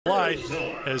Blythe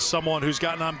as someone who's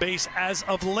gotten on base as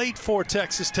of late for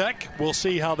Texas Tech. We'll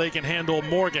see how they can handle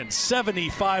Morgan.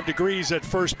 75 degrees at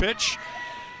first pitch.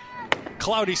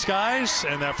 Cloudy skies,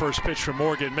 and that first pitch from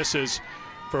Morgan misses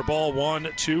for ball 1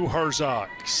 to Herzog.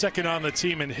 Second on the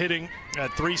team in hitting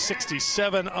at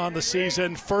 .367 on the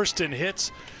season. First in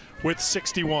hits with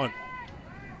 61.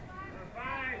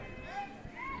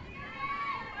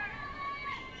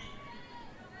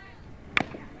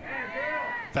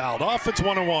 Fouled off, it's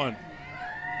 1-1.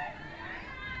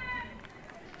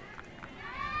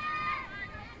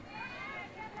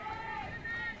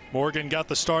 Morgan got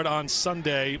the start on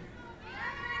Sunday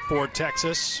for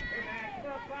Texas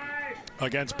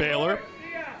against Baylor.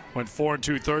 Went 4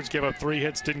 2/3, gave up 3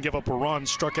 hits, didn't give up a run,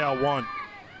 struck out 1.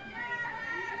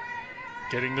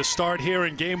 Getting the start here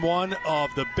in game 1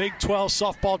 of the Big 12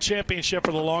 softball championship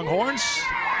for the Longhorns.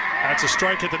 That's a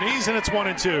strike at the knees, and it's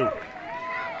 1-2.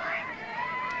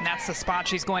 And that's the spot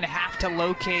she's going to have to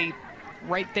locate,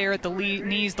 right there at the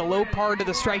knees, the low part of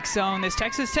the strike zone. This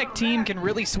Texas Tech team can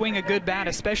really swing a good bat,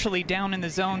 especially down in the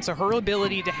zone. So her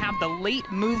ability to have the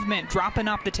late movement dropping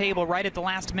off the table right at the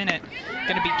last minute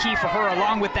going to be key for her,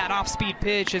 along with that off-speed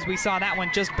pitch, as we saw that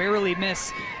one just barely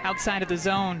miss outside of the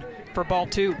zone for ball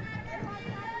 2.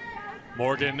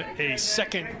 Morgan, a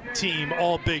second-team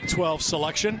All-Big 12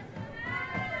 selection.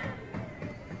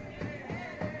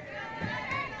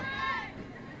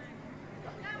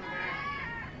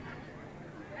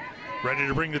 Ready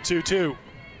to bring the 2-2.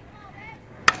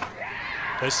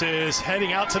 This is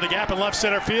heading out to the gap in left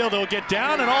center field. It'll get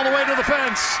down and all the way to the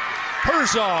fence.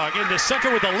 Herzog into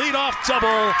second with a leadoff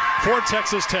double for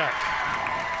Texas Tech.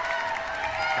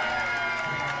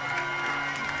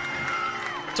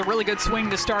 It's a really good swing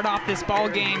to start off this ball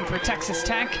game for Texas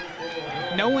Tech.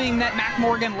 Knowing that Mac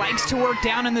Morgan likes to work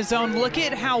down in the zone, look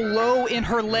at how low in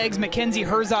her legs Mackenzie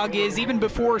Herzog is even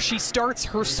before she starts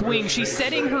her swing. She's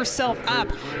setting herself up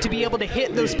to be able to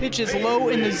hit those pitches low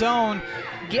in the zone.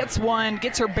 Gets one,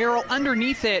 gets her barrel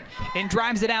underneath it, and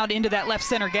drives it out into that left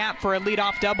center gap for a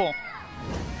leadoff double.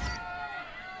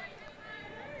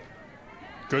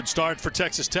 Good start for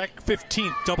Texas Tech.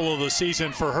 15th double of the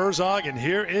season for Herzog, and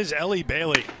here is Ellie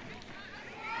Bailey.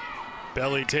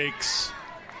 Bailey takes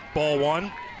ball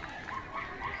 1.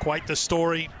 Quite the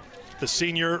story. The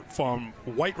senior from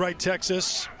Whitewright,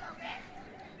 Texas.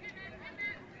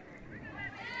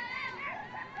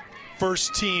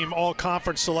 First team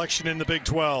all-conference selection in the Big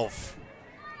 12.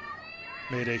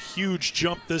 Made a huge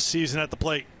jump this season at the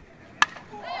plate.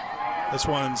 This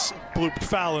one's blooped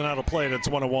foul and out of play, and it's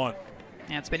 1-1.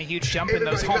 Yeah, it's been a huge jump in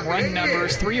those home run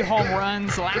numbers. 3 home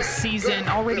runs last season,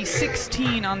 already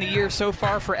 16 on the year so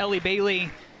far for Ellie Bailey.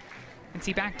 And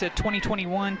see, back to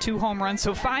 2021, 2 home runs,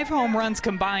 so 5 home runs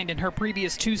combined in her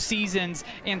previous 2 seasons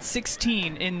and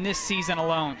 16 in this season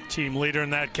alone. Team leader in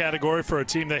that category for a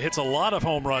team that hits a lot of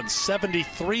home runs.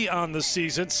 73 on the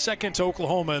season, second to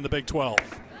Oklahoma in the Big 12.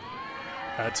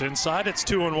 That's inside, it's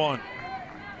 2-1.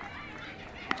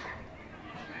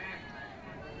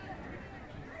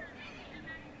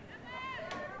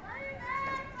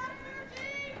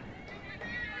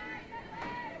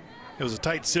 It was a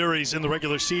tight series in the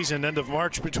regular season, end of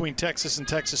March, between Texas and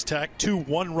Texas Tech. 2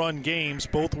 one-run games,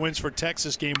 both wins for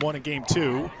Texas, game 1 and game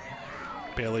 2.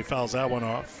 Bailey fouls that one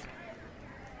off.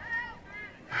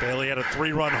 Bailey had a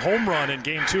 3-run home run in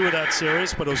game 2 of that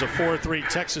series, but it was a 4-3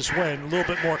 Texas win. A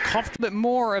little bit more comfortable. But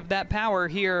more of that power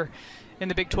here in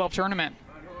the Big 12 tournament.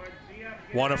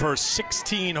 One of her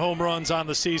 16 home runs on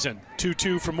the season.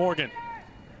 2-2 for Morgan.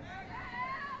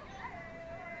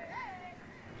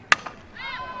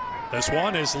 This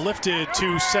one is lifted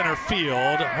to center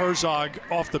field. Herzog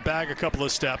off the bag a couple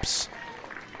of steps.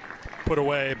 Put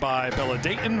away by Bella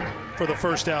Dayton for the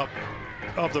first out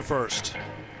of the first.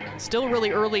 Still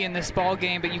really early in this ball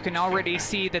game, but you can already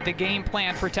see that the game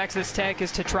plan for Texas Tech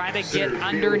is to try to get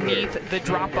underneath the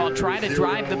drop ball, try to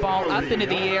drive the ball up into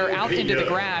the air, out into the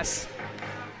grass.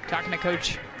 Talking to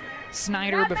Coach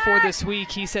Snyder before this week,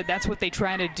 he said that's what they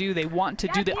try to do. They want to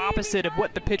do the opposite of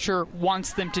what the pitcher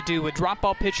wants them to do. A drop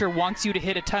ball pitcher wants you to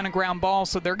hit a ton of ground balls,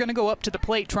 so they're going to go up to the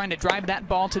plate trying to drive that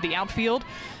ball to the outfield.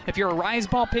 If you're a rise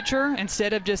ball pitcher,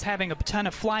 instead of just having a ton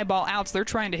of fly ball outs, they're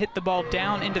trying to hit the ball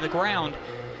down into the ground.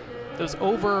 Those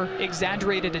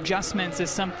over-exaggerated adjustments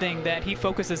is something that he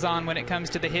focuses on when it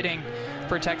comes to the hitting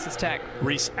for Texas Tech.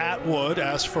 Reese Atwood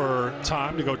asked for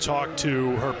time to go talk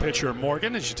to her pitcher,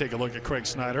 Morgan, as you take a look at Craig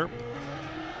Snyder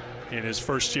in his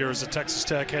first year as a Texas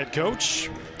Tech head coach,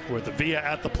 with Villa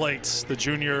at the plate, the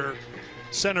junior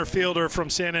center fielder from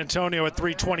San Antonio at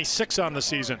 .326 on the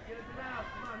season.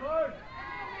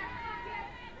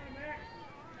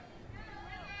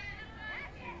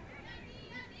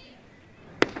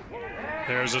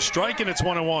 There's a strike, and it's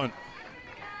 1-1.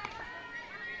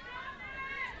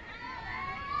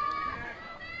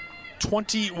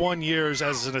 "21 years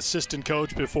as an assistant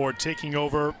coach before taking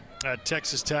over at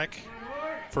Texas Tech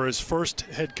for his first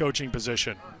head coaching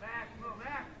position.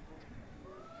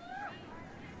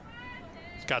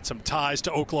 He's got some ties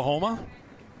to Oklahoma,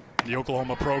 the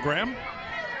Oklahoma program.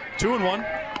 2-1.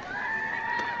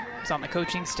 He's on the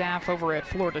coaching staff over at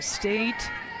Florida State,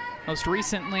 most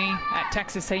recently at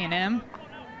Texas A&M.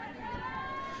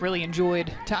 Really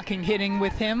enjoyed talking hitting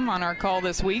with him on our call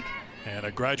this week. And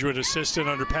a graduate assistant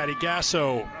under Patty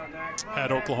Gasso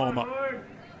at Oklahoma.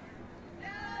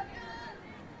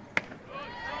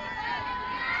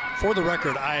 For the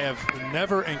record, I have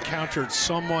never encountered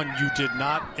someone you did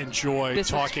not enjoy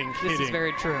hitting. This is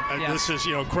very true. Yeah. This is,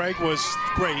 Craig was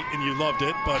great and you loved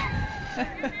it, but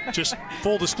just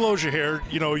full disclosure here,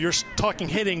 you're talking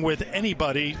hitting with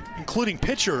anybody, including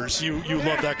pitchers. You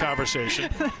love that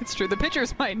conversation. It's true. The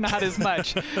pitchers might not as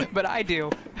much, but I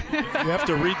do. You have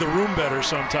to read the room better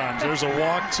sometimes. There's a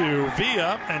walk to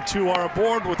Villa, and 2 are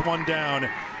aboard with 1 down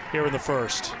here in the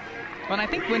first. Well, I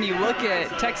think when you look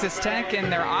at Texas Tech and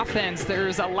their offense,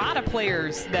 there's a lot of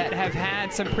players that have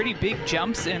had some pretty big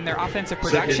jumps in their offensive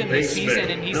production this season.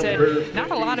 And he said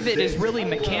not a lot of it is really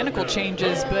mechanical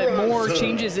changes, but more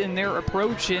changes in their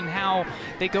approach and how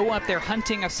they go up there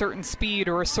hunting a certain speed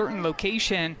or a certain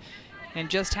location. And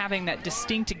just having that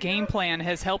distinct game plan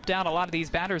has helped out a lot of these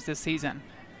batters this season.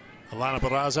 Alana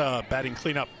Barraza batting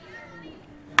cleanup.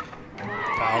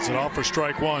 Fouls it off for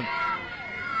strike 1.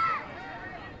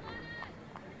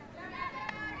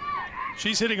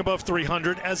 She's hitting above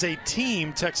 300 as a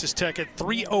team. Texas Tech at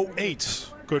 308.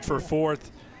 Good for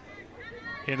 4th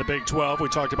in the Big 12. We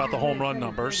talked about the home run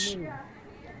numbers.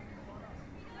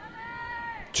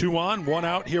 2 on, 1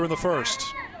 out here in the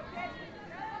first.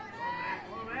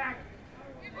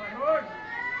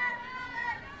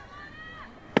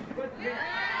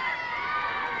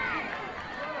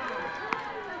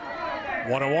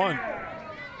 One and 1.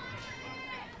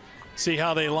 See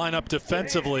how they line up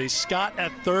defensively. Scott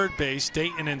at third base,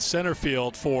 Dayton in center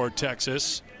field for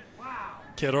Texas.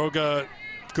 Quiroga,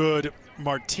 good.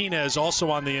 Martinez also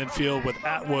on the infield with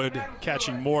Atwood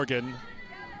catching Morgan.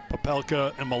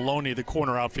 Popelka and Maloney, the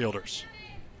corner outfielders.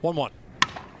 1-1.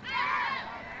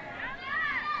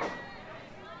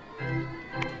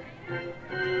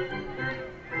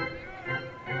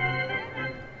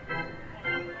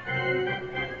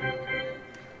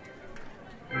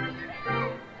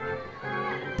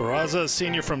 Barraza,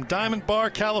 senior from Diamond Bar,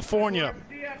 California.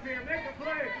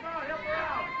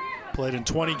 Played in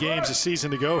 20 games a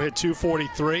season ago, hit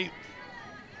 .243.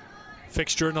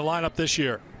 Fixture in the lineup this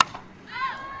year.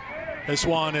 This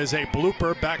one is a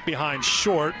blooper back behind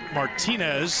short.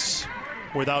 Martinez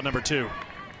without number 2.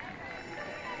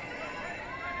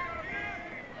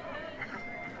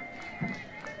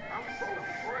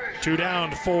 Two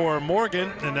down for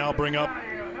Morgan, and now bring up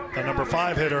the number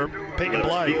 5 hitter, Peyton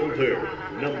Blythe.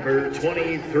 Number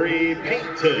 23,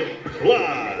 Peyton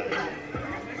Blythe.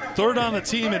 Third on the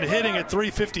team and hitting at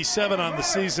 .357 on the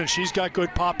season. She's got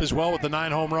good pop as well with the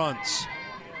 9 home runs.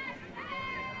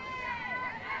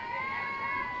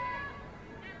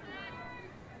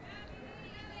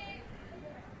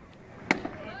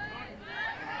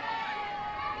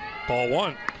 Ball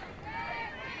 1.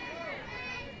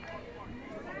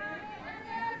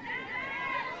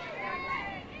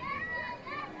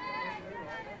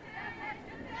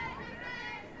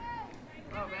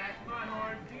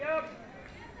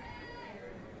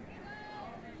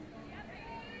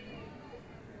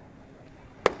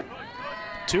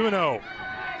 Two and 0.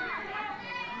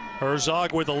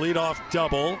 Herzog with a leadoff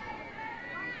double.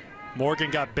 Morgan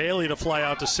got Bailey to fly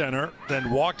out to center, then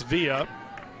walked Villa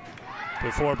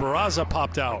before Barraza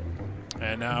popped out.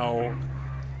 And now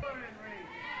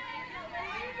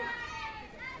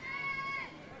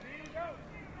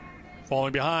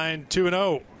falling behind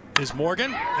 2-0 is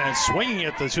Morgan, and swinging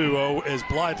at the 2-0 is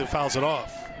Blythe, who fouls it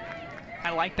off. I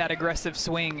like that aggressive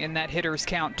swing in that hitter's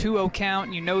count. 2-0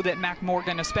 count. You know that Mac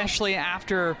Morgan, especially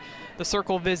after the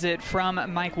circle visit from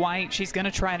Mike White, she's going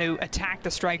to try to attack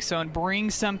the strike zone, bring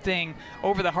something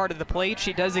over the heart of the plate.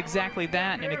 She does exactly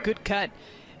that, and a good cut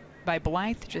by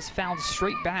Blythe, just fouled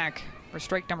straight back for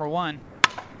strike number 1.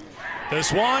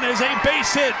 This one is a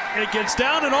base hit. It gets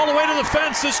down and all the way to the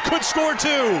fence. This could score 2.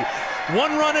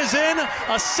 1 run is in,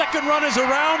 a second run is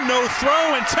around, no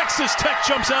throw, and Texas Tech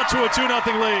jumps out to a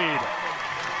 2-0 lead.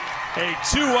 A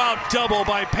 2-out double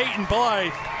by Peyton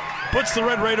Blythe puts the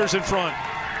Red Raiders in front.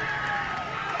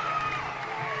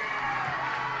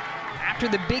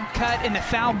 after the big cut and the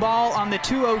foul ball on the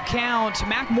 2-0 count,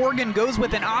 Mac Morgan goes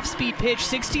with an off-speed pitch,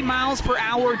 60 miles per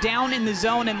hour down in the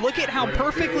zone, and look at how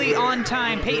perfectly on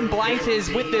time Peyton Blythe is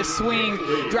with this swing,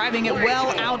 driving it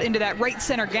well out into that right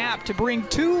center gap to bring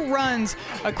 2 runs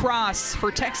across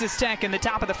for Texas Tech in the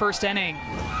top of the first inning.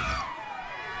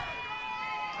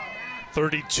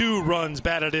 32 runs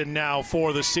batted in now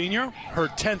for the senior, her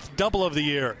 10th double of the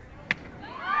year.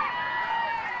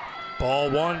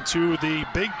 Ball 1 to the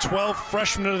Big 12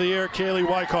 Freshman of the Year, Kaylee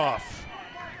Wyckoff.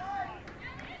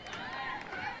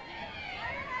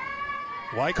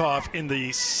 Wyckoff in the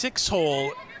 6th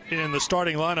hole in the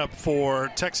starting lineup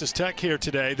for Texas Tech here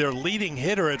today. Their leading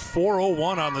hitter at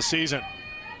 .401 on the season.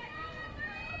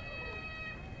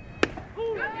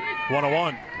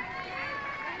 1-1.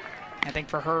 I think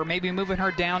for her, maybe moving her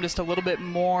down just a little bit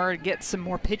more, get some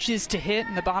more pitches to hit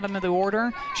in the bottom of the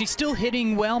order. She's still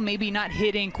hitting well, maybe not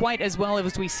hitting quite as well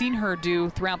as we've seen her do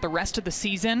throughout the rest of the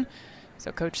season.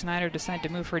 So Coach Snyder decided to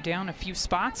move her down a few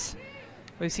spots.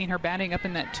 We've seen her batting up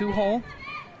in that 2 hole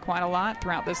quite a lot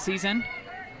throughout this season.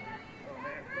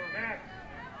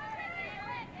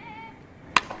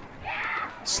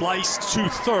 Sliced to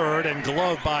third and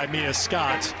gloved by Mia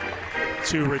Scott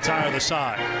to retire the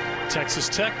side. Texas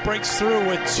Tech breaks through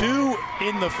with 2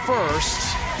 in the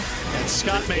first, and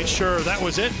Scott made sure that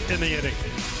was it in the inning.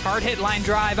 Hard hit line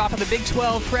drive off of the Big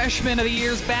 12 Freshman of the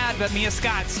Year's bat, but Mia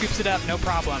Scott scoops it up, no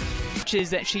problem. Pitches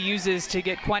that she uses to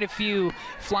get quite a few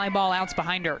fly ball outs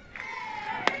behind her.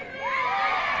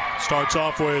 Starts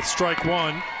off with strike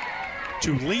 1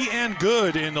 to Leanne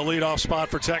Good in the leadoff spot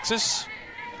for Texas.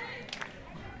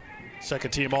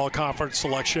 Second team all-conference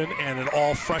selection and an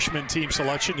all-freshman team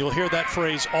selection. You'll hear that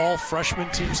phrase, all-freshman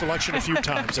team selection, a few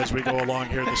times as we go along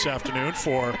here this afternoon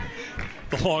for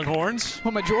the Longhorns.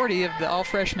 Well, majority of the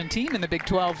all-freshman team in the Big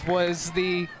 12 was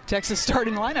the Texas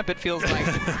starting lineup, it feels like.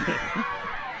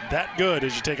 That good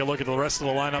as you take a look at the rest of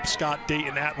the lineup. Scott,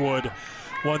 Dayton, Atwood,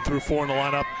 1 through 4 in the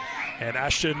lineup. And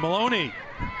Ashton Maloney,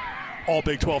 all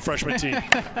Big 12 freshman team.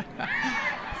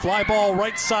 Fly ball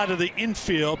right side of the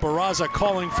infield. Barraza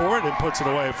calling for it and puts it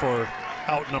away for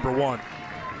out number 1.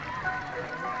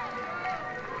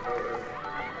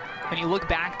 When you look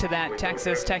back to that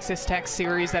Texas Tech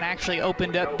series that actually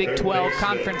opened up Big 12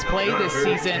 conference play this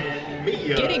season,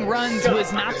 getting runs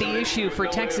was not the issue for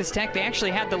Texas Tech. They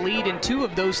actually had the lead in 2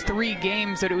 of those 3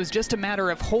 games, that it was just a matter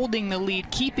of holding the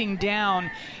lead, keeping down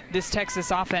this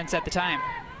Texas offense at the time.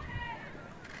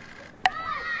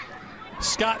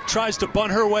 Scott tries to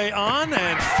bunt her way on,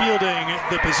 and fielding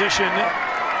the position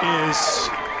is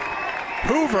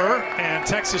Hoover, and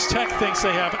Texas Tech thinks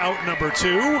they have out number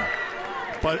 2,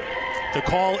 but the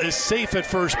call is safe at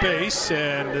first base,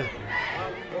 and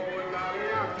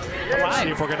let's see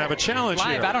if we're going to have a challenge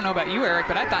here. I don't know about you, Eric,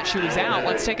 but I thought she was out.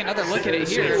 Let's take another look at it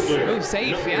here. Oh,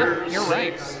 safe, yeah, you're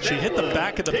right. She hit the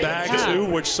back of the bag,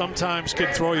 too, which sometimes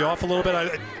can throw you off a little bit.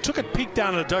 I took a peek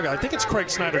down in the dugout. I think it's Craig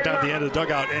Snyder down at the end of the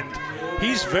dugout, and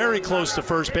he's very close to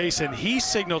first base, and he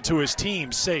signaled to his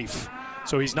team safe,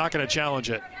 so he's not going to challenge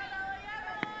it.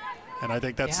 And I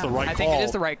think that's the right call, think it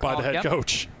is the right call by the head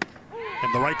coach.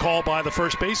 And the right call by the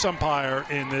first base umpire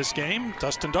in this game,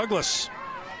 Dustin Douglas.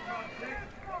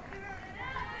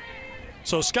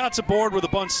 So Scott's aboard with a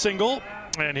bunt single,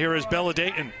 and here is Bella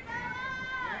Dayton.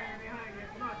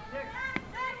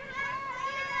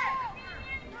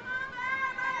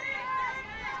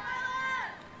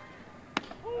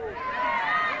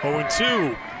 Oh,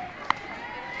 0-2.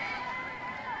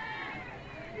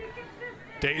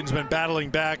 Dayton's been battling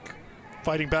back,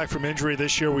 fighting back from injury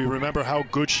this year. We remember how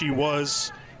good she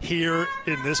was here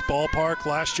in this ballpark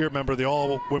last year. Remember the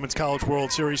All-Women's College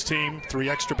World Series team, 3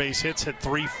 extra base hits, hit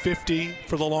 .350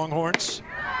 for the Longhorns.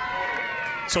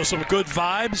 So some good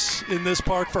vibes in this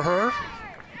park for her.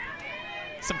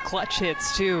 Some clutch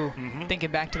hits, too,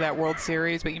 thinking back to that World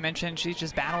Series. But you mentioned she's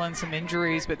just battling some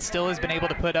injuries, but still has been able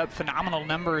to put up phenomenal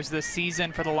numbers this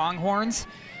season for the Longhorns.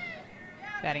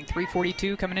 Batting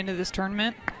 .342 coming into this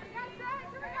tournament.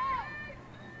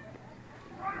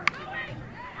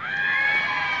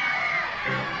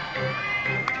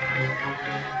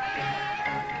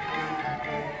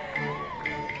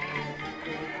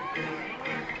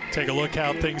 Take a look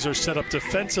how things are set up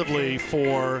defensively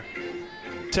for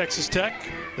Texas Tech.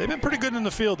 They've been pretty good in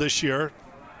the field this year.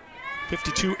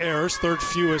 52 errors, 3rd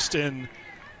fewest in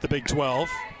the Big 12.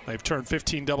 They've turned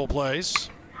 15 double plays.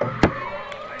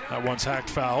 That one's hacked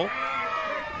foul.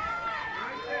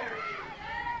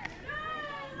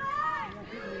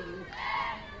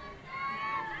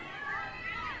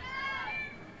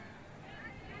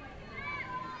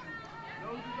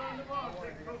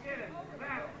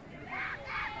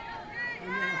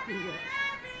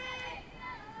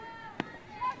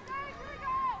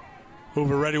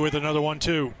 Hoover ready with another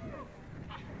 1-2.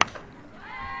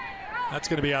 That's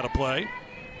going to be out of play.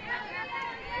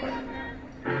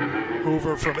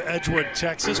 Hoover from Edgewood,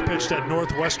 Texas, pitched at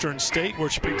Northwestern State, where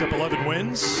she picked up 11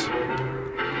 wins.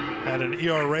 Had an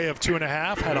ERA of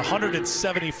 2.5, had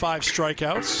 175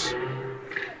 strikeouts.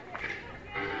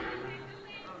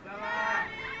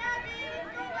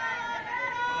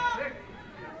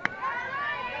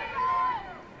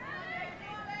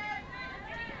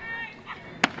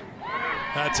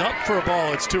 That's up for a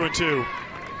ball. It's 2-2.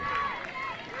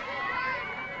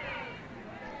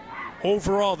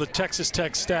 Overall, the Texas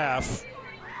Tech staff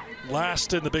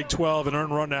last in the Big 12 in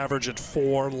earned run average at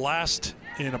 4, last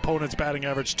in opponents' batting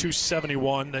average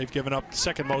 271. They've given up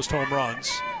second most home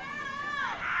runs.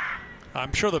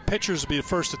 I'm sure the pitchers will be the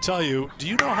first to tell you, do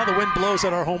you know how the wind blows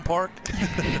at our home park?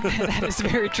 That is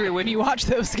very true. When you watch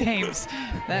those games,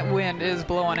 that wind is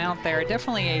blowing out there.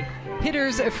 Definitely a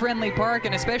hitters-friendly park,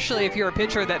 and especially if you're a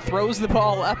pitcher that throws the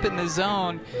ball up in the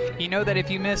zone, you know that if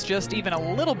you miss just even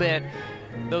a little bit,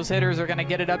 those hitters are going to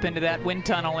get it up into that wind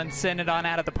tunnel and send it on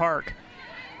out of the park.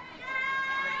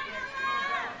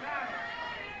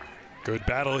 Good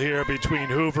battle here between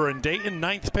Hoover and Dayton.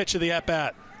 9th pitch of the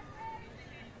at-bat.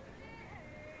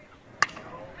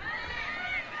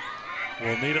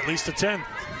 We'll need at least a 10th.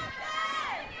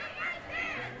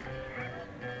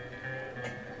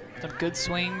 Some good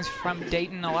swings from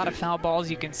Dayton, a lot of foul balls.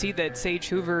 You can see that Sage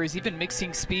Hoover is even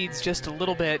mixing speeds just a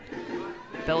little bit.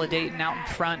 Bella Dayton out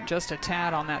in front just a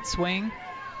tad on that swing.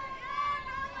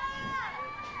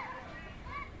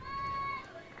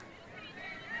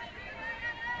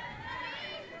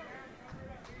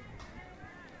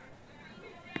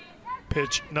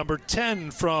 Pitch number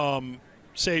 10 from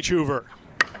Sage Hoover.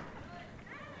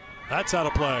 That's out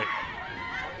of play.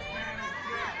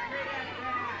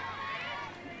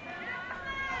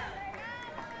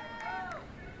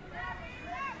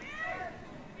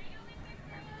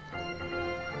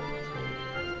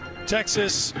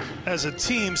 Texas, as a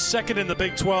team, second in the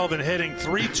Big 12 in hitting,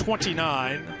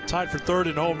 329. Tied for third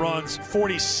in home runs,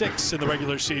 46 in the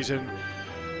regular season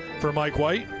for Mike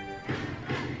White.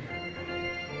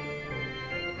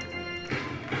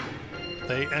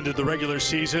 They ended the regular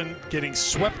season getting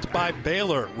swept by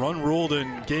Baylor. Run ruled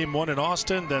in Game 1 in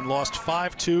Austin, then lost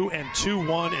 5-2 and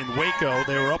 2-1 in Waco.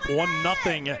 They were up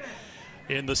 1-0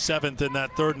 in the 7th in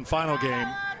that third and final game.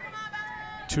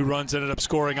 2 runs ended up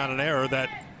scoring on an error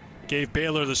that gave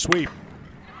Baylor the sweep.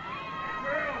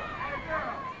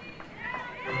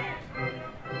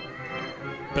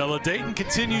 Bella Dayton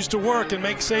continues to work and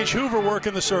make Sage Hoover work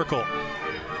in the circle.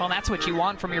 Well, that's what you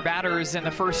want from your batters in the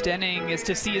first inning, is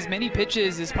to see as many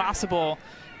pitches as possible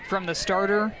from the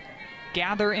starter,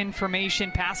 gather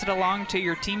information, pass it along to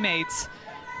your teammates.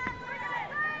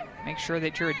 Make sure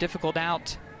that you're a difficult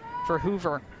out for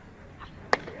Hoover.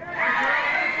 It's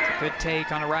a good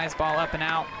take on a rise ball up and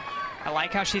out. I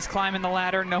like how she's climbing the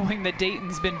ladder, knowing that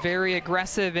Dayton's been very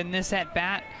aggressive in this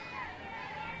at-bat.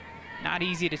 Not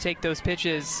easy to take those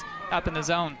pitches up in the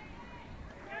zone.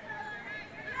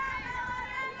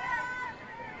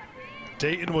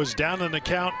 Dayton was down in the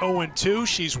count 0-2.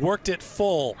 She's worked it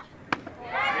full.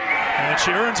 And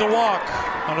she earns a walk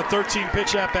on a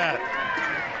 13-pitch at-bat.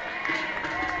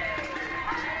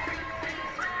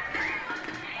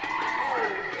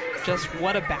 Just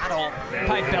what a battle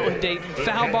by Bella Dayton.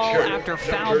 Foul ball after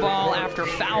foul ball after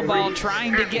foul ball,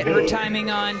 trying to get her timing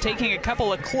on, taking a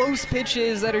couple of close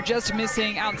pitches that are just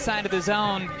missing outside of the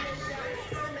zone.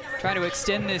 Try to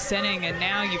extend this inning, and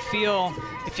now you feel,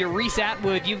 if you're Reese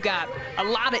Atwood, you've got a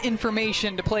lot of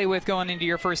information to play with going into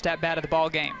your first at-bat of the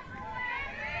ball game.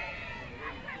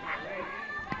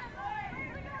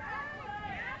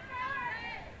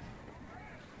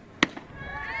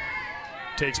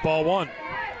 Takes ball 1.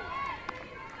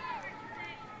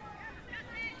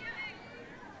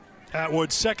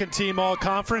 Atwood's second team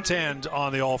all-conference and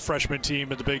on the all-freshman team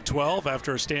at the Big 12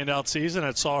 after a standout season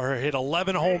that saw her hit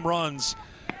 11 home runs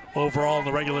overall in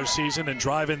the regular season and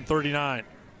drive in 39.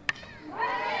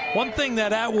 One thing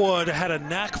that Atwood had a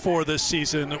knack for this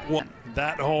season was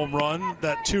that home run,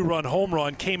 that 2-run home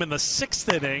run, came in the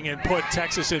 6th inning and put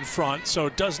Texas in front, so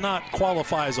it does not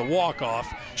qualify as a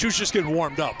walk-off. She was just getting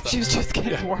warmed up, though. She was just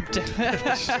getting warmed up.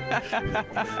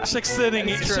 6th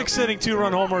inning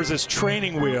 2-run homers as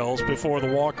training wheels before the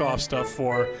walk-off stuff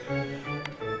for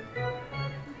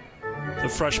the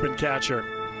freshman catcher.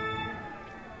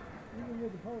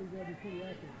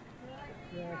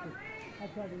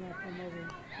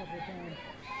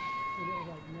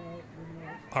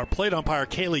 Our plate umpire,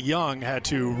 Kaylee Young, had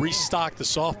to restock the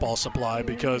softball supply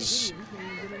because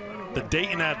the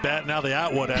Dayton at-bat, now the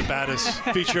Atwood at-bat, has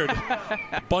featured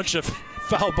a bunch of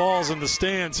foul balls in the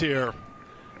stands here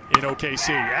in OKC.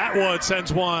 Atwood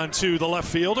sends one to the left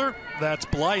fielder. That's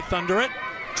Blythe under it.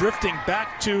 Drifting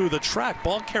back to the track.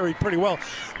 Ball carried pretty well.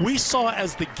 We saw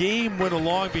as the game went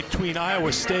along between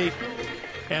Iowa State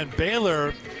and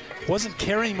Baylor, wasn't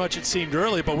carrying much it seemed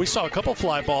early, but we saw a couple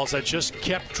fly balls that just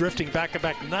kept drifting back and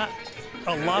back. Not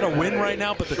a lot of wind right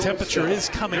now, but the temperature is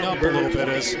coming up a little bit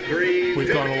as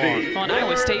we've gone along. Well, and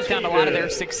Iowa State found a lot of their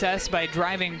success by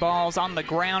driving balls on the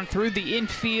ground through the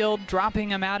infield, dropping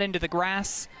them out into the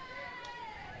grass.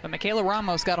 But Michaela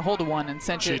Ramos got a hold of one and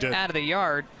sent it out of the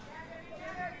yard.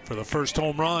 For the first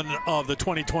home run of the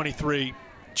 2023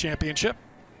 championship.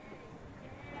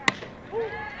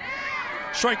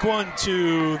 Strike one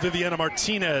to Viviana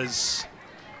Martinez,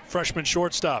 freshman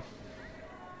shortstop.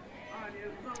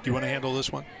 Do you want to handle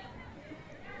this one?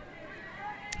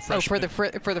 Freshman. Oh,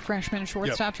 for the freshman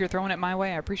shortstop, You're throwing it my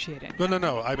way. I appreciate it.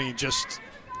 No. I mean, just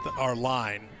our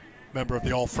line, member of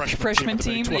the all-freshman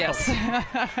team. Yes.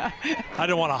 I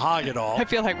don't want to hog it all. I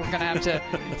feel like we're going to have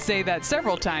to say that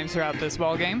several times throughout this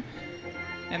ball game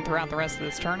and throughout the rest of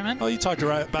this tournament. Well, you talked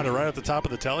about it right at the top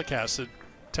of the telecast. That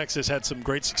Texas had some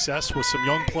great success with some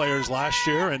young players last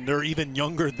year, and they're even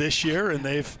younger this year, and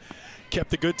they've kept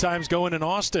the good times going in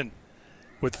Austin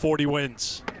with 40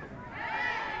 wins.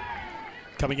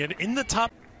 Coming in the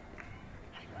top.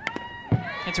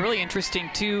 It's really interesting,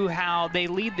 too, how they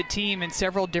lead the team in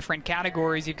several different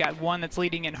categories. You've got one that's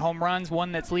leading in home runs,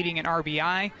 one that's leading in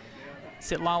RBI.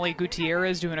 Citlali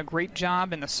Gutierrez doing a great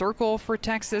job in the circle for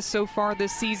Texas so far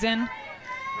this season.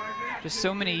 Just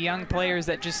so many young players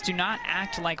that just do not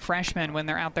act like freshmen when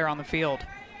they're out there on the field.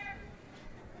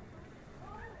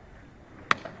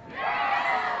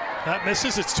 That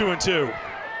misses. It's 2-2.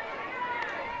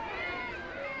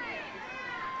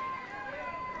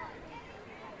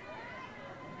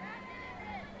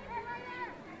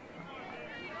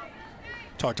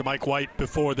 Talked to Mike White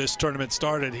before this tournament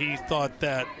started. He thought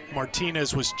that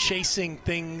Martinez was chasing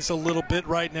things a little bit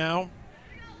right now.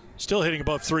 Still hitting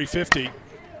above 350,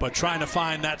 but trying to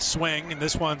find that swing. And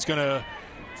this one's going to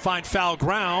find foul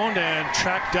ground and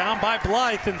tracked down by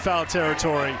Blythe in foul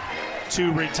territory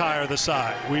to retire the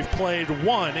side. We've played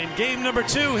one in game number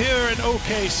 2 here in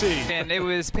OKC. And it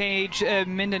was Paige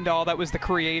Mindendahl that was the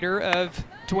creator of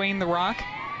Dwayne The Rock.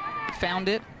 Found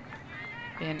it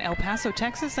in El Paso,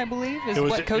 Texas, I believe, is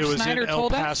what Coach Snyder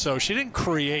told us. El Paso. She didn't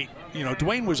create,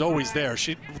 Dwayne was always there.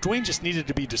 Dwayne just needed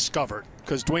to be discovered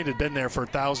because Dwayne had been there for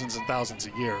thousands and thousands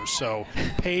of years. So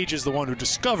Paige is the one who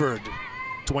discovered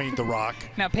Dwayne The Rock.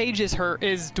 Now, Paige is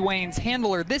Dwayne's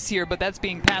handler this year, but that's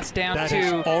being passed down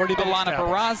to Alana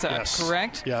Barraza,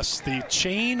 correct? Yes, the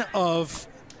chain of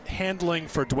handling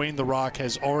for Dwayne The Rock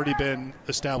has already been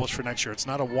established for next year. It's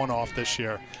not a one-off this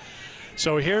year.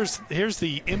 So here's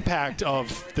the impact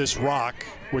of this rock,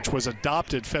 which was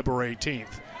adopted February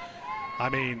 18th. I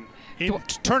mean, in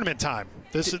tournament time.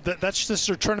 That's just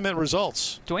their tournament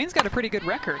results. Dwayne's got a pretty good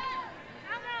record.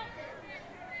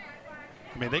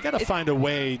 I mean, they got to find a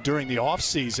way during the off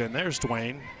season. There's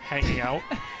Dwayne hanging out.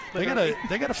 they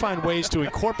got to find ways to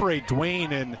incorporate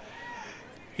Dwayne, and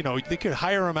they could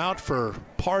hire him out for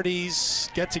parties,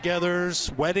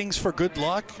 get-togethers, weddings for good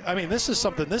luck. I mean, this is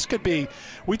something. This could be.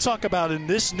 We talk about in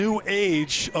this new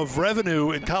age of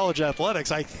revenue in college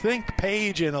athletics. I think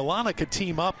Paige and Alana could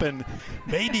team up and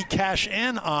maybe cash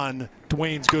in on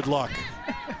Dwayne's good luck.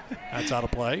 That's out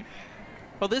of play.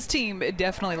 Well, this team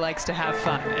definitely likes to have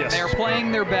fun. Yes. They're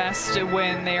playing their best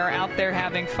when they are out there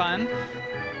having fun.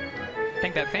 I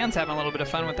think that fan's having a little bit of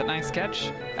fun with the nice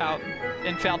catch out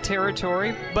in foul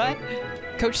territory. But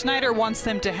Coach Snyder wants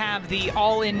them to have the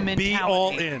all-in mentality. Be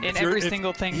all in every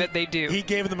single thing that they do. He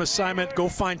gave them assignment, go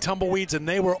find tumbleweeds, and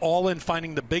they were all in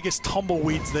finding the biggest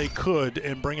tumbleweeds they could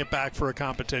and bring it back for a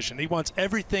competition. He wants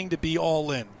everything to be all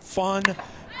in. Fun,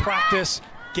 practice,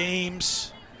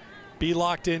 games. Be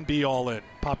locked in, be all in.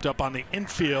 Popped up on the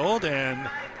infield, and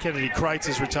Kennedy Kreitz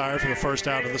is retired for the first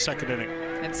out of the second inning.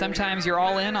 And sometimes you're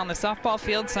all in on the softball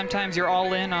field, sometimes you're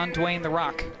all in on Dwayne The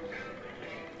Rock.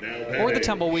 Or the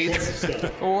tumbleweeds,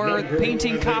 or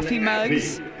painting coffee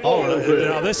mugs. Oh,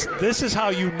 now this is how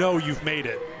you know you've made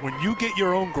it. When you get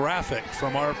your own graphic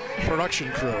from our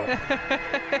production crew.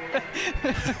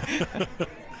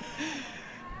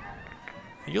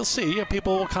 You'll see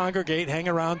people will congregate, hang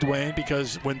around Dwayne,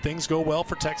 because when things go well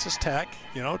for Texas Tech,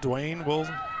 Dwayne will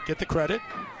get the credit.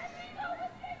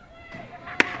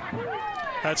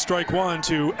 That's strike one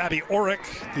to Abby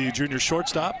Orrick, the junior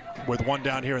shortstop, with one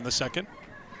down here in the second.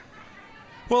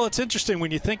 Well, it's interesting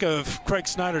when you think of Craig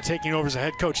Snyder taking over as a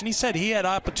head coach, and he said he had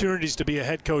opportunities to be a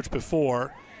head coach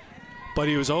before, but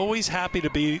he was always happy to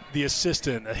be the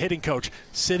assistant, a hitting coach,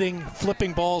 sitting,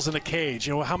 flipping balls in a cage.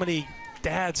 You know, how many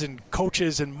dads and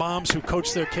coaches and moms who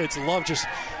coach their kids love just,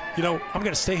 you know, I'm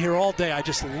going to stay here all day. I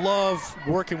just love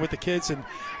working with the kids. And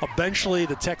eventually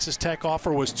the Texas Tech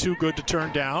offer was too good to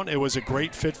turn down. It was a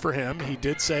great fit for him. He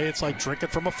did say it's like drinking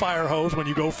from a fire hose when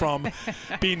you go from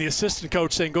being the assistant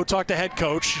coach saying, go talk to head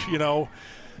coach. You know,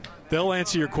 they'll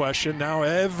answer your question. Now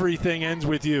everything ends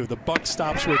with you. The buck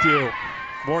stops with you.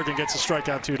 Morgan gets a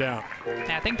strikeout, 2 down.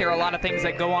 I think there are a lot of things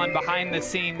that go on behind the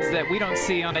scenes that we don't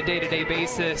see on a day-to-day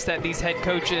basis that these head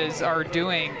coaches are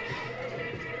doing.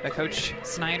 Coach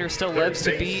Snyder still loves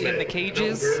to be in the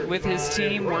cages with his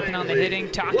team, working on the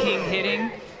hitting, talking hitting,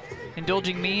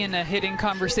 indulging me in a hitting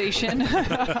conversation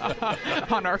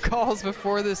on our calls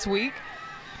before this week.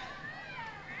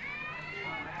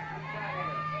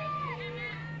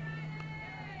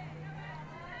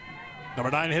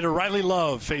 Number 9 hitter Riley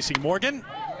Love facing Morgan.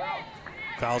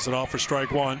 Fouls it off for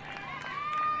strike 1.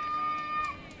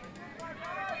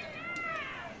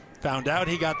 Found out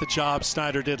he got the job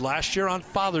Snyder did last year on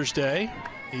Father's Day.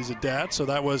 He's a dad, so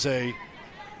that was a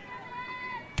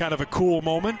kind of a cool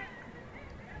moment.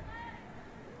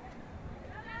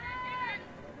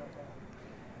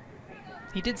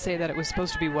 He did say that it was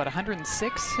supposed to be, what,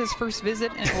 106 his first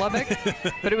visit in Lubbock?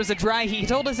 But it was a dry heat. He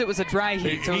told us it was a dry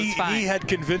heat, so it was fine. He had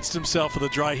convinced himself of the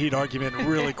dry heat argument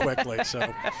really quickly,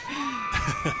 so.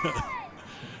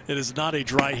 It is not a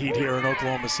dry heat here in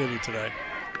Oklahoma City today.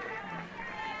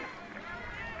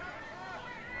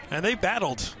 And they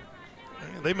battled.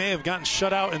 They may have gotten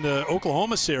shut out in the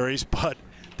Oklahoma series, but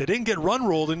they didn't get run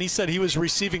ruled, and he said he was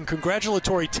receiving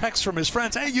congratulatory texts from his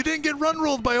friends. Hey, you didn't get run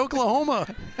ruled by Oklahoma.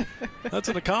 That's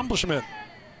an accomplishment.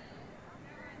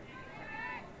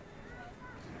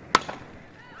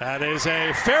 That is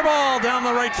a fair ball down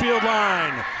the right field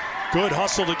line. Good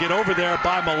hustle to get over there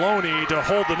by Maloney to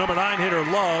hold the number 9 hitter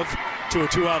Love to a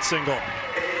 2-out single.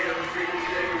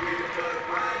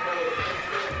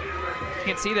 You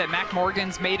can see that Mac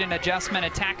Morgan's made an adjustment,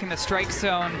 attacking the strike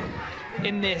zone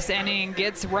in this inning,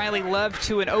 gets Riley Love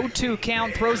to an 0-2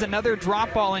 count, throws another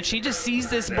drop ball, and she just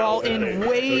sees this ball in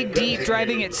way deep,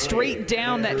 driving it straight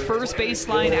down that first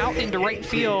baseline out into right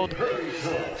field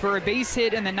for a base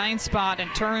hit in the 9th spot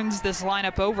and turns this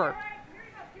lineup over.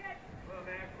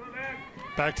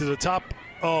 Back to the top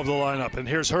of the lineup, and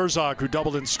here's Herzog, who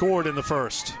doubled and scored in the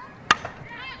first.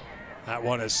 That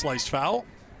one is sliced foul.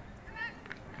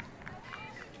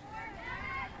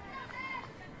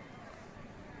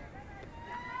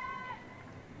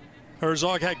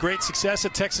 Herzog had great success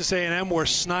at Texas A&M, where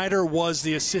Snyder was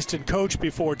the assistant coach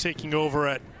before taking over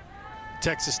at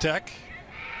Texas Tech.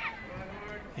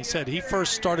 He said he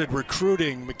first started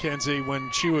recruiting Mackenzie when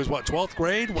she was, what, 12th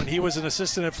grade? When he was an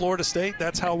assistant at Florida State.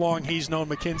 That's how long he's known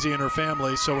Mackenzie and her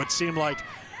family. So it seemed like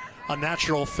a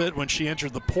natural fit when she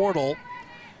entered the portal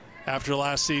after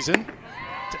last season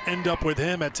to end up with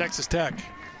him at Texas Tech.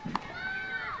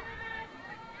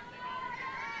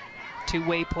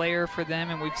 Two-way player for them,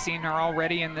 and we've seen her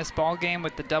already in this ball game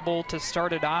with the double to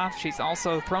start it off. She's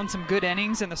also thrown some good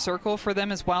innings in the circle for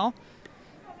them as well.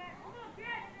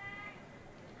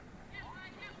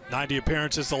 90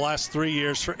 appearances the last 3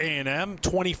 years for A&M,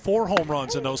 24 home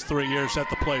runs in those 3 years at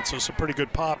the plate, so some pretty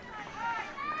good pop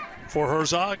for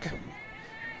Herzog.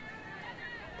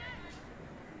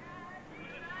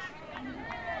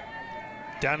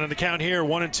 Down in the count here,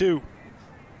 1-2.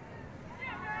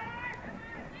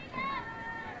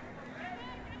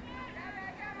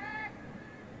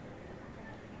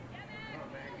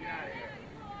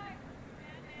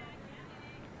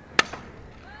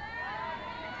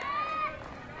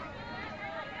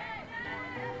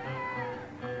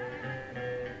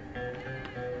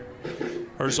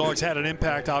 Herzog's had an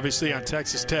impact, obviously, on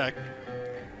Texas Tech.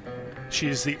 She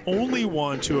is the only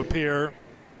one to appear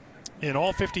in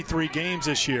all 53 games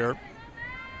this year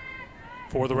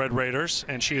for the Red Raiders,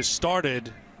 and she has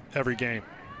started every game.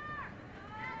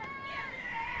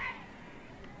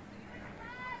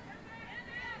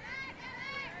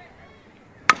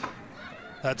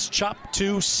 That's chopped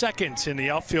to second in the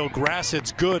outfield grass.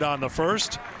 It's good on the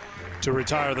first to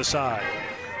retire the side.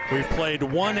 We've played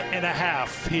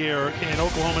 1.5 here in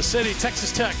Oklahoma City.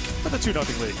 Texas Tech with a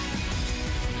 2-0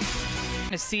 lead.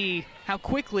 To see how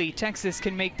quickly Texas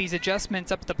can make these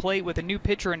adjustments up the plate with a new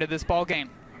pitcher into this ball game.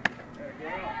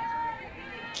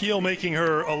 Keel making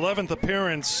her 11th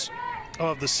appearance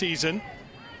of the season.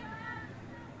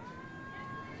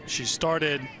 She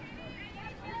started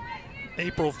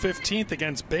April 15th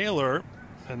against Baylor,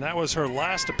 and that was her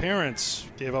last appearance.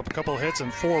 Gave up a couple of hits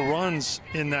and 4 runs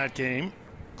in that game,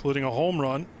 including a home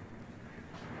run.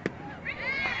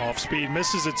 Off speed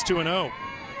misses, it's 2-0.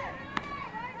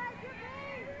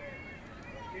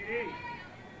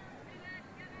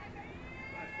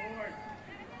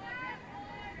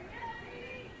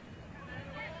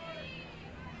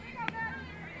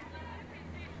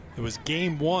 It was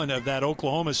game 1 of that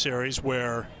Oklahoma series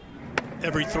where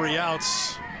every 3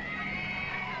 outs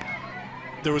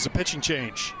there was a pitching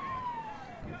change.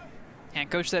 And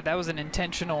Coach said that was an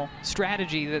intentional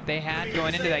strategy that they had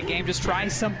going into that game. Just try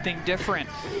something different.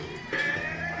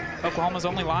 Oklahoma's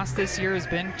only loss this year has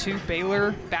been to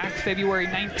Baylor back February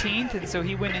 19th, and so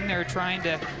he went in there trying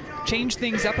to change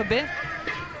things up a bit.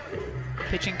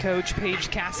 Pitching coach Paige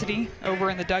Cassidy over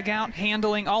in the dugout,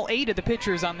 handling all 8 of the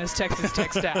pitchers on this Texas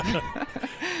Tech staff.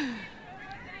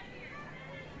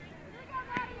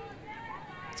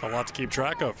 It's a lot to keep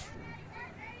track of.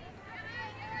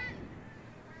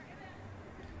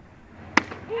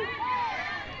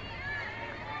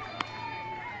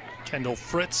 Kendall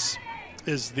Fritz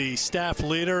is the staff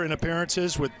leader in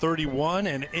appearances with 31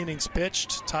 and innings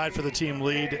pitched, tied for the team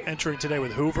lead entering today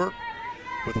with Hoover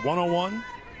with 101.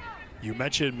 You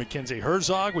mentioned Mackenzie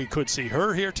Herzog. We could see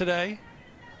her here today.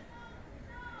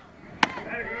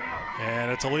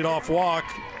 And it's a leadoff walk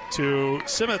to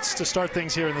Simmons to start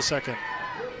things here in the second.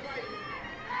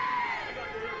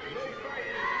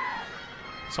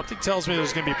 Something tells me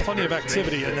there's going to be plenty of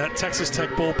activity in that Texas Tech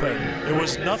bullpen. It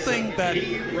was nothing that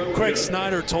Craig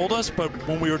Snyder told us, but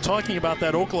when we were talking about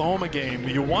that Oklahoma game,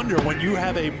 you wonder when you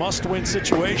have a must-win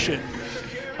situation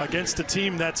against a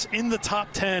team that's in the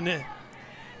top 10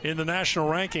 in the national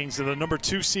rankings and the number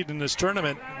 2 seed in this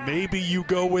tournament, maybe you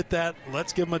go with that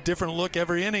let's give them a different look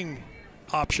every inning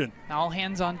option. All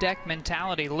hands on deck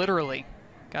mentality, literally.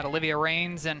 Got Olivia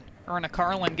Raines and Erna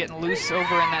Carlin getting loose over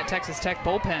in that Texas Tech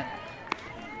bullpen.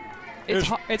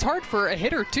 It's hard for a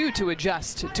hitter, too, to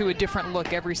adjust to a different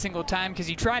look every single time because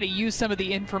you try to use some of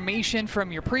the information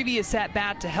from your previous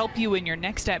at-bat to help you in your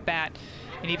next at-bat,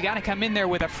 and you've got to come in there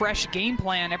with a fresh game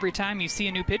plan every time you see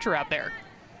a new pitcher out there.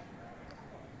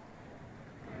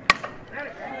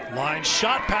 Line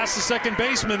shot past the second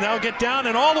baseman. They'll get down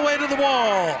and all the way to the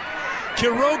wall.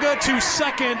 Quiroga to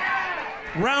second.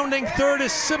 Rounding third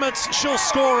is Simmons. She'll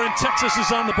score, and Texas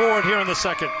is on the board here in the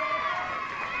second.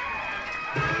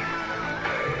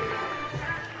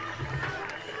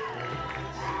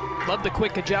 Love the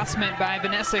quick adjustment by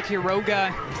Vanessa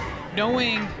Quiroga,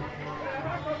 knowing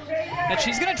that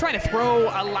she's going to try to throw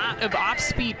a lot of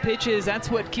off-speed pitches. That's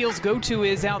what Kiel's go-to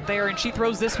is out there, and she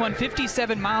throws this one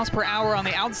 57 miles per hour on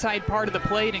the outside part of the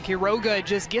plate, and Quiroga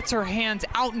just gets her hands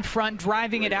out in front,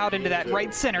 driving it out into that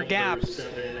right center gap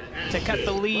to cut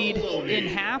the lead in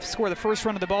half, score the first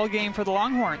run of the ball game for the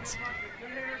Longhorns.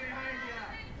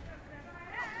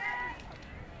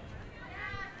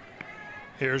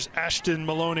 Here's Ashton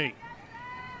Maloney.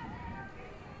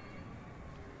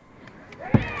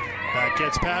 That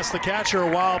gets past the catcher.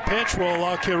 A wild pitch will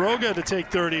allow Quiroga to take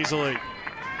third easily.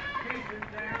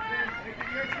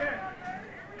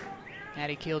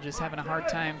 Addie Kiel just having a hard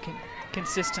time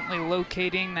consistently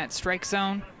locating that strike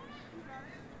zone.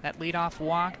 That leadoff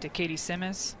walk to Katie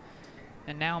Simmons.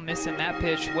 And now missing that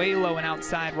pitch way low and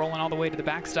outside, rolling all the way to the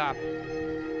backstop.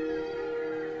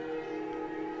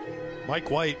 Mike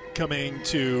White coming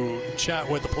to chat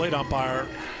with the plate umpire.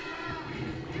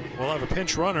 We'll have a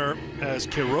pinch runner as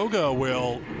Quiroga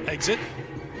will exit.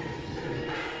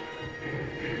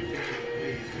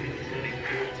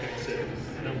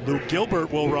 Luke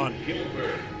Gilbert will run.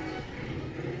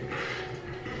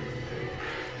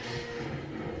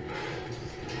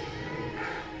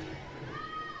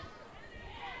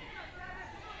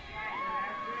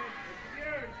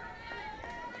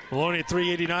 Maloney at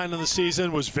 389 in the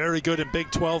season, was very good in Big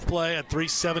 12 play at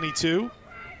 372.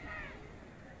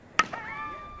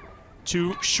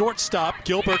 To shortstop,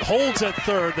 Gilbert holds at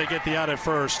third. They get the out at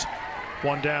first.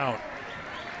 One down.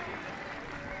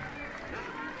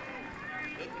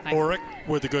 Nice. Oric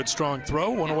with a good strong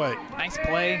throw, one away. Nice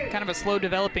play, kind of a slow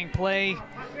developing play.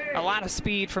 A lot of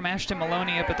speed from Ashton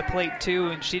Maloney up at the plate too,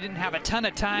 and she didn't have a ton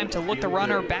of time to look the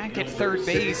runner back at third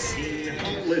base.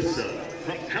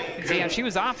 So yeah, she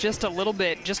was off just a little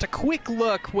bit. Just a quick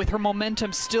look with her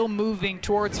momentum still moving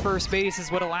towards first base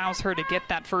is what allows her to get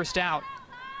that first out.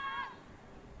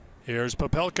 Here's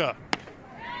Popelka.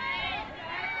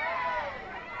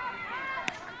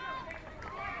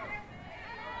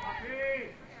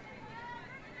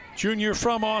 Junior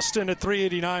from Austin at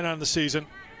 389 on the season.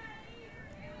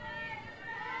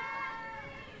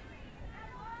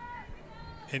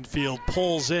 Infield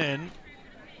pulls in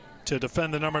to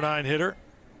defend the number 9 hitter,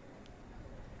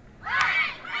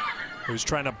 who's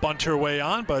trying to bunt her way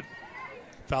on, but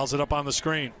fouls it up on the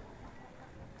screen.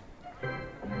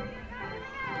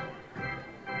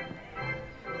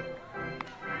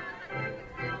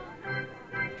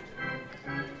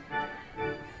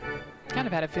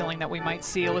 of had a feeling that we might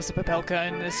see Alyssa Popelka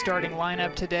in this starting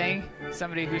lineup today.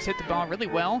 Somebody who's hit the ball really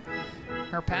well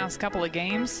her past couple of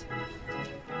games.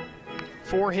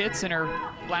 4 hits in her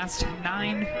last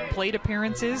 9 plate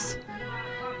appearances.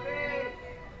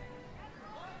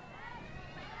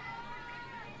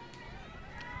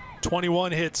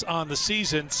 "21 hits on the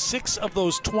season. 6 of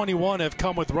those 21 have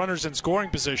come with runners in scoring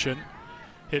position.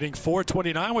 Hitting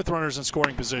 .429 with runners in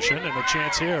scoring position, and a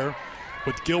chance here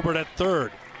with Gilbert at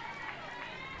third.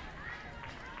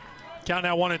 Count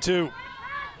now 1-2.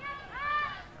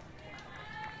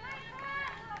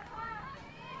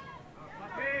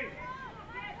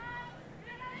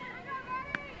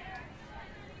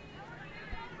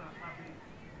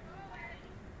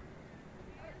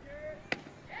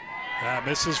 That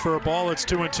misses for a ball. It's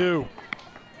 2-2.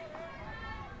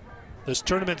 This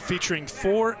tournament featuring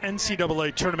 4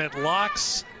 NCAA tournament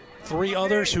locks, 3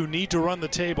 others who need to run the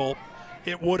table.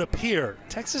 It would appear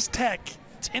Texas Tech,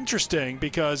 it's interesting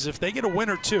because if they get a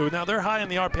win or 2, now they're high in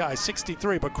the RPI,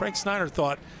 63, but Craig Snyder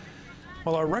thought,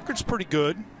 well, our record's pretty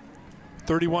good,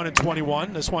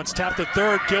 31-21. This one's tapped at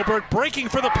third. Gilbert breaking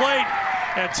for the plate,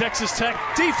 and Texas Tech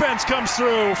defense comes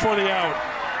through for the out.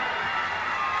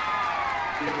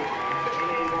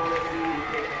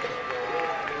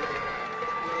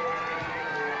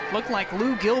 Looked like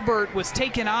Lou Gilbert was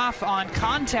taken off on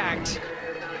contact.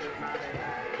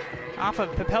 Off of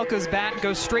Popelka's bat,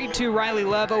 goes straight to Riley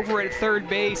Love over at third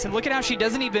base. And look at how she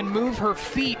doesn't even move her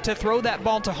feet to throw that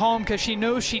ball to home because she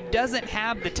knows she doesn't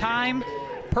have the time.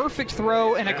 Perfect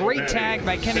throw and a great tag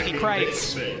by Kennedy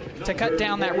Kreitz to cut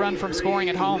down that run from scoring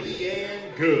at home.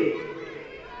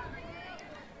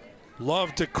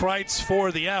 Love to Kreitz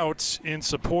for the out in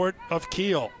support of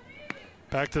Kiel.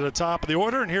 Back to the top of the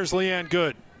order, and here's Leanne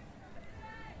Good.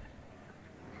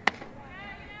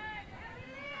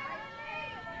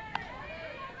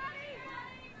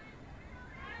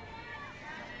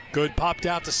 Good popped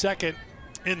out to second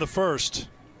in the first.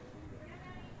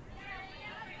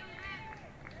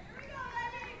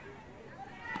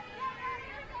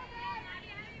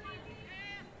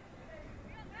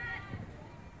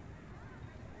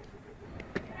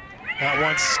 That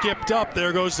one skipped up.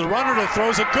 There goes the runner that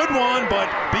throws a good one, but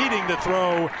beating the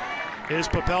throw is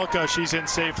Popelka. She's in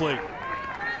safely.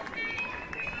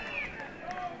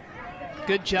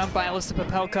 Good jump by Alyssa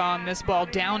Popelka on this ball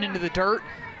down into the dirt.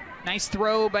 Nice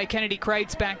throw by Kennedy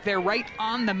Kreitz back there, right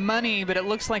on the money, but it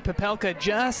looks like Popelka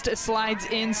just slides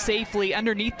in safely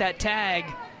underneath that tag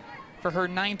for her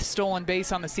 9th stolen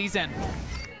base on the season.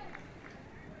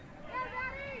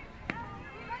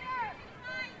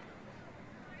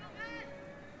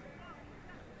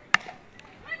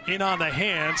 In on the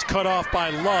hands, cut off by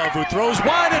Love, who throws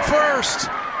wide at first.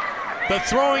 The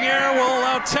throwing error will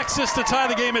allow Texas to tie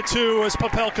the game at 2 as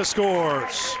Popelka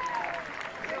scores.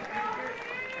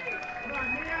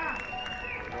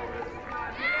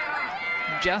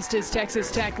 Just as Texas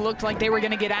Tech looked like they were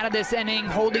going to get out of this inning,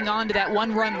 holding on to that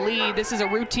 1-run lead, this is a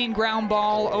routine ground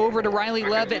ball over to Riley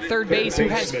Love at third base, who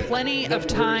has plenty of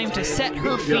time to set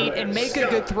her feet and make a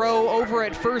good throw over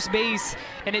at first base,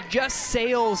 and it just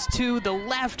sails to the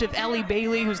left of Ellie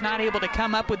Bailey, who's not able to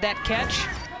come up with that catch,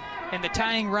 and the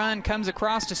tying run comes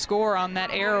across to score on that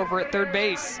error over at third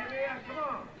base.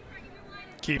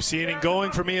 Keeps the inning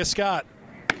going for Mia Scott,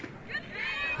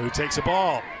 who takes a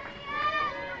ball.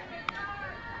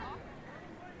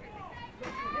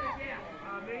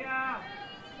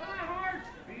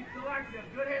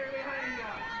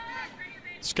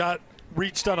 Scott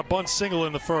reached on a bunt single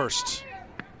in the first.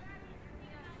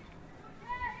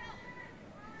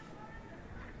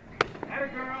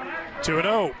 Two and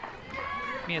 0.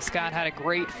 Mia Scott had a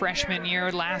great freshman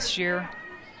year last year.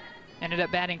 Ended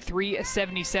up batting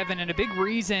 .377, and a big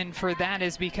reason for that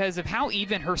is because of how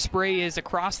even her spray is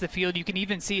across the field. You can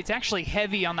even see it's actually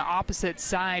heavy on the opposite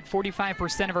side.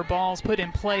 45% of her balls put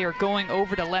in play are going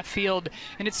over to left field,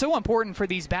 and it's so important for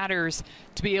these batters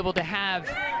to be able to have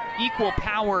equal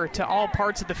power to all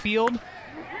parts of the field,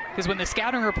 because when the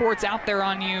scouting report's out there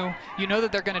on you, you know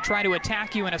that they're going to try to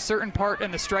attack you in a certain part in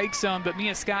the strike zone. But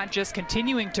Mia Scott just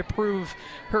continuing to prove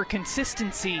her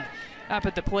consistency up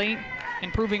at the plate,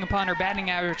 improving upon her batting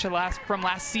average from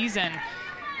last season,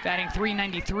 batting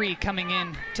 .393 coming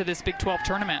in to this Big 12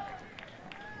 tournament.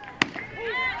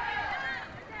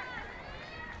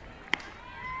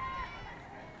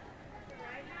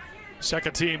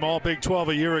 Second team All Big 12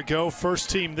 a year ago, first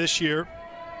team this year.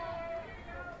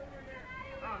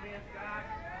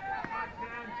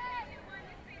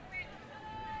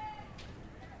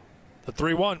 The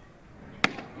 3-1.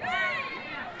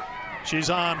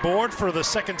 She's on board for the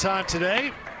second time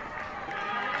today.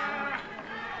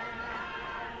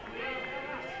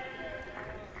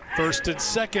 First and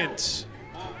second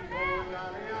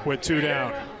with 2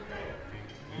 down.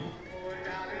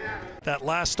 That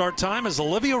last start time as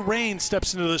Olivia Rain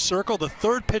steps into the circle, the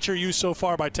 3rd pitcher used so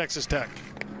far by Texas Tech.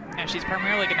 And she's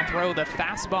primarily going to throw the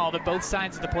fastball to both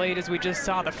sides of the plate, as we just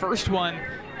saw the first one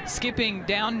skipping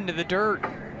down into the dirt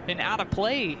and out of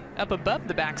play up above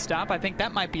the backstop. I think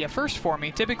that might be a first for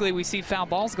me. Typically we see foul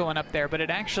balls going up there, but it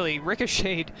actually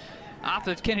ricocheted off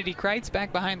of Kennedy Kreitz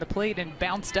back behind the plate and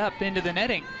bounced up into the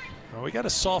netting. Well, we got a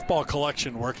softball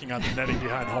collection working on the netting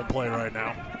behind home plate right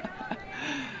now.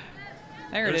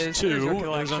 There it is. There's 2.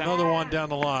 There's another one down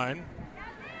the line.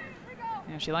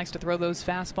 And she likes to throw those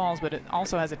fastballs, but it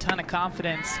also has a ton of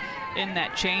confidence in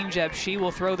that changeup. She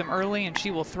will throw them early, and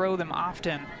she will throw them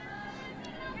often.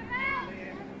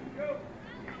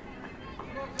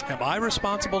 Am I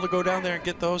responsible to go down there and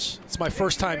get those? It's my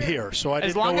first time here, so I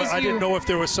didn't know if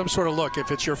there was some sort of look. If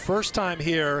it's your first time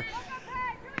here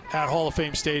at Hall of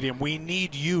Fame Stadium, we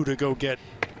need you to go get.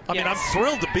 I mean, I'm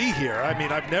thrilled to be here. I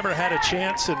mean, I've never had a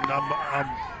chance, and I'm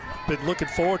been looking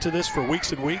forward to this for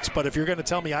weeks and weeks. But if you're going to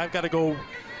tell me I've got to go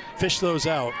fish those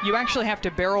out, you actually have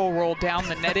to barrel roll down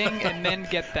the netting and then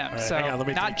get them. Right, so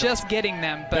not just getting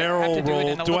them, but barrel have to do roll.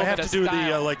 it in a do I little have bit to do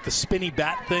style. the like the spinny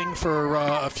bat thing for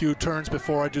a few turns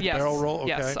before I do the barrel roll? Okay.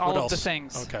 Yes, all what of else? the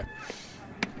things. Okay.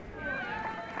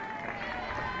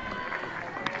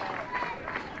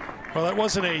 Well, that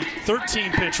wasn't a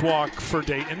 13-pitch walk for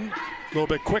Dayton. A little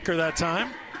bit quicker that time.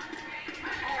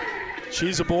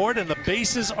 She's aboard, and the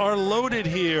bases are loaded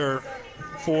here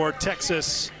for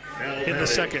Texas in the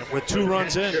second with 2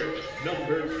 runs in.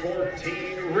 Number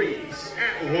 14, Reese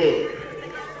Atwood.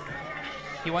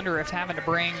 You wonder if having to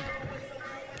bring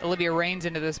Olivia Rains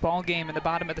into this ball game in the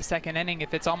bottom of the second inning,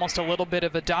 if it's almost a little bit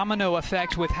of a domino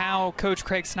effect with how Coach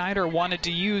Craig Snyder wanted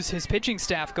to use his pitching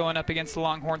staff going up against the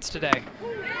Longhorns today.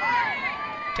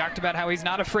 Talked about how he's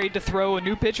not afraid to throw a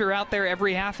new pitcher out there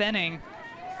every half inning,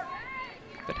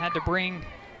 but had to bring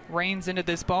Rains into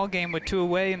this ball game with 2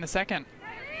 away in the second.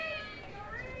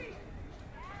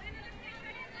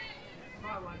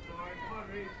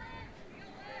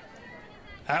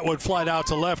 Atwood flied out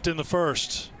to left in the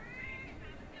first.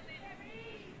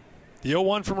 The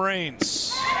 0-1 from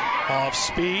Rains. Off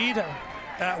speed.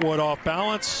 Atwood off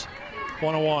balance.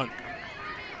 1-1.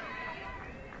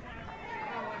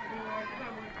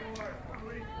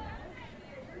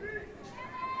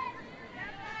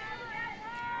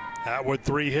 Atwood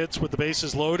 3 hits with the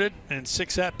bases loaded and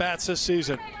 6 at-bats this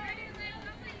season.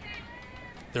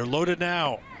 They're loaded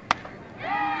now.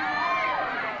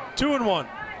 2-1.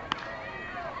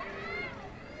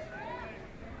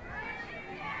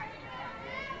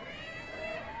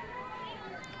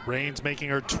 Rains making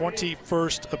her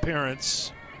 21st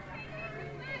appearance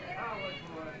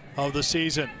of the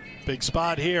season. Big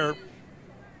spot here.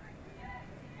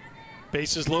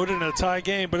 Bases loaded in a tie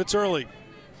game, but it's early.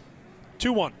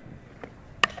 2-1.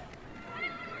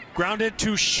 Grounded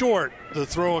to short. The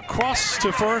throw across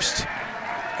to first.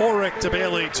 Ulrich to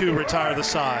Bailey to retire the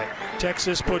side.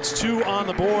 Texas puts 2 on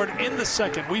the board in the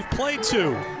second. We've played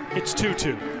 2. It's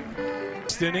 2-2.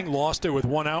 Sixth inning, lost it with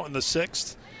 1 out in the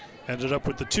 6th. Ended up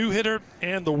with the 2-hitter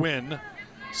and the win.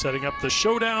 Setting up the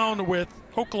showdown with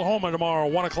Oklahoma tomorrow,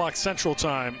 1 o'clock Central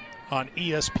Time on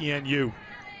ESPNU.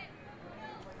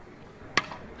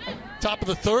 Top of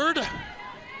the 3rd.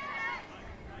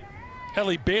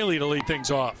 Ellie Bailey to lead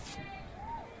things off.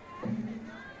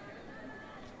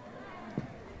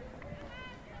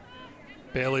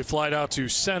 Bailey flied out to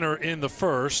center in the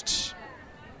first.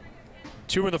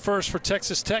 2 in the first for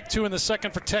Texas Tech, 2 in the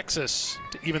second for Texas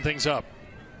to even things up.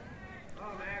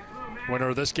 Winner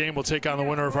of this game will take on the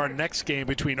winner of our next game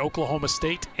between Oklahoma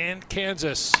State and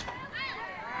Kansas.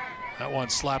 That one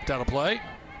slapped out of play.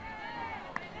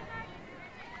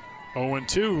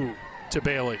 0-2 to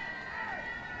Bailey.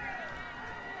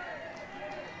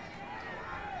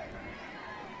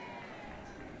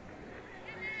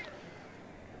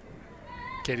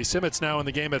 Katie Simmons now in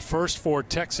the game at first for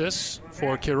Texas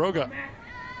for Quiroga.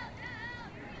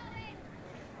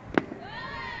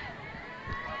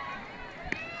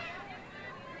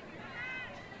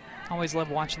 Always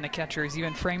love watching the catchers.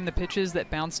 Even frame the pitches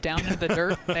that bounce down into the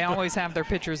dirt. They always have their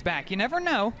pitchers back. You never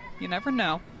know. You never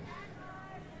know.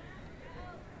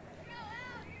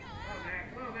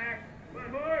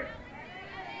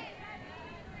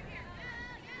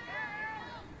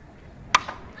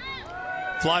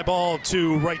 Fly ball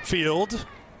to right field.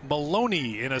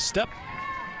 Maloney in a step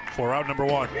for out number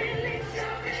 1.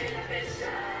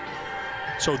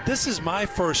 So this is my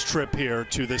first trip here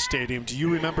to this stadium. Do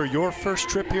you remember your first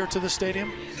trip here to the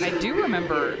stadium? I do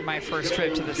remember my first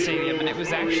trip to the stadium, and it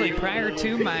was actually prior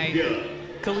to my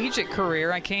collegiate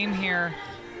career, I came here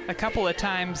a couple of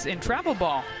times in travel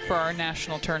ball for our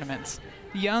national tournaments.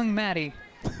 Young Maddie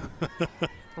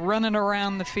running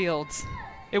around the fields.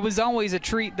 It was always a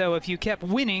treat, though, if you kept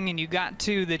winning and you got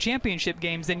to the championship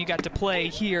games, then you got to play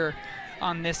here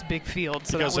on this big field.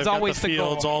 So because that was always the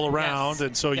fields goal. all around, Yes.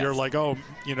 and so Yes. you're like, oh,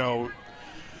 you know,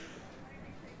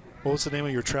 what was the name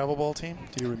of your travel ball team?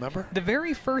 Do you remember? The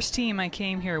very first team I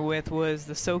came here with was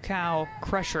the SoCal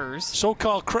Crushers.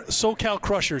 SoCal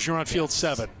Crushers. You're on field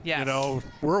 7. Yes. You know,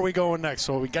 where are we going next?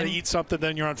 So we got to eat something.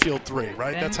 Then you're on field 3,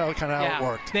 right? That's how how it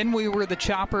worked. Then we were the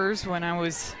Choppers when I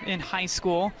was in high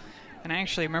school, and I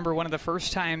actually remember one of the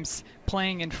first times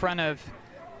playing in front of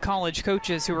college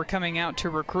coaches who were coming out to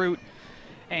recruit,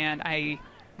 and I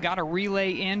got a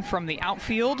relay in from the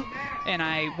outfield, and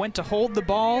I went to hold the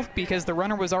ball because the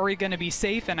runner was already going to be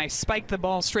safe, and I spiked the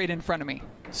ball straight in front of me.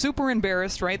 Super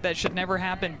embarrassed, right? That should never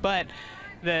happen, but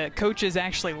the coaches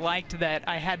actually liked that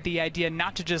I had the idea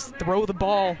not to just throw the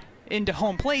ball into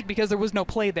home plate because there was no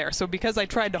play there. So because I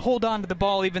tried to hold on to the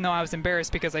ball even though I was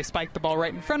embarrassed because I spiked the ball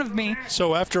right in front of me.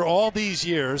 So after all these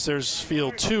years, there's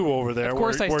field 2 over there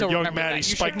where young Maddie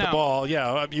spiked the ball.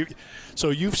 Yeah, so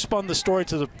you've spun the story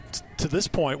to this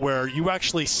point where you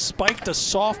actually spiked a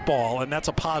softball, and that's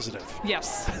a positive.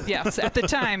 Yes. At the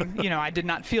time, I did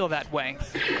not feel that way.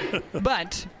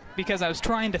 But because I was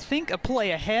trying to think a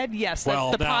play ahead, yes,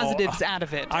 that's the positives out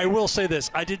of it. I will say this.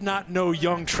 I did not know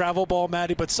young travel ball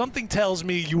Maddie, but something tells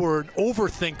me you were an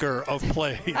overthinker of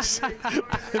plays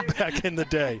back in the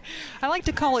day. I like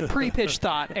to call it pre-pitch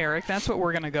thought, Eric. That's what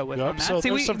we're going to go with on that. So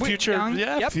there's some future,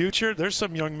 young, future. There's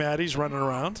some young Maddies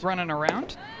running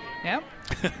around. Yep.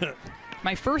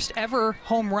 My first ever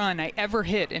home run I ever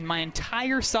hit in my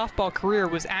entire softball career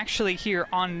was actually here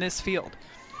on this field.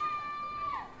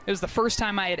 It was the first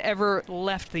time I had ever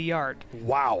left the yard.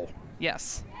 Wow.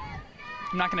 Yes.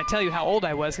 I'm not going to tell you how old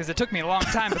I was because it took me a long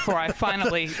time before I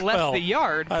finally left the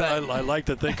yard. But I like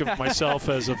to think of myself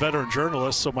as a veteran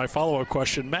journalist, so my follow-up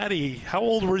question, Maddie, how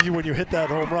old were you when you hit that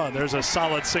home run? There's a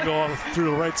solid single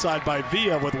through the right side by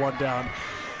Villa with one down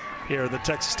here in the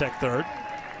Texas Tech third.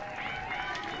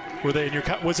 Were they in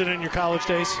was it in your college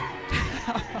days?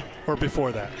 Or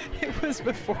before that? It was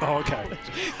before. Oh, okay.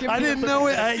 I didn't know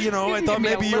it. I thought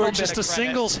maybe you were just a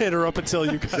singles hitter up until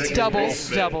you got doubles.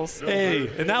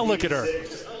 Hey, and now look at her.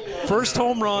 First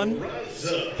home run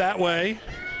that way,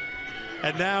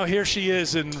 and now here she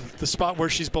is in the spot where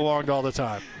she's belonged all the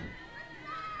time.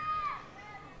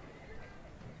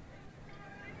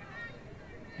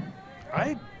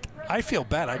 I feel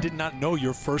bad. I did not know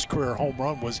your first career home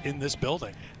run was in this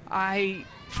building. I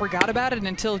forgot about it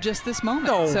until just this moment.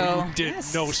 No, so, you did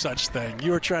no such thing.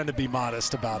 You were trying to be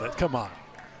modest about it. Come on.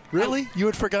 Really? You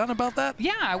had forgotten about that?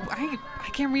 Yeah, I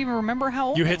can't even remember how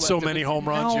old you I hit was. so many home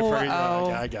runs, you forget.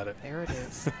 I got it. There it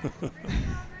is.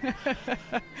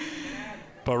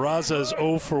 Barraza is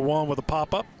 0 for 1 with a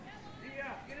pop-up.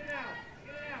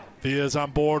 Villa's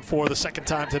on board for the second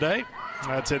time today.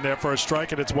 That's in there for a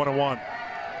strike, and it's 1-1.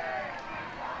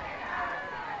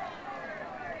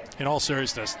 In all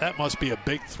seriousness, that must be a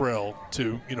big thrill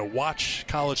to, watch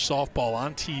college softball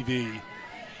on TV,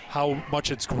 how much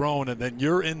it's grown, and then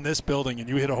you're in this building and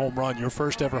you hit a home run, your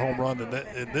first ever home run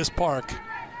in this park.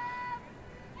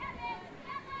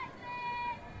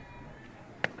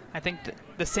 I think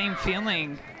the same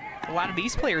feeling a lot of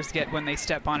these players get when they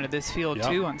step onto this field,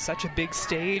 too, on such a big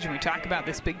stage. And we talk about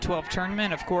this Big 12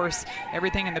 tournament, of course,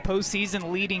 everything in the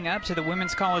postseason leading up to the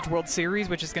Women's College World Series,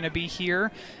 which is going to be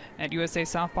here at USA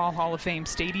Softball Hall of Fame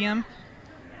Stadium.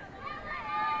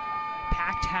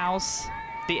 Packed house.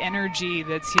 The energy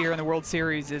that's here in the World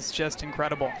Series is just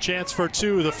incredible. Chance for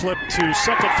 2, the flip to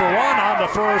second for 1 on the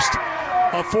first.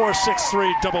 A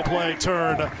 4-6-3 double play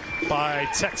turned by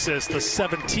Texas, the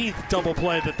 17th double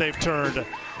play that they've turned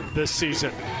this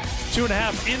season.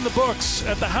 2.5 in the books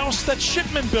at the house that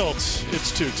Shipman built.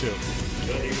 It's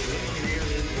 2-2.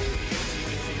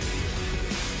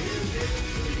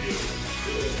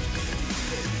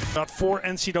 About 4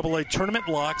 NCAA tournament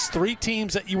locks, 3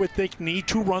 teams that you would think need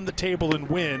to run the table and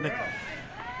win.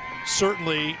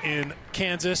 Certainly in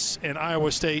Kansas and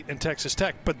Iowa State and Texas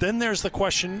Tech. But then there's the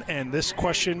question, and this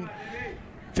question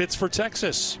fits for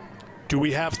Texas. Do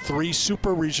we have 3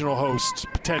 super regional hosts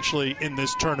potentially in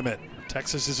this tournament?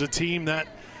 Texas is a team that,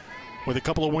 with a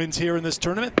couple of wins here in this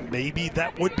tournament, maybe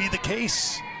that would be the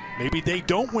case. Maybe they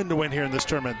don't win to win here in this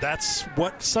tournament. That's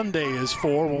what Sunday is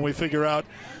for when we figure out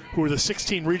who the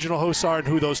 16 regional hosts are and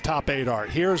who those top 8 are.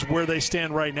 Here's where they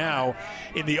stand right now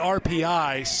in the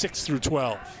RPI 6 through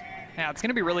 12. Yeah, it's going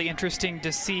to be really interesting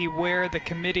to see where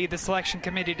the selection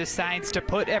committee decides to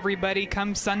put everybody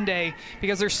come Sunday,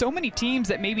 because there's so many teams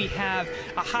that maybe have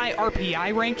a high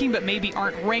RPI ranking but maybe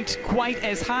aren't ranked quite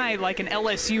as high, like an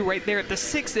LSU right there at the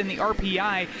 6th in the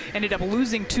RPI, ended up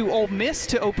losing to Ole Miss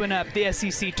to open up the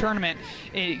SEC tournament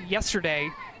yesterday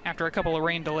after a couple of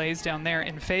rain delays down there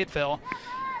in Fayetteville.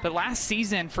 But last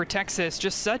season for Texas,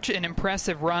 just such an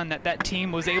impressive run that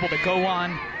team was able to go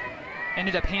on.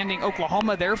 Ended up handing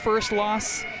Oklahoma their first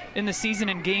loss in the season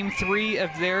in Game 3 of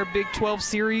their Big 12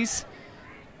 series.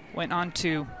 Went on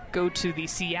to go to the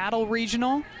Seattle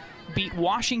Regional, beat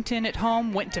Washington at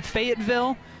home, went to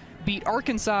Fayetteville, beat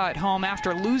Arkansas at home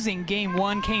after losing Game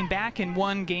 1, came back and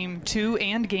won Game 2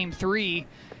 and Game 3,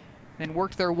 then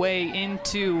worked their way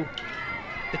into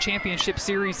the championship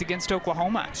series against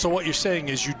Oklahoma. So what you're saying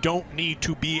is you don't need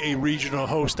to be a regional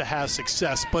host to have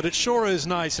success, but it sure is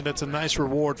nice, and it's a nice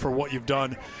reward for what you've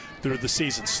done through the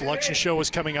season. Selection show is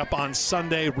coming up on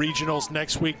Sunday, regionals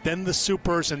next week, then the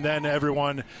Supers, and then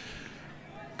everyone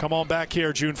come on back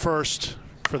here June 1st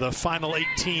for the final 8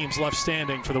 teams left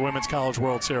standing for the Women's College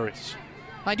World Series.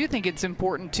 I do think it's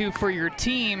important, too, for your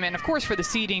team, and of course for the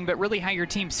seeding, but really how your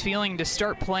team's feeling to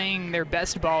start playing their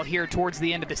best ball here towards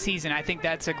the end of the season. I think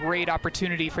that's a great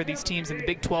opportunity for these teams in the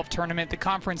Big 12 tournament, the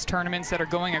conference tournaments that are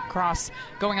going on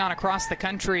across the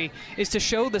country, is to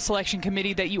show the selection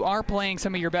committee that you are playing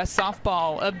some of your best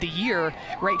softball of the year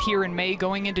right here in May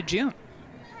going into June.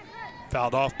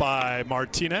 Fouled off by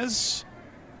Martinez,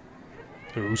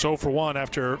 who's 0 for 1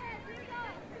 after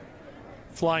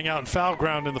flying out in foul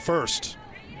ground in the first.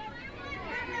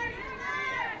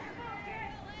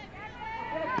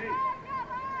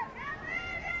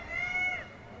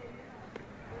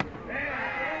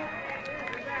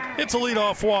 It's a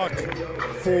leadoff walk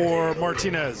for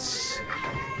Martinez.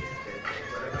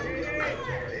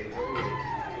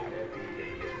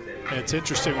 And it's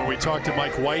interesting, when we talked to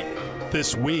Mike White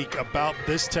this week about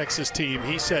this Texas team,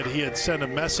 he said he had sent a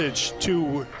message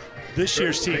to this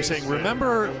year's team saying,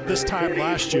 remember this time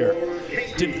last year,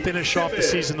 didn't finish off the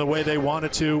season the way they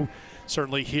wanted to,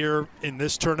 certainly here in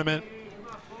this tournament.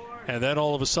 And then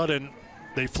all of a sudden,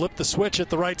 they flipped the switch at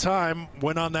the right time,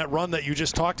 went on that run that you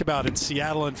just talked about in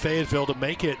Seattle and Fayetteville to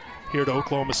make it here to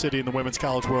Oklahoma City in the Women's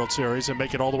College World Series and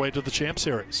make it all the way to the Champ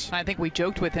Series. I think we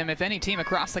joked with him, if any team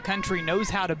across the country knows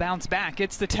how to bounce back,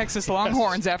 it's the Texas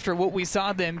Longhorns after what we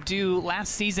saw them do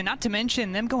last season, not to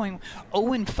mention them going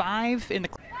 0-5 in the...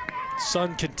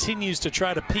 Sun continues to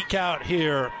try to peek out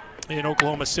here in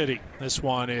Oklahoma City. This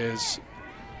one is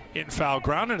in foul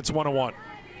ground, and it's 1-1.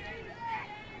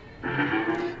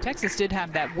 Texas did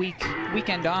have that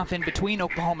weekend off in between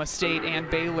Oklahoma State and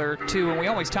Baylor, too, and we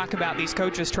always talk about these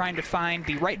coaches trying to find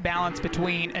the right balance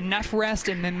between enough rest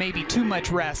and then maybe too much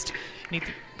rest.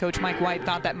 Coach Mike White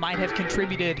thought that might have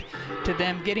contributed to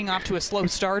them getting off to a slow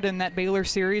start in that Baylor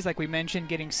series, like we mentioned,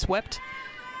 getting swept,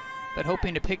 but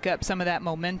hoping to pick up some of that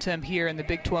momentum here in the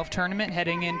Big 12 tournament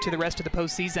heading into the rest of the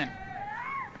postseason.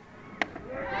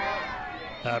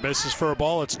 Misses for a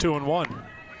ball. It's 2-1.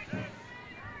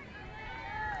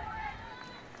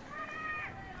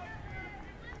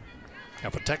 Now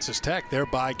for Texas Tech, their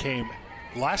bye came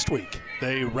last week.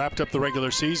 They wrapped up the regular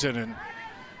season, and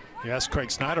you ask Craig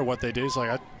Snyder what they did. He's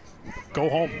like, go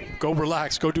home, go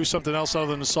relax, go do something else other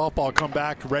than the softball, come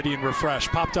back ready and refreshed.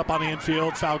 Popped up on the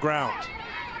infield, foul ground.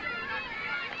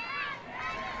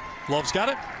 Love's got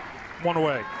it, one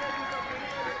away.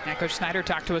 Yeah, Coach Snyder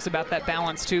talked to us about that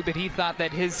balance too, but he thought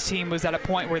that his team was at a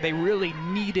point where they really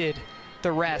needed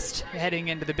the rest heading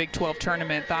into the Big 12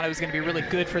 tournament. Thought it was going to be really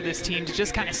good for this team to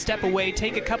just kind of step away,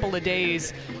 take a couple of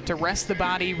days to rest the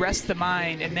body, rest the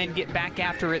mind, and then get back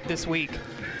after it this week.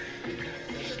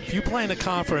 If you play in a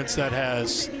conference that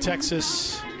has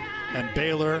Texas and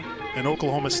Baylor and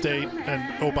Oklahoma State,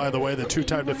 and oh, by the way, the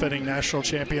two-time defending national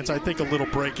champions, I think a little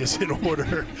break is in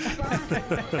order.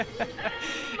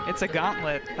 It's a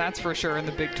gauntlet, that's for sure, in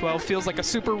the Big 12. Feels like a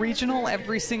super regional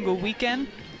every single weekend.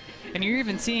 And you're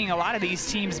even seeing a lot of these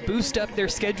teams boost up their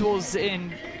schedules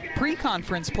in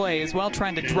pre-conference play as well,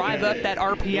 trying to drive up that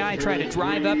RPI, try to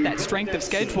drive up that strength of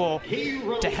schedule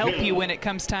to help you when it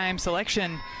comes time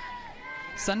selection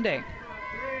Sunday.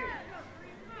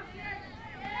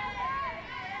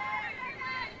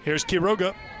 Here's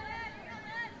Quiroga.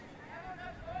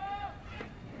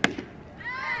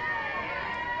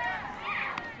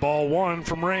 Ball one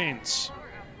from Raines.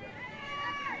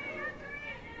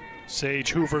 Sage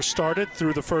Hoover started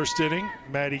through the first inning.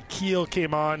 Maddie Keel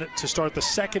came on to start the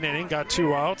second inning, got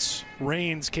 2 outs.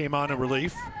 Raines came on in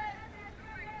relief.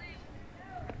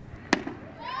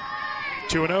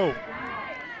 2-0.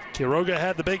 Quiroga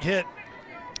had the big hit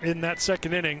in that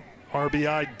second inning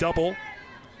RBI double.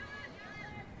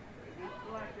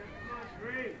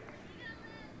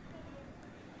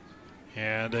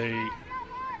 And a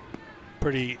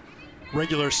pretty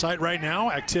regular sight right now,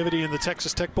 activity in the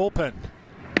Texas Tech bullpen.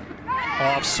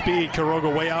 Off speed,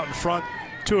 Quiroga way out in front,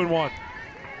 2-1.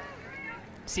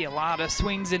 See a lot of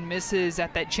swings and misses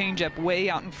at that changeup way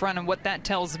out in front, and what that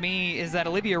tells me is that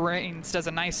Olivia Raines does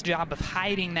a nice job of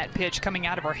hiding that pitch coming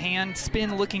out of her hand.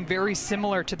 Spin looking very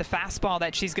similar to the fastball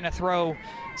that she's going to throw.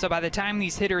 So by the time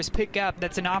these hitters pick up,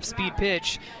 that's an off-speed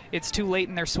pitch, it's too late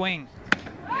in their swing.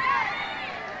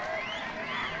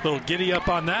 Little giddy up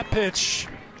on that pitch.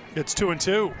 It's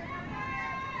 2-2.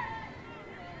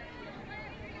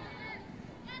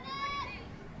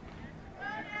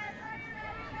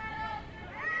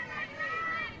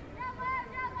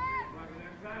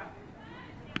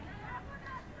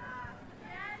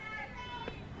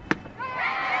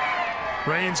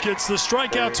 Raines gets the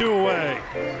strikeout, 2 away.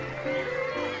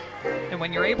 And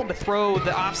when you're able to throw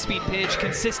the off-speed pitch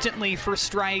consistently for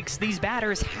strikes, these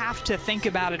batters have to think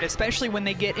about it, especially when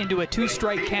they get into a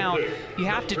 2-strike count. You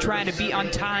have to try to be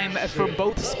on time for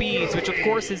both speeds, which of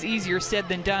course is easier said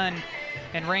than done.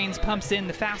 And Raines pumps in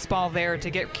the fastball there to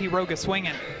get Quiroga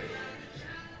swinging.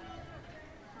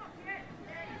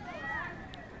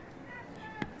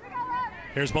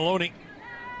 Here's Maloney.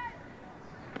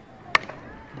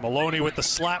 Maloney with the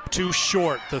slap too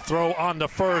short. The throw on to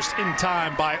first in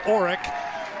time by Orick.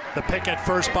 The pick at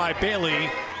first by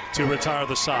Bailey to retire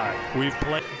the side. We've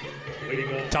played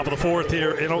top of the fourth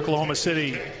here in Oklahoma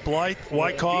City. Blythe,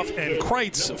 Wyckoff, and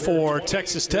Kreitz for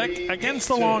Texas Tech against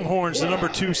the Longhorns, the number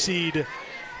 2 seed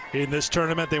in this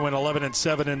tournament. They went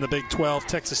 11-7 in the Big 12.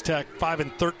 Texas Tech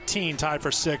 5-13, tied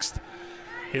for 6th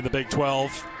in the Big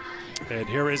 12. And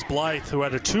here is Blythe, who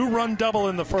had a 2-run double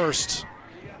in the first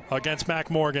against Mac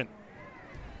Morgan.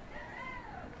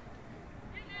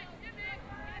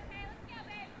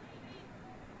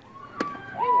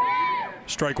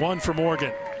 Strike 1 for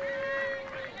Morgan.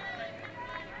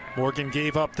 Morgan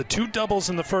gave up the 2 doubles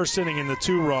in the first inning in the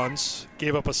 2 runs,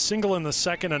 gave up a single in the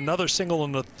second, another single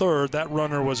in the third. That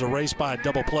runner was erased by a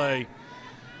double play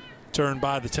turned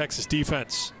by the Texas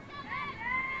defense.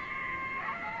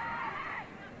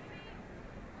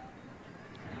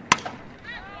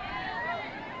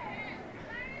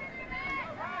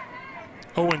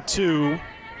 Oh, 0-2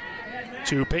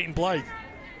 to Peyton Blythe.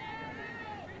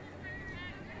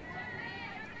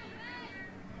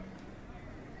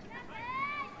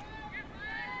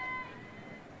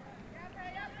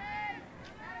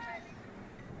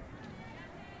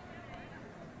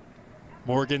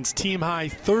 Morgan's team-high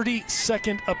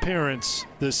 32nd appearance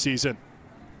this season.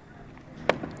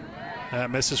 That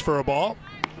misses for a ball.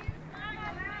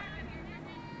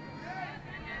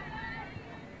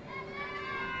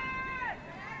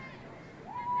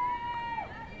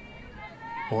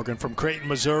 Morgan from Creighton,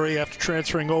 Missouri, after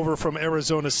transferring over from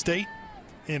Arizona State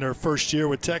in her first year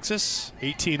with Texas.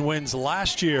 18 wins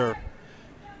last year,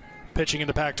 pitching in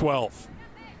the Pac-12.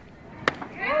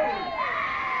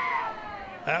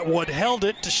 Atwood held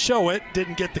it to show it,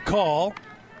 didn't get the call,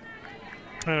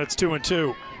 and it's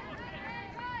 2-2.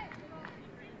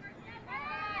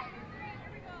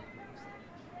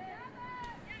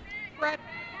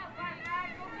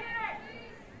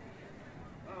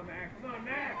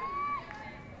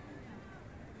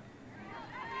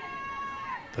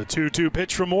 The 2-2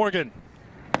 pitch from Morgan.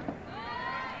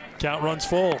 Count runs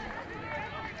full.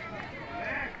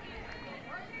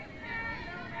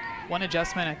 One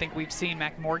adjustment I think we've seen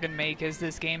Mac Morgan make as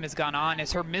this game has gone on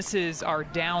is her misses are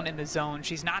down in the zone.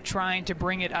 She's not trying to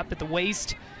bring it up at the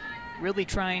waist, really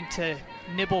trying to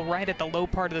nibble right at the low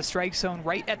part of the strike zone,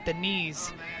 right at the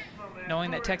knees, knowing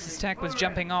that Texas Tech was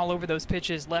jumping all over those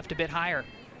pitches left a bit higher.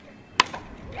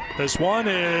 This one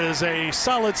is a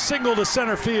solid single to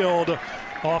center field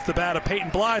off the bat of Peyton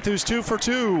Blythe, who's 2 for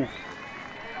 2.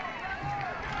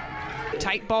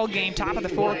 Tight ball game, top of the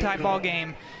fourth tight ball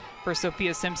game for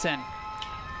Sophia Simpson.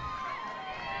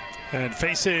 And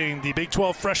facing the Big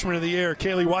 12 Freshman of the Year,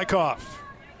 Kaylee Wyckoff.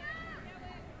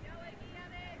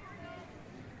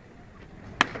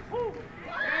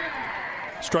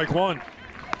 Strike 1.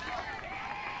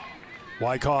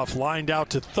 Wyckoff lined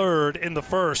out to third in the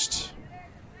first.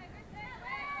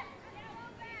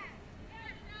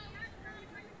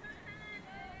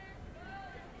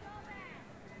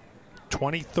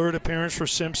 23rd appearance for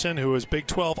Simpson, who was Big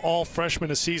 12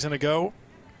 All-Freshman a season ago.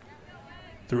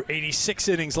 Through 86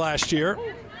 innings last year.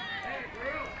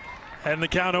 And the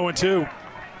count 0-2.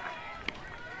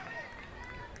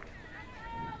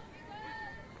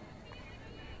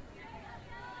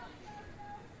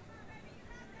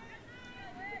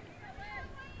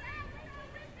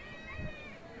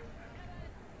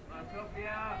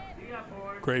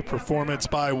 Great performance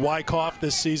by Wyckoff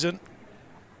this season.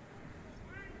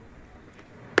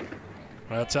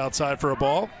 That's outside for a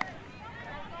ball.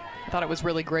 I thought it was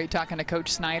really great talking to Coach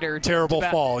Snyder. Terrible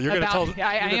fall. You're going to tell.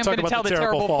 I am going to tell the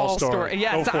terrible fall story.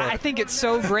 Yes, I think it's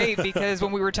so great because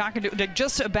when we were talking to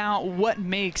just about what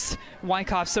makes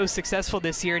Wyckoff so successful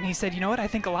this year, and he said, you know what, I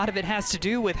think a lot of it has to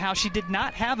do with how she did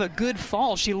not have a good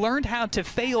fall. She learned how to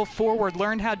fail forward,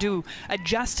 learned how to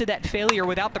adjust to that failure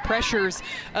without the pressures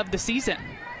of the season.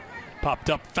 Popped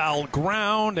up foul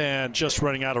ground, and just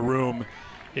running out of room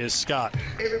is Scott.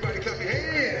 Everybody clap your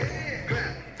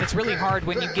hands. It's really hard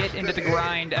when you get into the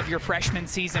grind of your freshman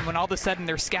season when all of a sudden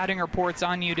there's scouting reports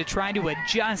on you to try to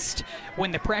adjust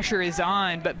when the pressure is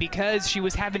on. But because she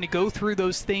was having to go through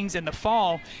those things in the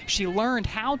fall, she learned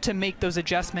how to make those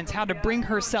adjustments, how to bring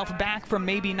herself back from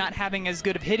maybe not having as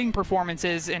good of hitting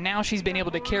performances. And now she's been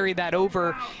able to carry that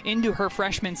over into her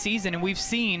freshman season. And we've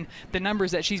seen the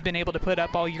numbers that she's been able to put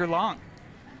up all year long.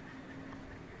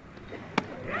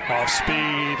 Off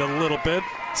speed a little bit.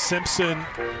 Simpson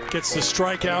gets the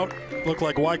strikeout. Looked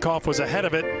like Wyckoff was ahead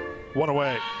of it. One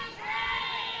away.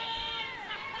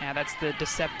 Yeah, that's the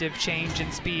deceptive change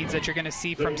in speeds that you're going to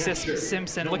see from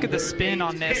Simpson. Look at the spin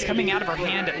on this. Coming out of her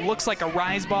hand, it looks like a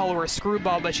rise ball or a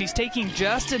screwball, but she's taking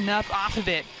just enough off of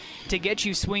it to get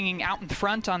you swinging out in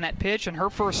front on that pitch, and her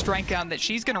first strikeout that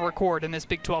she's going to record in this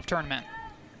Big 12 tournament.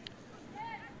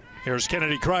 Here's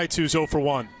Kennedy Kreitz, who's 0 for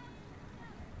 1.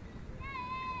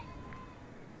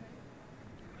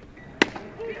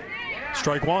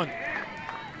 Strike one.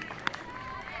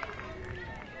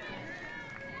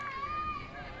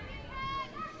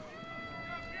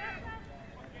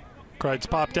 Kreitz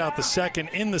popped out the second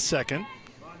in the second.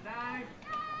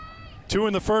 2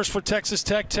 in the first for Texas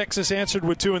Tech. Texas answered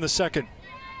with 2 in the second.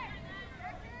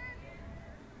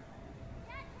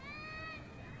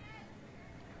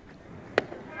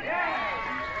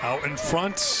 Out in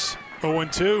front,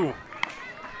 0-2.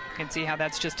 You can see how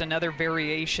that's just another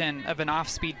variation of an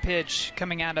off-speed pitch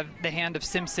coming out of the hand of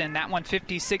Simpson. That one,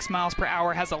 56 miles per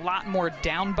hour, has a lot more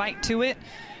downbite to it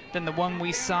than the one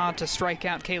we saw to strike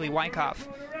out Kaylee Wyckoff.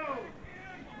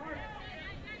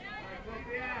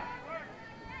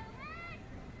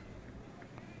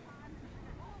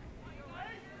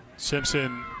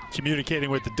 Simpson communicating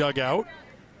with the dugout.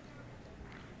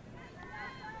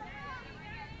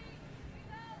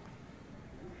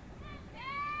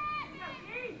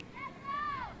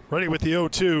 Ready with the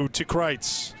 0-2 to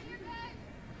Kreitz.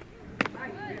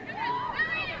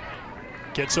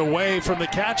 Gets away from the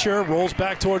catcher, rolls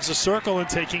back towards the circle, and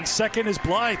taking second is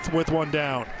Blythe with one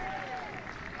down.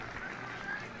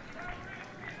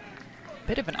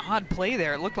 Bit of an odd play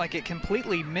there. It looked like it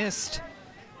completely missed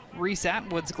Reese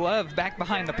Atwood's glove back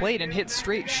behind the plate and hit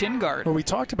straight shin guard. Well, we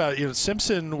talked about it.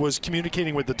 Simpson was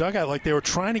communicating with the dugout like they were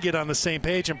trying to get on the same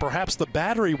page, and perhaps the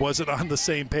battery wasn't on the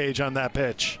same page on that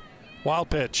pitch.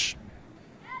 Wild pitch.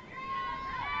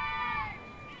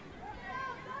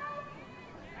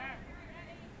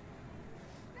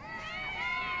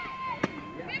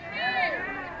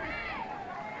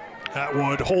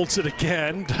 Atwood holds it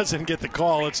again, doesn't get the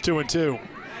call. It's 2-2.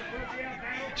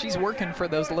 She's working for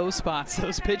those low spots,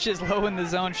 those pitches low in the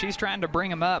zone. She's trying to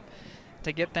bring them up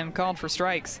to get them called for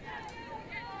strikes.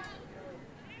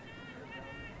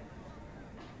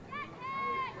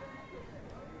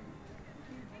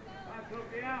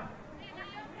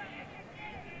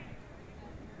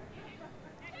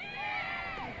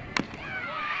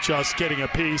 Just getting a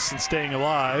piece and staying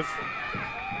alive.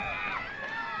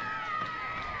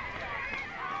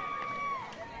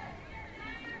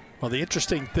 Well, the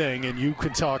interesting thing, and you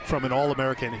can talk from an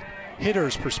All-American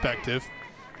hitter's perspective,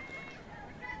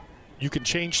 you can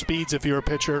change speeds if you're a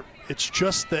pitcher. It's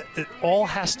just that it all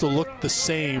has to look the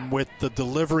same with the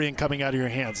delivery and coming out of your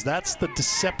hands. That's the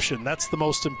deception. That's the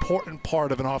most important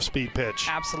part of an off-speed pitch.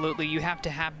 Absolutely. You have to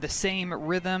have the same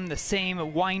rhythm, the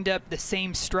same wind-up, the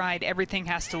same stride. Everything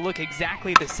has to look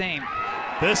exactly the same.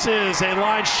 This is a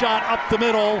line shot up the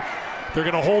middle. They're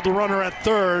going to hold the runner at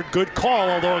third. Good call,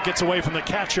 although it gets away from the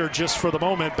catcher just for the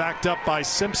moment. Backed up by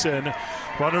Simpson.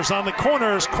 Runners on the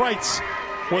corners. Kreitz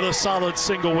with a solid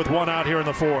single with one out here in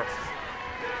the fourth.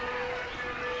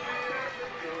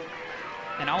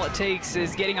 And all it takes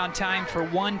is getting on time for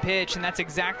one pitch, and that's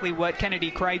exactly what Kennedy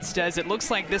Kreitz does. It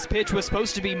looks like this pitch was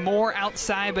supposed to be more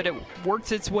outside, but it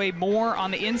works its way more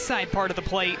on the inside part of the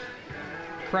plate.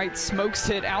 Kreitz smokes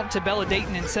it out to Bella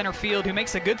Dayton in center field, who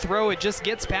makes a good throw. It just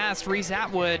gets past Reese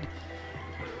Atwood.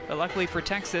 But luckily for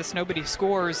Texas, nobody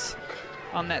scores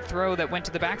on that throw that went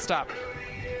to the backstop.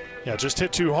 Yeah, just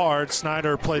hit too hard.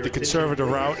 Snyder played the conservative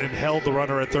route and held the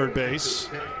runner at third base.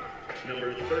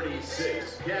 Number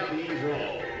 36, Gabby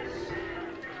Rawls.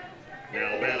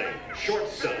 Now batting,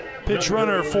 shortstop. Pitch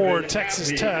runner for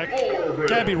Texas Tech,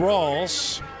 Gabby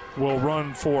Rawls, will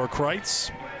run for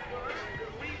Kreitz.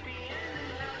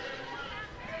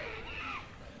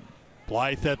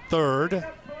 Blythe at third.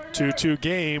 2-2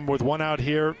 game with one out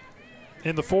here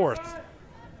in the fourth.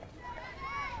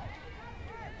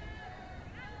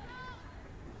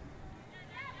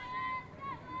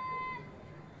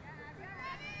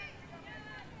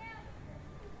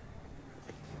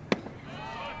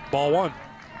 Ball one.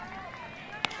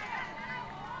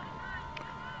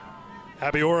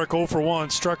 Abby Orrick 0 for 1,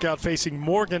 struck out facing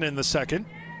Morgan in the second.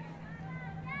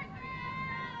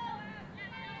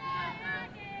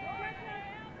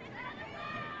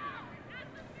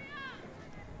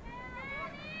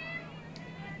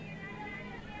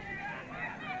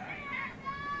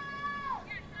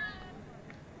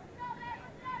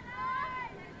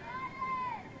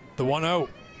 The 1-0.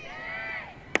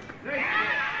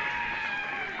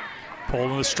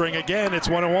 Pulling the string again, it's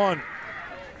 1-1.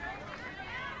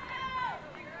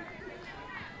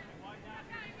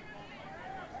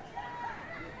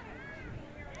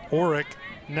 Orrick,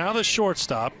 now the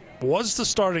shortstop, was the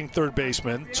starting third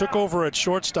baseman, took over at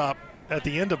shortstop at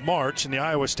the end of March in the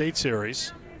Iowa State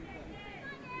series.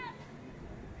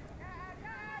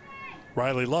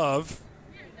 Riley Love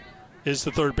is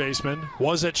the third baseman,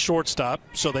 was at shortstop,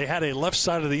 so they had a left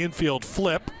side of the infield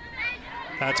flip.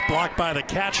 That's blocked by the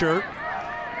catcher.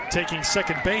 Taking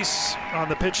second base on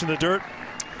the pitch in the dirt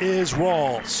is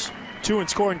Rawls. 2 in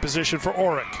scoring position for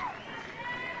Orrick.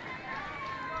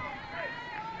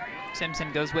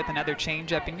 Simpson goes with another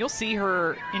changeup, and you'll see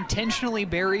her intentionally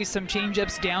bury some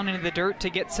changeups down into the dirt to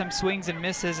get some swings and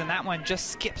misses, and that one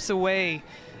just skips away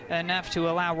enough to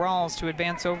allow Rawls to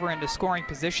advance over into scoring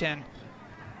position.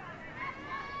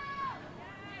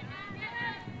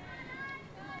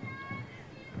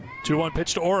 Two 2-1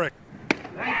 pitch to Orrick.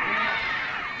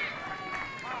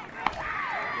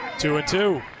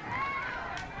 2-2.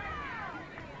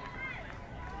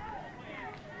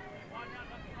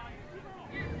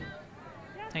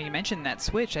 Now you mentioned that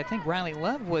switch. I think Riley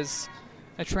Love was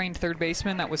a trained third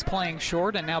baseman that was playing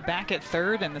short and now back at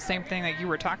third, and the same thing that you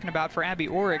were talking about for Abby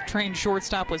Orrick. Trained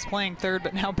shortstop was playing third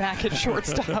but now back at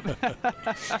shortstop. A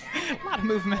lot of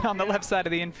movement on the left side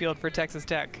of the infield for Texas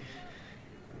Tech.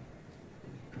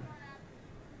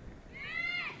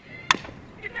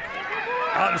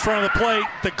 Out in front of the plate,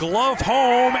 the glove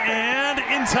home and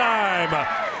in time.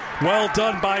 Well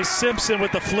done by Simpson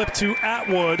with the flip to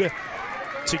Atwood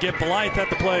to get Blythe at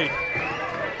the plate.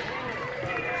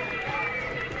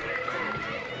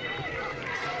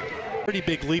 Pretty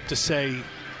big leap to say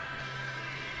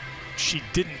she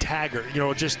didn't tag her. You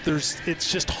know,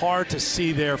 it's just hard to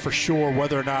see there for sure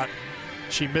whether or not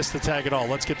she missed the tag at all.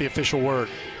 Let's get the official word.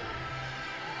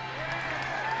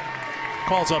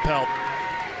 Call's upheld.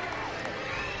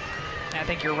 I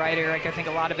think you're right, Eric. I think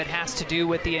a lot of it has to do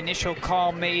with the initial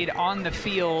call made on the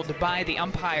field by the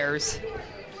umpires.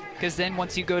 Because then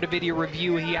once you go to video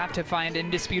review, you have to find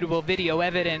indisputable video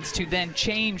evidence to then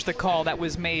change the call that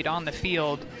was made on the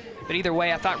field. But either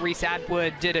way, I thought Reese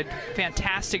Atwood did a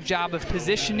fantastic job of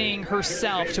positioning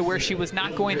herself to where she was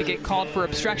not going to get called for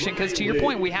obstruction. Because to your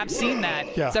point, we have seen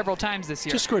that several times this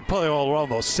year. Just good play all around,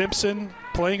 though. Simpson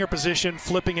playing her position,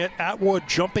 flipping it. Atwood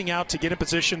jumping out to get in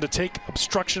position to take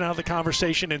obstruction out of the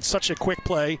conversation in such a quick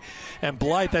play. And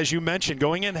Blythe, as you mentioned,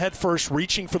 going in head first,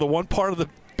 reaching for the one part of the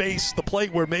base, the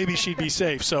plate where maybe she'd be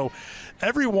safe. So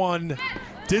everyone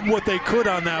did what they could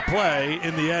on that play.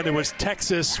 In the end, it was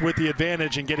Texas with the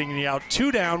advantage and getting the out.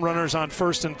 2 down, runners on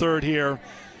first and third here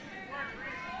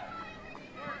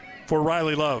for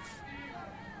Riley Love.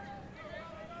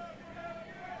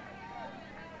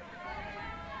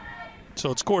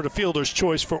 So it scored a fielder's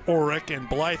choice for Orrick, and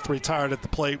Blythe retired at the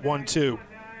plate, 1-2.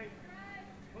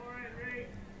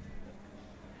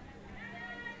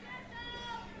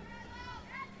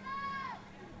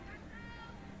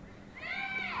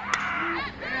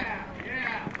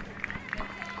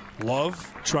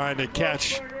 Love trying to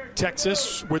catch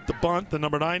Texas with the bunt. The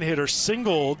number 9 hitter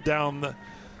singled down the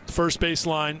first base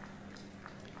line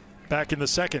back in the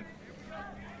second.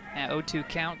 That 0-2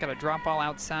 count, got a drop ball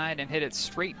outside and hit it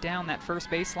straight down that first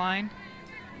base line.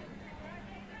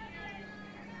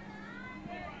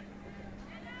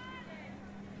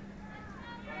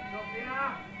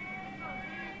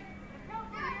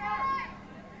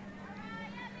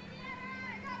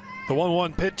 The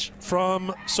 1-1 pitch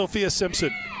from Sophia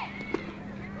Simpson.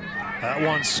 That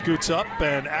one scoots up,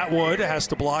 and Atwood has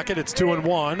to block it. It's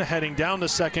 2-1. Heading down to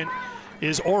second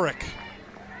is Orrick.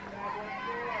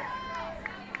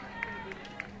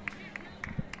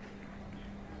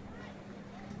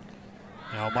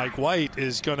 Now Mike White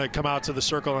is going to come out to the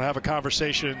circle and have a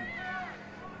conversation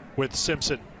with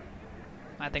Simpson.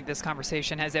 I think this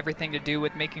conversation has everything to do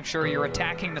with making sure you're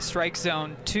attacking the strike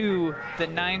zone to the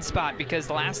 9 spot, because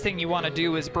the last thing you want to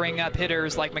do is bring up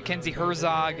hitters like Mackenzie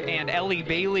Herzog and Ellie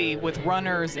Bailey with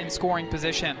runners in scoring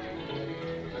position.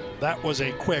 That was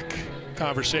a quick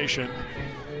conversation.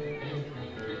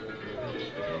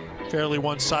 Fairly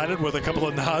one-sided with a couple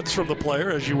of nods from the player,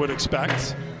 as you would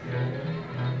expect.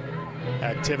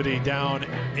 Activity down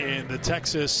in the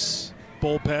Texas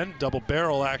bullpen, double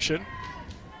barrel action.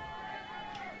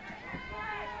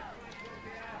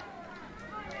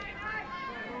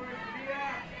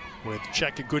 With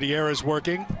Check and Gutierrez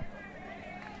working.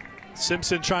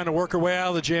 Simpson trying to work her way out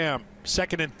of the jam.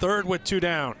 Second and third with 2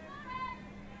 down.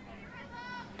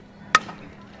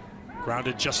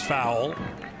 Grounded just foul.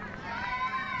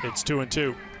 It's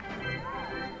 2-2.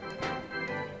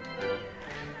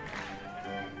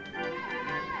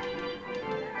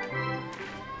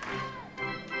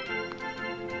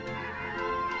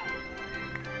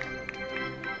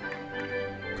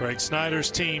 Greg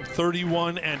Snyder's team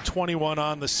 31-21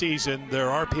 on the season. Their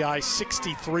RPI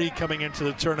 63 coming into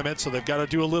the tournament, so they've got to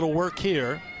do a little work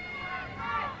here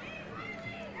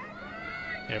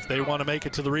if they want to make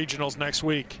it to the regionals next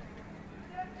week.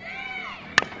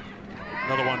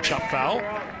 Another one, chop foul.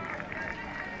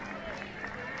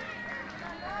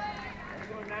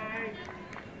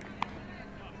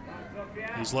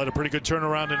 He's led a pretty good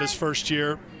turnaround in his first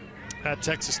year at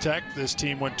Texas Tech. This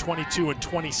team went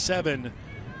 22-27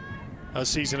 a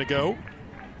season ago.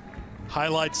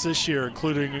 Highlights this year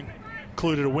included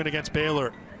a win against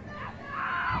Baylor.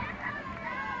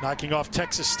 Knocking off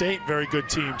Texas State, very good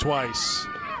team twice.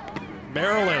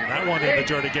 Maryland, that one in the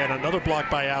dirt again. Another block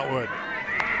by Outwood.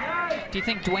 Do you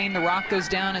think Dwayne The Rock goes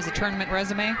down as a tournament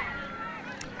resume?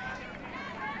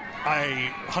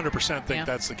 I 100% think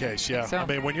that's the case, yeah. So. I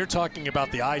mean, when you're talking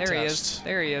about the eye test. There he is.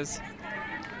 There he is.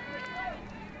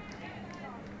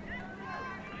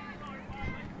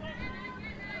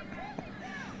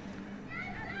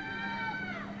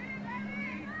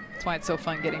 That's why it's so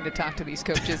fun getting to talk to these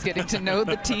coaches, getting to know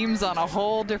the teams on a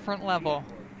whole different level.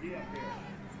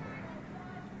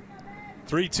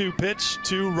 3-2 pitch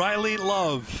to Riley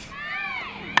Love.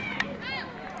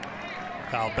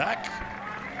 Foul back.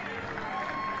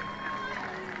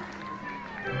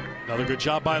 Another good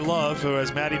job by Love, who,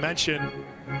 as Maddie mentioned,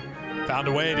 found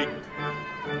a way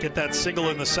to get that single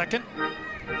in the second.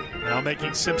 Now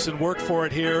making Simpson work for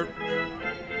it here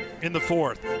in the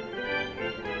fourth.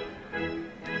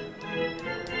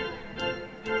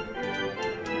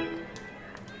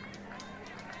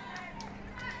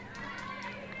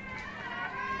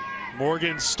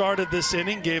 Morgan started this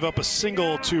inning, gave up a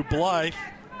single to Blythe.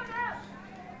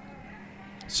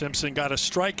 Simpson got a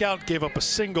strikeout, gave up a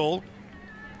single,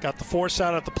 got the force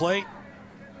out at the plate.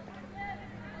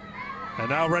 And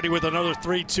now ready with another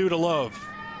 3-2 to Love.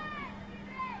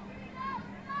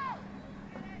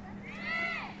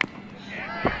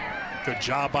 Good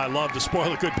job by Love to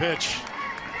spoil a good pitch.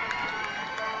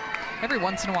 Every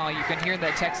once in a while you can hear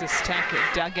that Texas Tech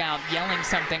dugout yelling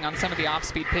something on some of the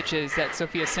off-speed pitches that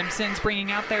Sophia Simpson's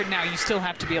bringing out there. Now you still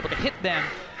have to be able to hit them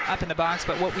up in the box,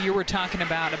 but what you were talking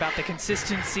about the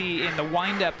consistency in the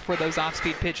windup for those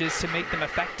off-speed pitches to make them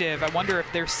effective, I wonder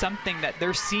if there's something that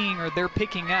they're seeing or they're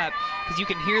picking up, because you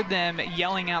can hear them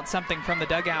yelling out something from the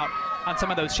dugout on some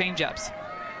of those changeups.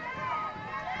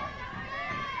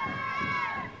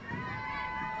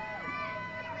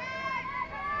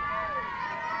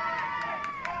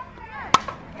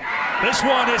 This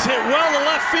one is hit well to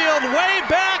left field, way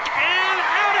back and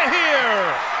out of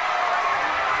here.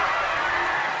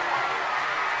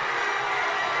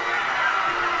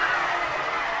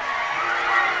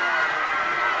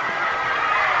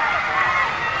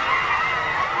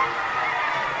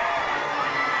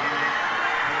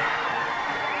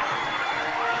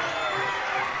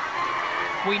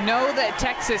 We know that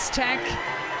Texas Tech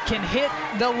can hit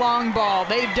the long ball.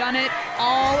 They've done it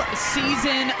all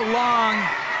season long.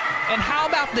 And how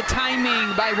about the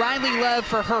timing by Riley Love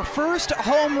for her first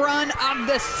home run of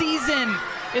the season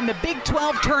in the Big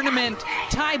 12 tournament,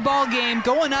 tie ball game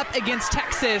going up against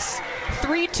Texas.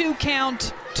 3-2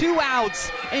 count, 2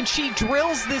 outs, and she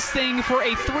drills this thing for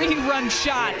a 3-run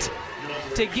shot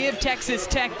to give Texas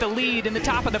Tech the lead in the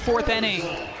top of the 4th inning.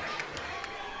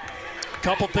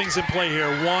 Couple things in play here.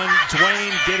 One,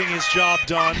 Dwayne getting his job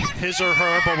done, his or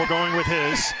her, but we're going with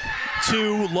his.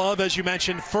 2, Love, as you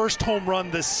mentioned, first home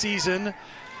run this season.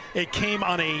 It came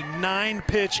on a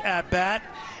 9-pitch at-bat,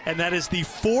 and that is the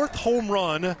 4th home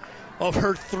run of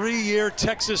her 3-year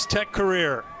Texas Tech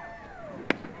career.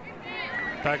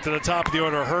 Back to the top of the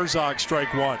order, Herzog,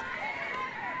 strike one.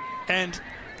 And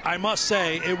I must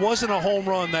say, it wasn't a home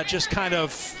run that just kind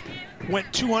of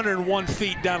went 201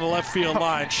 feet down the left field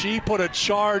line. She put a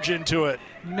charge into it.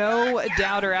 No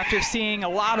doubter. After seeing a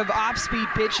lot of off-speed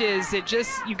pitches,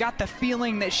 you got the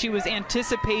feeling that she was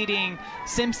anticipating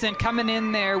Simpson coming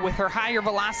in there with her higher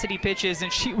velocity pitches,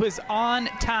 and she was on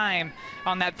time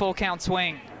on that full count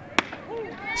swing.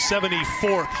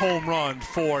 74th home run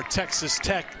for Texas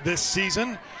Tech this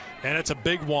season, and it's a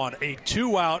big one. A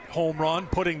 2-out home run,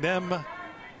 putting them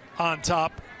on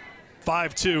top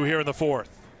 5-2 here in the fourth.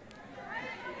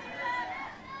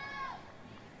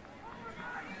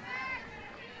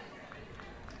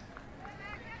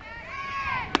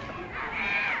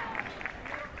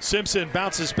 Simpson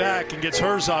bounces back and gets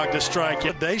Herzog to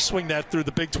strike. They swing that through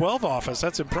the Big 12 office.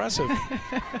 That's impressive.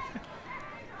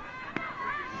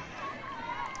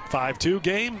 5-2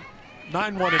 game,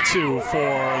 9-1-2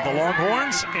 for the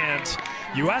Longhorns. And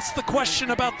you asked the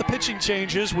question about the pitching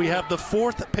changes. We have the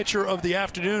fourth pitcher of the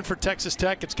afternoon for Texas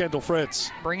Tech. It's Kendall Fritz.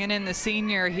 Bringing in the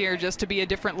senior here just to be a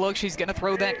different look. She's going to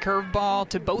throw that curveball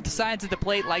to both sides of the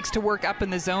plate, likes to work up in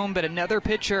the zone, but another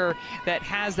pitcher that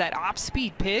has that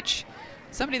off-speed pitch.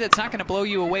 Somebody that's not going to blow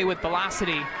you away with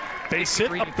velocity. Base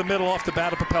hit up the middle off the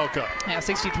bat of Popelka. Yeah,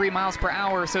 63 miles per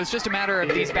hour. So it's just a matter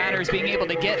of these batters being able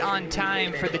to get on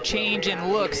time for the change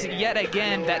in looks yet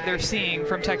again that they're seeing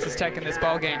from Texas Tech in this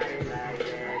ballgame.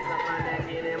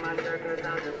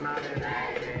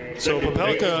 So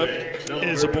Popelka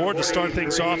is aboard to start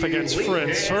things off against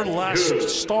Fritz. Her last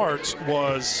start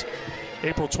was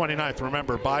April 29th.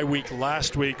 Remember, bye week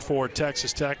last week for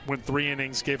Texas Tech. Went 3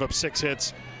 innings, gave up 6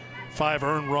 hits, 5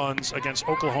 earned runs against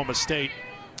Oklahoma State.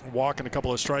 Walk and a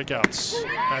couple of strikeouts.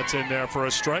 That's in there for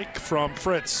a strike from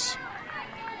Fritz.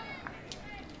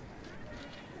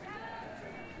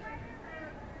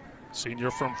 Senior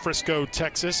from Frisco,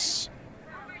 Texas,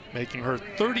 making her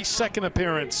 32nd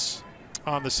appearance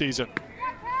on the season.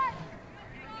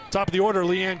 Top of the order,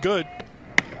 Leanne Good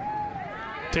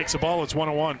takes the ball. It's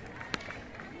 1-1.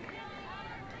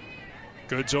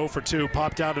 Good's 0 for 2,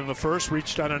 popped out in the first,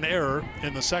 reached on an error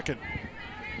in the second.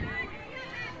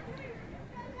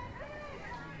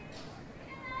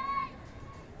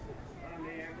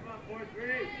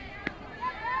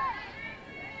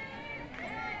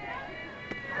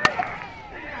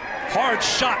 Hard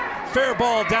shot, fair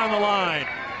ball down the line.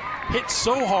 Hit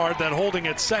so hard that holding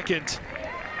at second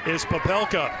is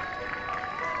Popelka.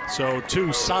 So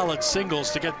 2 solid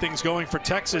singles to get things going for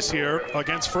Texas here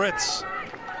against Fritz.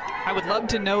 I would love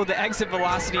to know the exit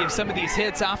velocity of some of these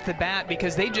hits off the bat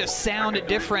because they just sound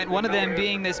different. One of them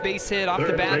being this base hit off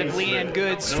the bat of Leanne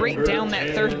Good, straight down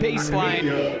that third baseline.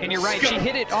 And you're right, she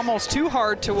hit it almost too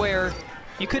hard to where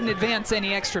you couldn't advance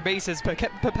any extra bases, but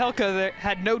Popelka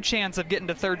had no chance of getting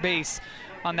to third base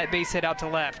on that base hit out to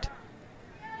left.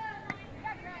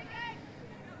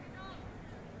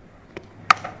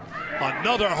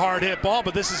 Another hard hit ball,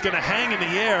 but this is going to hang in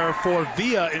the air for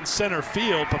Villa in center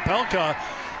field. Popelka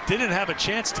didn't have a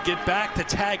chance to get back to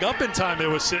tag up in time. It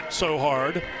was hit so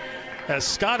hard as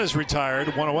Scott is retired,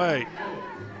 1 away.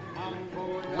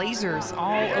 Lasers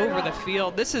all over the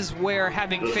field. This is where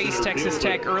having faced Texas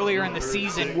Tech earlier in the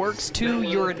season works to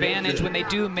your advantage when they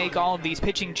do make all of these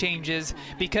pitching changes,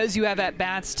 because you have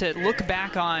at-bats to look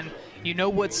back on. You know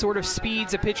what sort of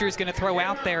speeds a pitcher is going to throw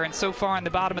out there, and so far in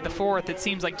the bottom of the fourth, it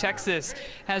seems like Texas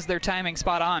has their timing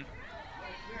spot on.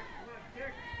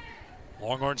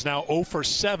 Longhorns now 0 for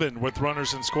 7 with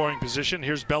runners in scoring position.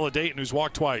 Here's Bella Dayton, who's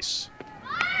walked twice.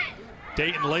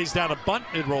 Dayton lays down a bunt,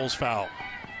 it rolls foul.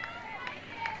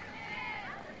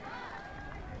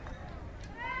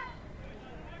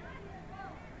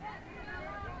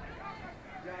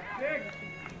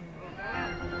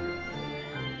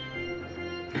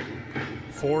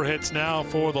 Four hits now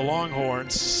for the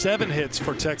Longhorns, 7 hits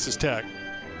for Texas Tech.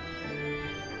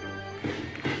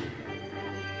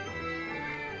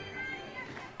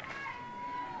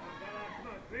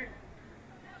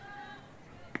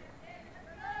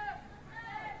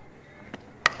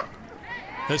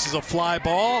 This is a fly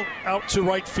ball out to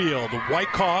right field.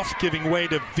 Wyckoff giving way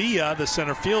to Villa. The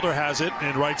center fielder has it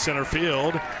in right center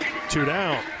field. 2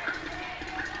 down.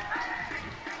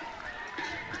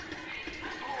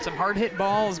 Some hard hit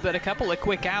balls, but a couple of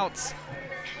quick outs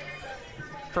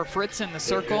for Fritz in the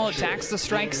circle. Attacks the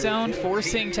strike zone,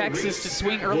 forcing Texas to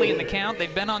swing early in the count.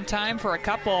 They've been on time for a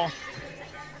couple,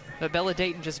 but Bella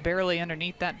Dayton just barely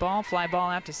underneath that ball. Fly ball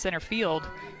out to center field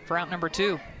for out number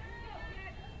 2.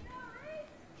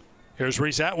 Here's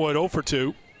Reese Atwood, 0 for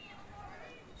 2.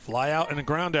 Fly out and a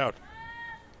ground out.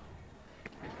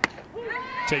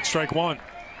 Take strike 1.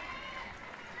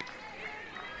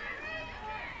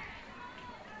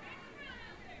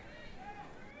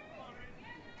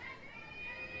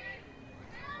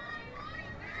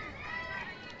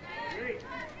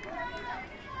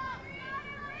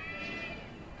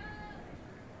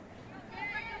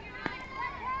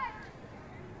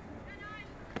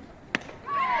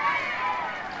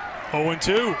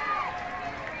 0-2.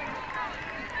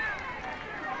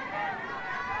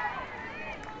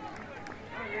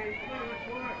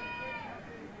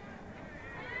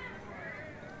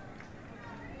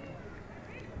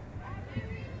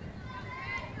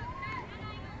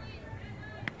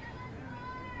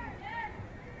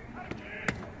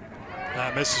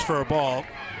 That misses for a ball.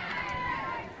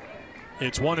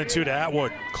 It's 1-2 to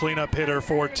Atwood. Cleanup hitter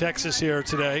for Texas here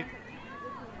today.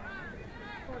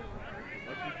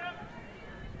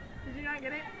 Did you not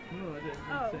get it? No, I didn't.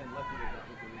 Oh.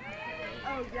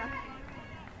 Oh, yeah.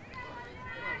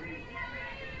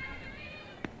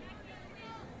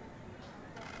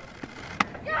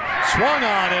 Swung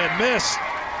on and missed.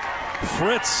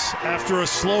 Fritz, after a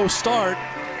slow start,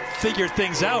 figured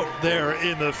things out there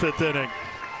in the 5th inning.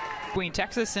 Between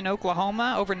Texas and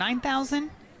Oklahoma, over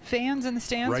 9,000 fans in the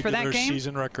stands for that game. Regular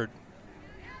season record.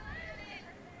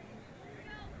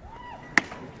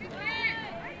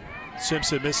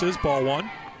 Simpson misses, ball 1.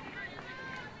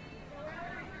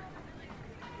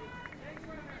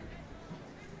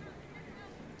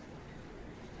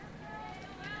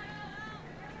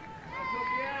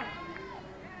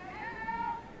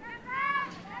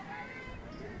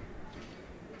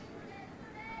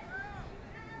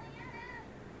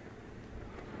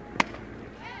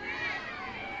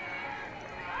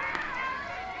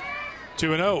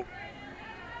 Two and 0.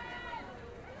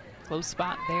 Close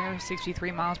spot there,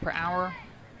 63 miles per hour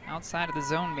outside of the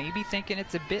zone. Maybe thinking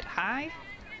it's a bit high.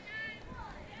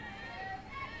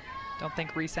 Don't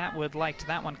think Reese Atwood liked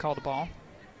that one called a ball.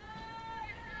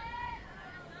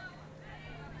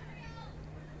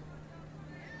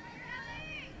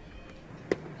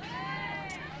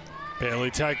 Bailey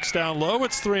takes down low.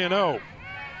 It's 3-0.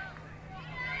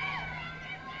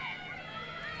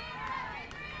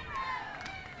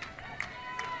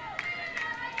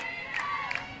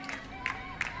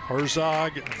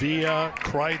 Herzog, Villa,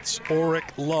 Kreitz, Orick,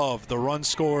 Love, the run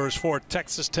scorers for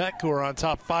Texas Tech, who are on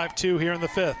top 5-2 here in the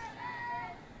 5th.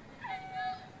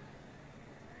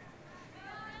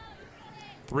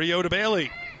 3-0 to Bailey.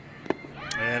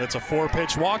 And it's a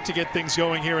 4-pitch walk to get things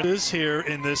going here. It is here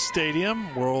in this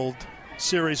stadium. World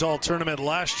Series All-Tournament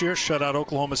last year, shut out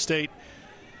Oklahoma State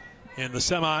in the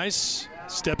semis.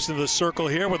 Steps into the circle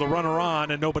here with a runner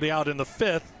on and nobody out in the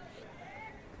 5th.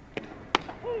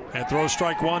 And throws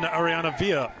strike 1 to Ariana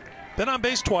Villa. Been on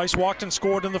base twice, walked and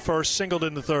scored in the 1st, singled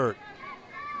in the 3rd.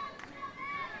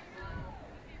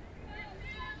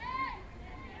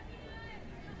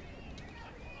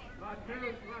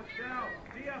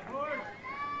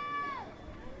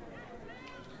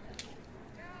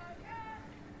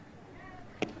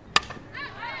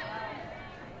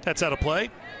 That's out of play.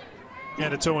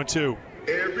 And it's 0-2.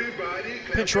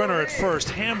 Pinch runner at first,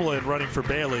 Hamlin running for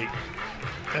Bailey.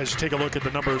 As you take a look at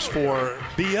the numbers for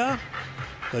Villa,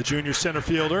 the junior center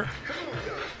fielder.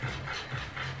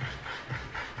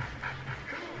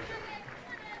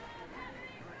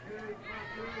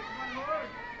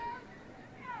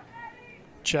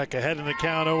 Check ahead in the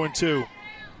count, 0-2.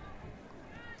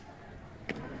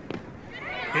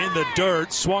 In the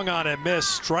dirt, swung on and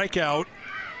missed, strikeout,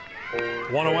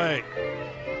 1 away.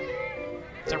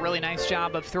 It's a really nice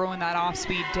job of throwing that off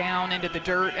speed down into the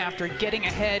dirt after getting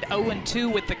ahead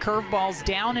 0-2 with the curveballs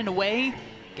down and away.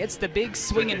 Gets the big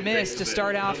swing and miss to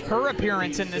start off her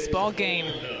appearance in this ball game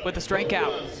with a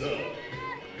strikeout.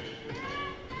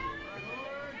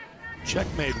 Check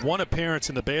made 1 appearance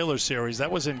in the Baylor series.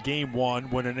 That was in game 1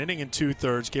 when an inning and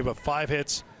 2/3 gave up 5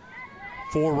 hits,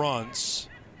 4 runs.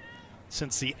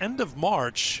 Since the end of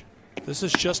March, this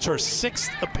is just her 6th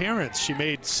appearance. She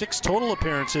made 6 total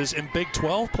appearances in Big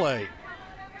 12 play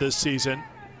this season,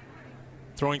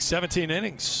 throwing 17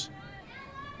 innings.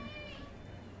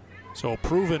 So a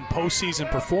proven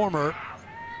postseason performer.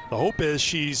 The hope is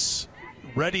she's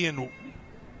ready and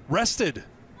rested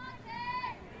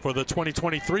for the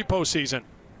 2023 postseason.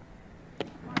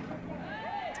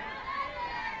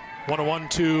 1-1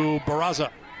 to Barraza.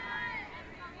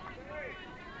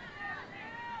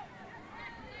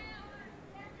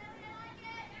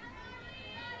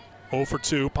 Oh for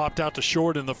 2, popped out to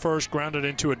short in the 1st, grounded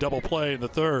into a double play in the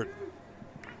 3rd.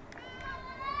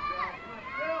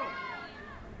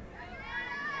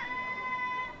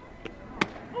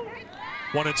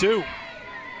 One and 2.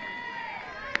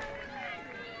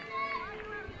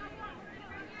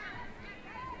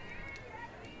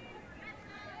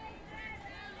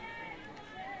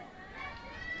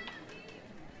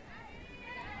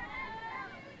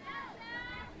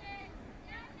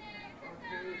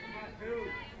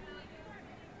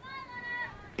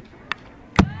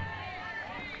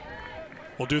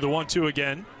 We'll do the 1-2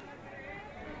 again.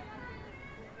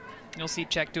 You'll see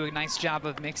Czech do a nice job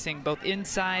of mixing both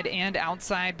inside and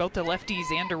outside, both to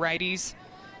lefties and to righties.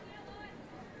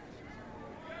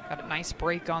 Got a nice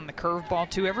break on the curveball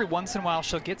too. Every once in a while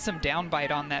she'll get some down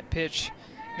bite on that pitch,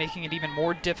 making it even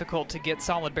more difficult to get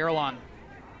solid barrel on.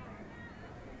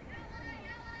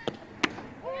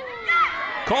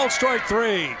 Called strike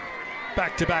 3.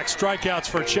 Back-to-back strikeouts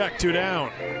for Czech, 2 down.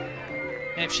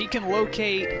 And if she can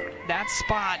locate that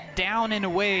spot down and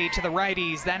away to the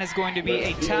righties, that is going to be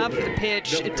a tough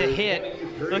pitch to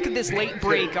hit. Look at this late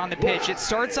break on the pitch. It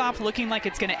starts off looking like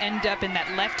it's going to end up in that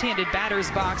left-handed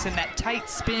batter's box, and that tight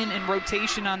spin and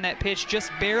rotation on that pitch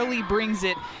just barely brings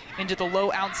it into the low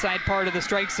outside part of the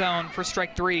strike zone for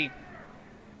strike 3.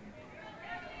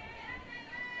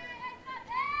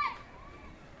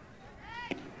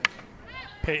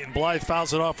 Peyton Blythe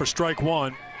fouls it off for strike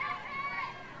 1.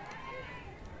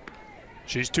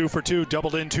 She's 2 for 2,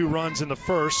 doubled in 2 runs in the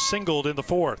first, singled in the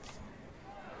fourth.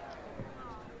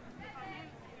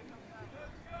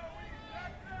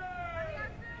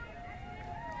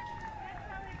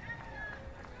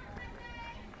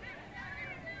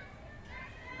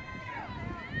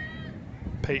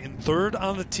 Peyton third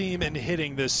on the team in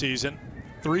hitting this season,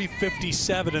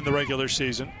 357 in the regular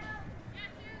season.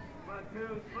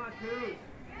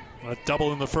 A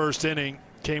double in the first inning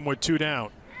came with 2 down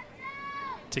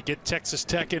to get Texas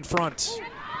Tech in front.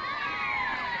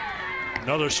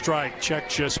 Another strike. Czech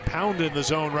just pounding the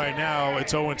zone right now.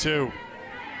 It's 0-2.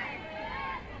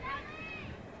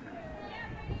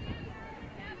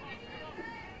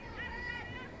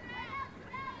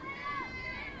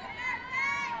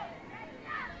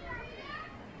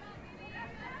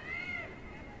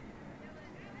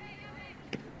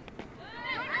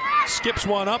 Skips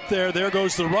one up there. There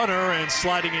goes the runner, and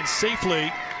sliding in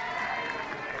safely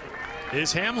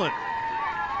is Hamlin.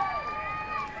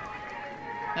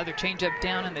 Another changeup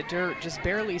down in the dirt, just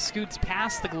barely scoots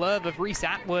past the glove of Reese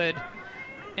Atwood.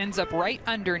 Ends up right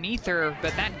underneath her,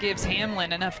 but that gives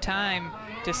Hamlin enough time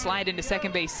to slide into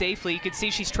second base safely. You can see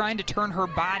she's trying to turn her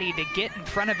body to get in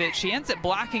front of it. She ends up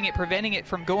blocking it, preventing it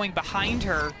from going behind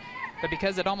her, but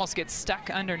because it almost gets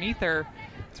stuck underneath her,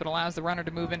 that's what allows the runner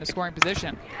to move into scoring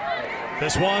position.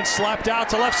 This one slapped out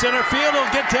to left center field.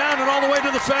 It'll get down and all the way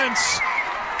to the fence.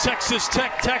 Texas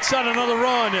Tech tacks on another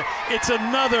run. It's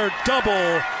another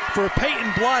double for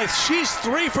Peyton Blythe. She's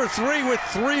 3 for 3 with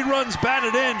 3 runs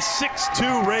batted in.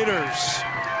 6-2 Raiders.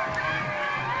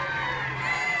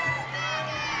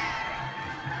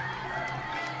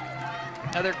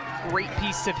 Another great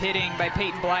piece of hitting by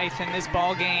Peyton Blythe in this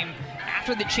ball game.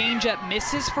 After the changeup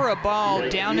misses for a ball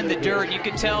down in the dirt, you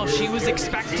could tell she was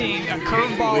expecting a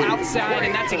curveball outside,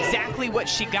 and that's exactly what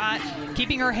she got.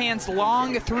 Keeping her hands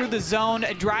long through the zone,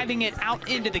 driving it out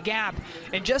into the gap,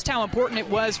 and just how important it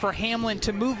was for Hamlin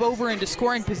to move over into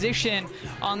scoring position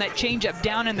on that changeup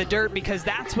down in the dirt, because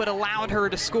that's what allowed her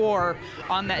to score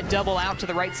on that double out to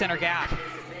the right center gap.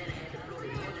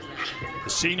 The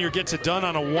senior gets it done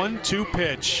on a 1-2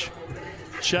 pitch.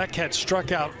 Czech had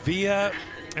struck out Villa,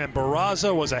 and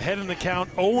Barraza was ahead in the count,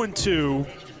 0-2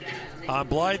 on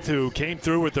Blythe, who came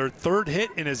through with their 3rd hit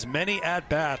in as many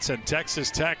at-bats, and Texas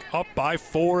Tech up by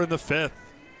 4 in the 5th.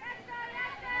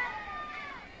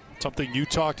 Something you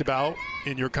talked about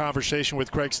in your conversation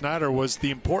with Craig Snyder was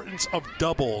the importance of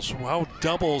doubles, how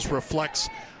doubles reflects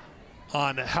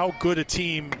on how good a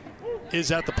team is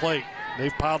at the plate.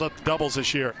 They've piled up doubles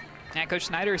this year. And Coach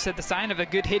Snyder said the sign of a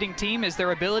good hitting team is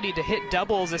their ability to hit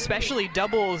doubles, especially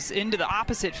doubles into the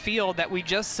opposite field that we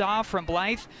just saw from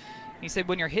Blythe. He said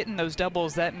when you're hitting those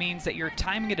doubles, that means that you're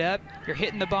timing it up, you're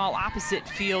hitting the ball opposite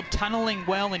field, tunneling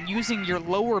well, and using your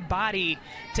lower body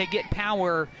to get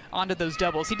power onto those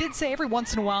doubles. He did say every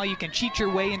once in a while you can cheat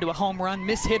your way into a home run,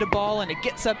 miss-hit a ball, and it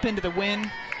gets up into the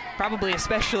wind, probably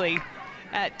especially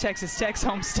at Texas Tech's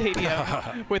home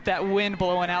stadium with that wind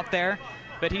blowing out there.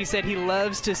 But he said he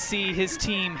loves to see his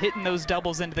team hitting those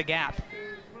doubles into the gap.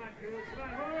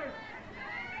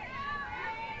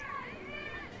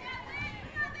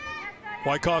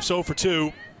 Wyckoff's 0 for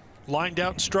 2, lined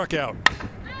out and struck out.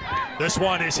 This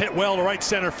one is hit well to right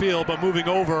center field, but moving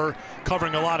over,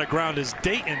 covering a lot of ground is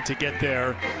Dayton to get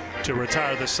there to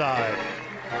retire the side.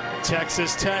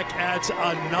 Texas Tech adds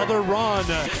another run.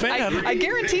 I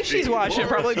guarantee she's watching,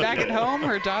 probably back at home.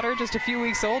 Her daughter, just a few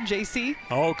weeks old, JC.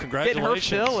 Oh, congratulations.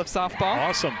 Getting her fill of softball.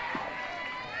 Awesome.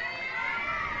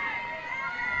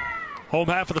 Home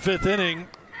half of the 5th inning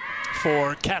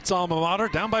for Cats alma mater,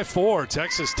 down by 4.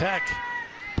 Texas Tech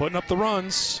putting up the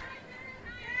runs.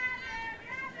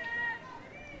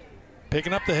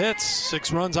 Picking up the hits.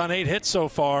 6 runs on 8 hits so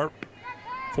far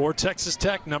for Texas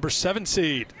Tech, number 7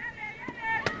 seed.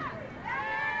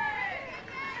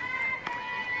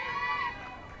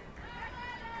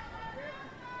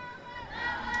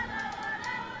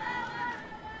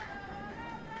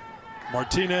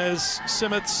 Martinez,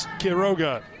 Simmons,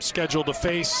 Quiroga scheduled to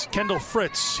face Kendall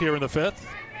Fritz here in the 5th.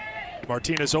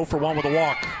 Martinez 0 for 1 with a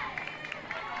walk.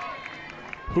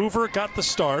 Hoover got the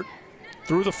start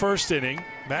through the first inning.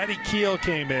 Maddie Keel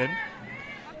came in,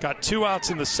 got 2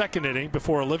 outs in the second inning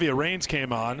before Olivia Raines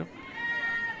came on.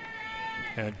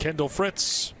 And Kendall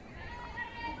Fritz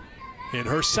in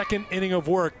her second inning of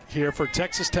work here for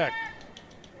Texas Tech.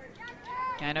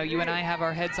 I know you and I have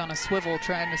our heads on a swivel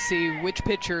trying to see which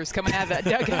pitcher is coming out of that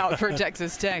dugout for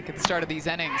Texas Tech at the start of these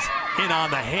innings. In on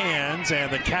the hands,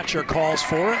 and the catcher calls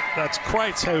for it. That's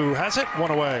Kreitz who has it, 1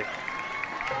 away.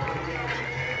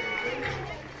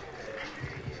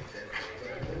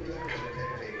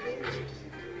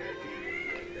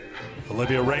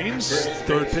 Olivia Raines,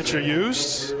 third pitcher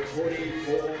used.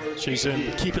 She's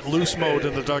in keep it loose mode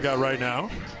in the dugout right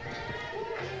now.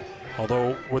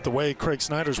 Although with the way Craig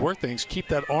Snyder's work things, keep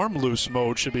that arm loose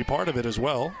mode should be part of it as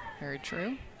well. Very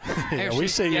true. Yeah, we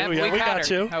see you. Yep, we got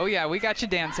you. Oh yeah, we got you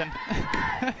dancing.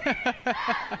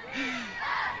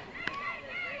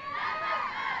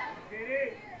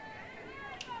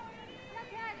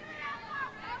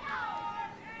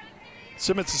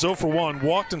 Simmons is 0 for 1,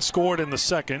 walked and scored in the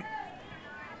second.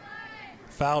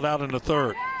 Fouled out in the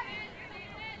third.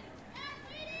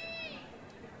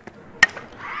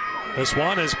 This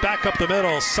one is back up the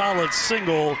middle. Solid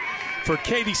single for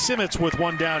Katie Simmons with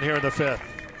 1 down here in the 5th.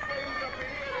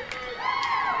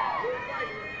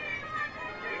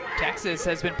 Texas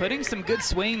has been putting some good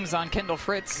swings on Kendall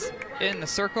Fritz in the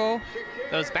circle.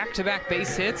 Those back-to-back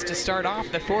base hits to start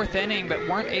off the 4th inning, but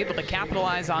weren't able to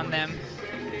capitalize on them.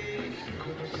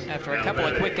 After a couple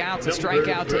of quick outs, a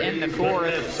strikeout to end the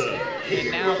 4th.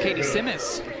 And now Katie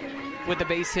Simmons with the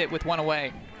base hit with 1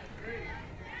 away.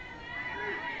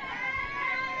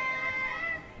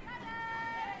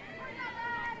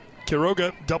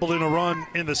 Quiroga doubled in a run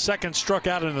in the second, struck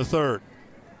out in the third.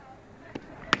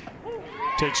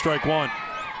 Take strike 1.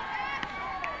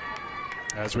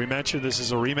 As we mentioned, this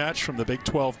is a rematch from the Big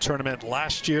 12 tournament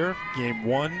last year. Game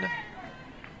 1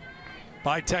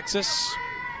 by Texas.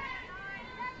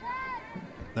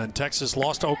 Then Texas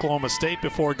lost to Oklahoma State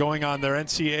before going on their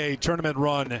NCAA tournament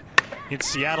run in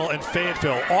Seattle and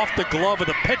Fayetteville. Off the glove of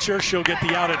the pitcher, she'll get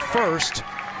the out at first.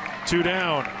 2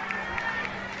 down.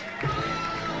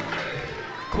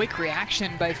 Quick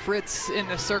reaction by Fritz in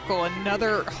the circle.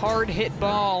 Another hard hit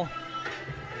ball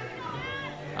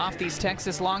off these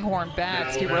Texas Longhorn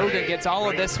bats. Quiroga gets all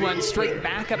of this one straight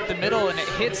back up the middle, and it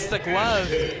hits the glove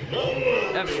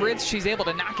of Fritz. She's able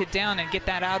to knock it down and get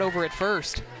that out over at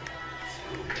first.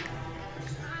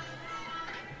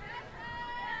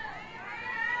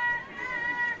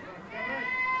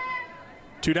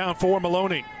 Two down for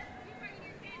Maloney.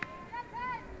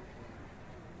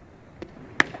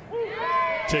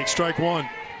 Take strike 1.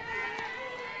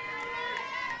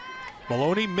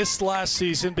 Maloney missed last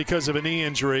season because of a knee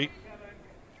injury.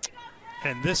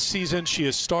 And this season she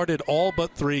has started all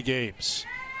but 3 games.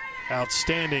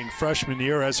 Outstanding freshman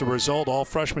year as a result, all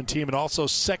freshman team and also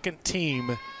second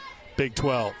team Big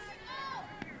 12.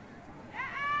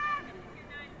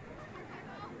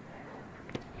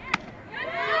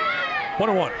 One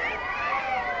and 1.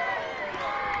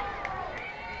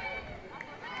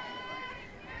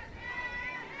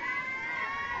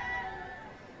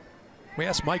 We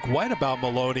asked Mike White about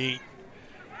Maloney,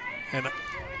 and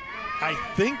I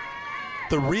think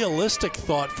the realistic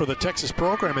thought for the Texas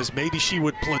program is maybe she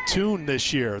would platoon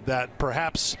this year, that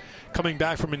perhaps coming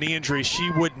back from a knee injury, she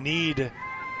would need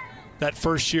that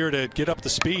first year to get up to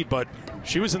speed, but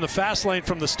she was in the fast lane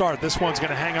from the start. This one's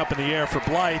going to hang up in the air for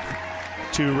Blythe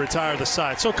to retire the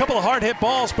side. So a couple of hard hit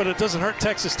balls, but it doesn't hurt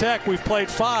Texas Tech. We've played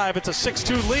 5. It's a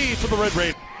 6-2 lead for the Red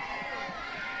Raiders.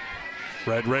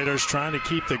 Red Raiders trying to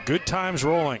keep the good times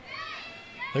rolling.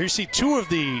 There you see 2 of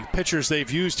the pitchers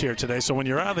they've used here today. So when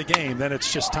you're out of the game, then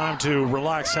it's just time to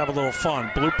relax, have a little fun.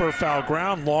 Blooper, foul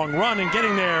ground, long run, and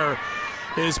getting there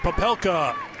is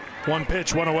Popelka. 1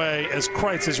 pitch, 1 away as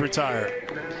Kreitz is retired.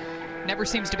 Never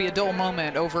seems to be a dull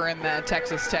moment over in the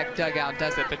Texas Tech dugout,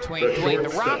 does it? Between Dwayne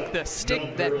the Rock, the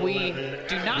stick that we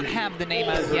do not have the name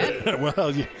of yet.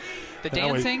 Well, the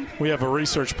dancing. We have a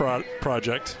research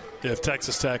project. If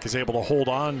Texas Tech is able to hold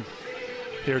on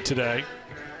here today.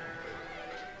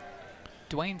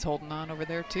 Dwayne's holding on over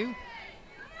there too.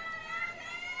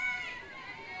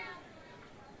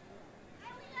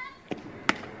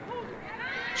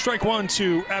 Strike 1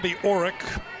 to Abby Orrick,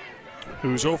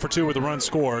 who's 0 for 2 with a run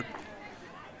scored.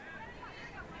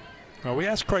 Well, we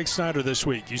asked Craig Snyder this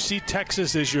week, you see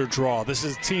Texas is your draw. This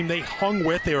is a team they hung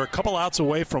with. They were a couple outs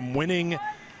away from winning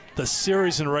the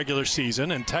series in regular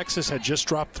season, and Texas had just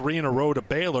dropped 3 in a row to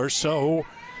Baylor. So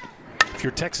if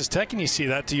you're Texas Tech and you see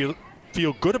that, do you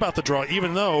feel good about the draw,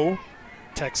 even though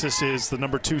Texas is the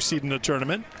number 2 seed in the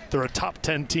tournament? They're a top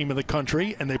 10 team in the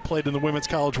country, and they played in the Women's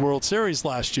College World Series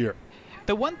last year.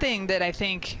 The one thing that I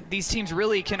think these teams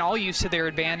really can all use to their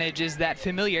advantage is that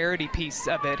familiarity piece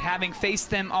of it, having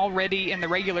faced them already in the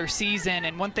regular season.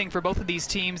 And one thing for both of these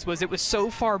teams was it was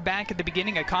so far back at the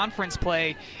beginning of conference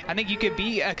play. I think you could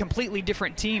be a completely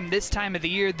different team this time of the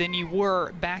year than you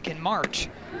were back in March.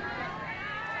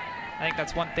 I think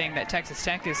that's one thing that Texas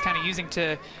Tech is kind of using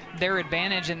to their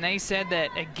advantage, and they said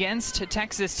that against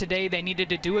Texas today they needed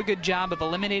to do a good job of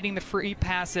eliminating the free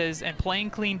passes and playing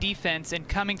clean defense and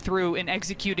coming through and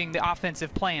executing the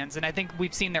offensive plans. And I think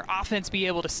we've seen their offense be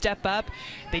able to step up.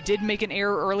 They did make an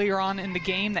error earlier on in the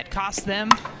game that cost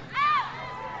them.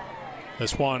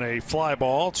 This one a fly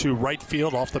ball to right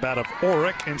field off the bat of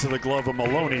Orick into the glove of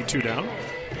Maloney, 2 down.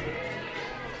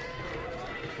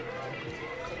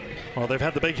 Well, they've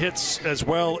had the big hits as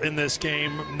well in this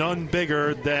game. None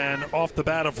bigger than off the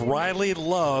bat of Riley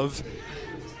Love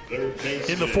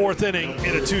in the 4th inning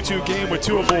in a 2-2 game with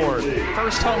 2 aboard.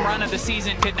 First home run of the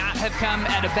season could not have come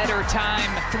at a better time.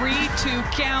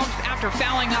 3-2 count after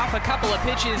fouling off a couple of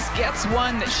pitches. Gets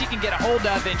one that she can get a hold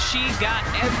of, and she got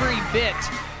every bit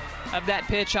of that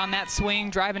pitch on that swing,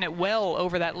 driving it well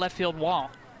over that left field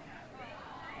wall.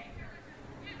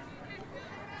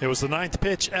 It was the 9th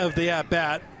pitch of the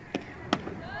at-bat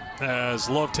as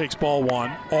Love takes ball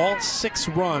 1. All 6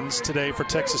 runs today for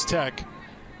Texas Tech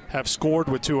have scored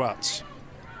with 2 outs.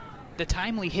 The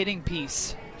timely hitting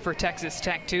piece for Texas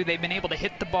Tech, too. They've been able to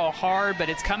hit the ball hard, but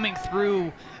it's coming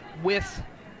through with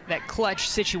that clutch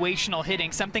situational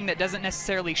hitting, something that doesn't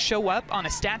necessarily show up on a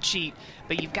stat sheet,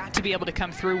 but you've got to be able to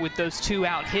come through with those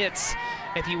 2-out hits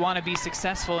if you want to be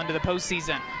successful into the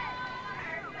postseason.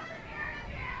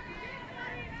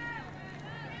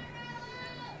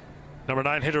 Number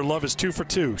 9 hitter Love is 2 for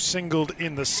 2. Singled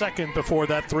in the 2nd before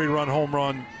that 3-run home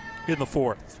run in the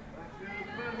 4th.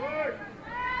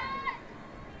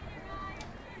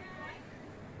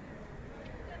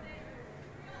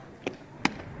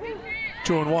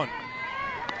 Two and one.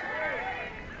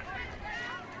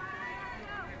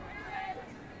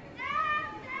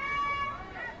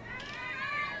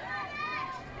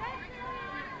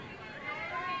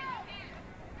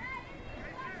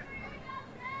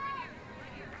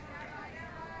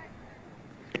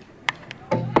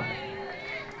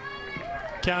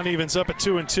 Count evens up at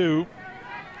 2-2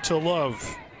 to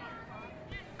Love.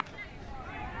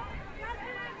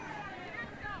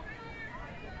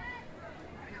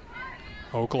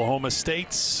 Oklahoma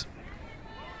State's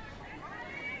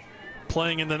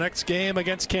playing in the next game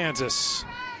against Kansas.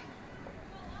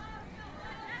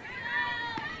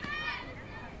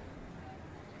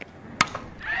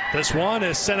 This one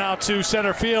is sent out to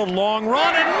center field. Long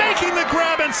run, and making the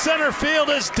grab in center field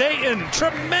is Dayton.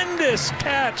 Tremendous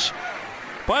catch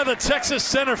by the Texas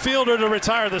center fielder to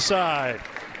retire the side.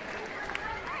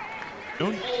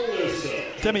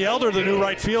 Demi Elder, the new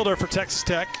right fielder for Texas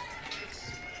Tech.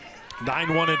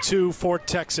 9-1-2 for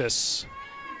Texas.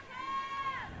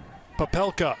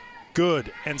 Popelka,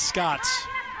 good, and Scott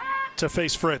to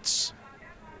face Fritz.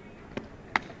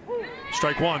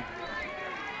 Strike one.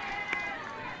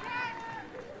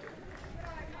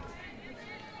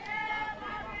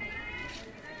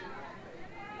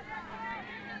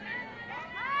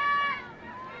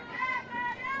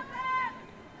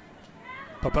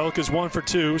 Popelka's 1 for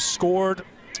 2, scored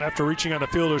after reaching on a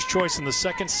fielder's choice in the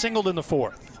 2nd, singled in the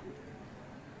 4th.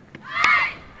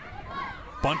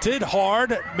 Bunted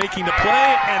hard, making the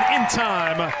play, and in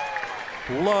time,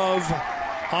 Love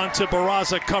onto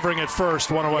Barraza, covering at first,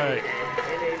 1 away.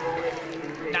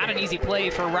 Not an easy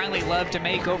play for Riley Love to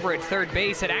make over at third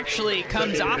base. It actually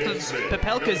comes off of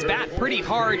Popelka's bat pretty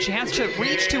hard. She has to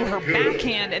reach to her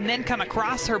backhand and then come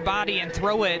across her body and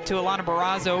throw it to Alana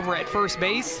Barraza over at first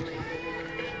base.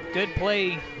 Good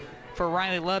play for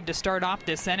Riley Love to start off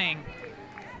this inning.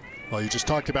 Well, you just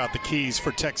talked about the keys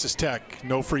for Texas Tech.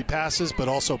 No free passes, but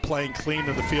also playing clean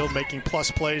in the field, making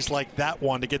plus plays like that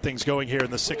one to get things going here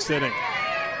in the 6th inning.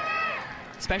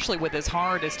 Especially with as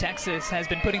hard as Texas has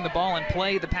been putting the ball in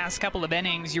play the past couple of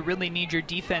innings, you really need your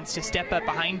defense to step up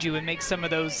behind you and make some of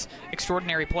those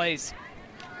extraordinary plays.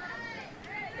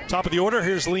 Top of the order,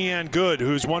 here's Leanne Good,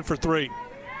 who's 1 for 3.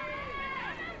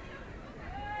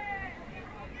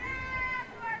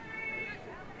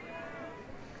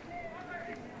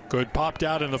 Good popped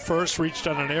out in the 1st, reached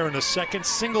on an error in the 2nd,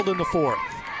 singled in the 4th.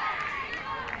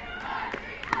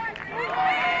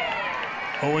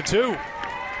 0-2.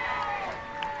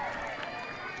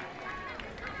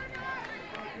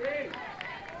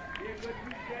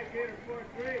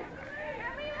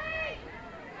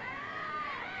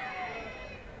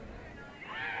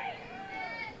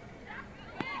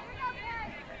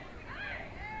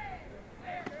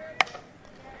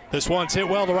 This one's hit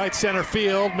well to right center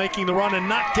field. Making the run and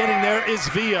not getting there is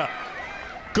Villa.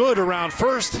 Good around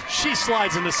first. She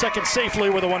slides into second safely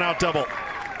with a one-out double.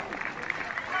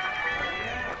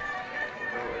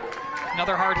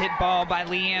 Another hard hit ball by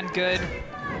Leanne Good.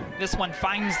 This one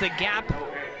finds the gap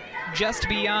just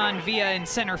beyond Villa in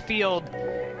center field.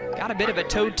 Got a bit of a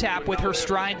toe tap with her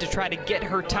stride to try to get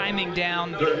her timing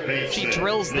down. She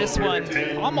drills this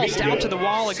one almost out to the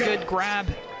wall. A good grab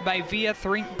by Villa,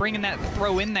 bringing that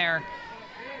throw in there.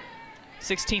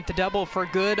 16th double for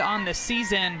Good on the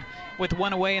season with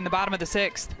one away in the bottom of the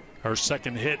 6th. Her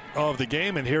second hit of the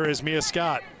game, and here is Mia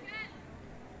Scott.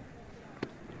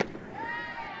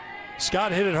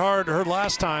 Scott hit it hard her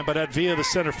last time, but at Villa, the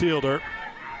center fielder.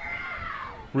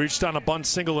 Reached on a bunt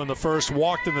single in the first,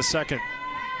 walked in the second.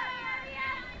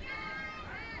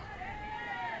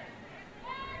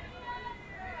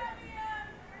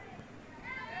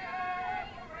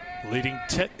 Leading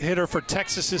hitter for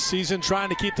Texas this season, trying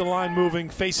to keep the line moving,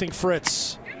 facing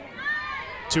Fritz.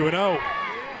 2-0.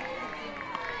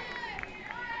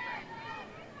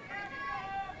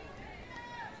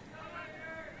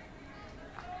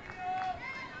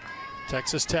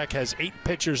 Texas Tech has 8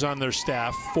 pitchers on their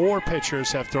staff. 4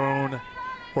 pitchers have thrown,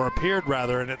 or appeared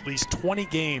rather, in at least 20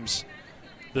 games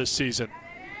this season.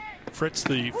 Fritz,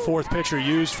 the 4th pitcher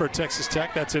used for Texas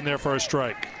Tech, that's in there for a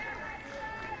strike.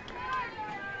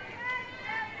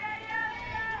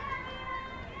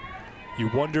 You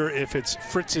wonder if it's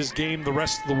Fritz's game the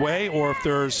rest of the way or if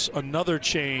there's another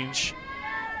change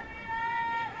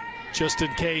just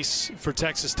in case for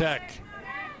Texas Tech.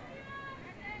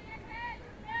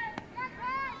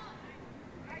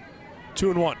 Two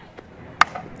and one.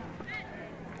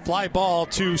 Fly ball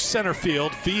to center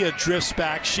field. Villa drifts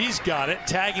back. She's got it.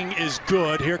 Tagging is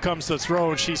good. Here comes the throw,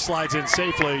 and she slides in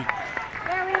safely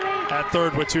at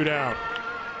third with 2 down.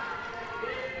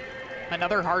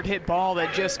 Another hard hit ball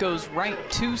that just goes right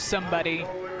to somebody.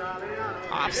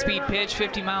 Off-speed pitch,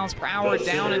 50 miles per hour,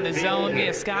 down in the zone.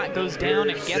 Mia Scott goes down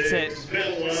and gets it.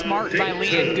 Smart by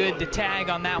Leanne Good to tag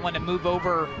on that one and move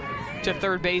over to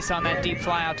third base on that deep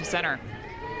fly out to center.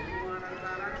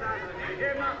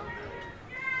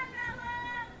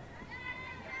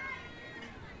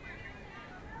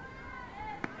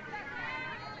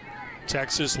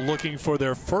 Texas looking for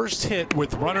their first hit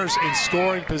with runners in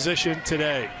scoring position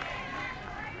today.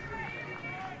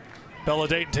 Bella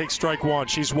Dayton takes strike 1.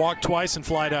 She's walked twice and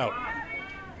flied out.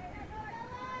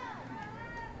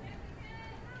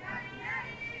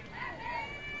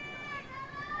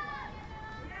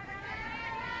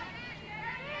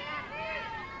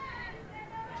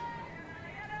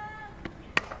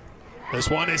 This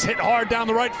one is hit hard down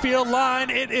the right field line.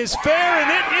 It is fair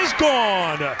and it is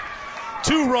gone.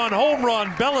 2-run home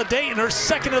run. Bella Dayton, her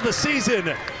second of the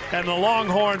season. And the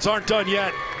Longhorns aren't done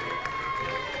yet.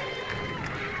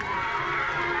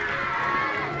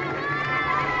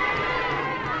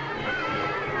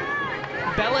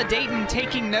 Bella Dayton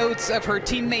taking notes of her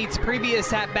teammates'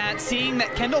 previous at-bat, seeing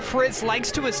that Kendall Fritz likes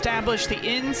to establish the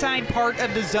inside part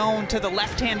of the zone to the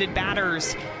left-handed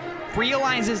batters.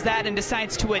 Realizes that and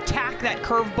decides to attack that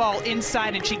curveball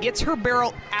inside, and she gets her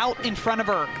barrel out in front of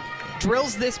her.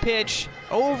 Drills this pitch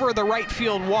over the right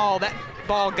field wall. That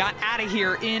ball got out of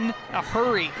here in a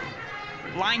hurry.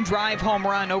 Line drive home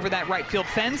run over that right field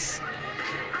fence.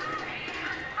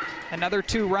 Another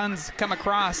 2 runs come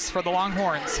across for the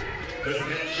Longhorns. The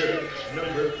pitcher,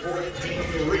 number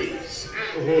 14, Reese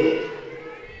Atwood.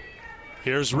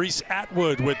 Here's Reese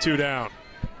Atwood with 2 down.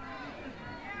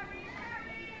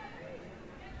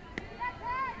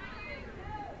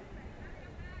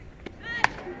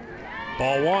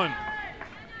 Ball 1.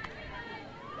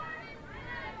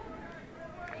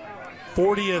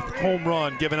 40th home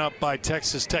run given up by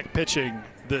Texas Tech pitching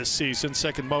this season,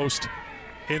 second most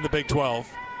in the Big 12.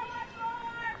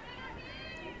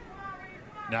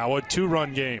 Now a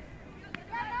 2-run game.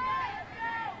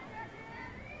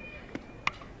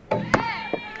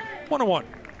 1-1.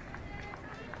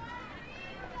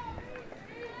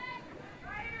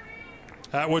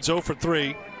 Atwood's 0 for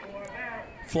 3.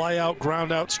 Fly out,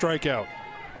 ground out, strikeout.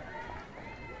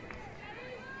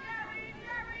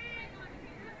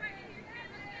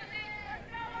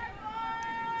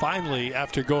 Finally,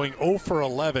 after going 0 for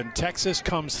 11, Texas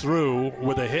comes through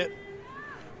with a hit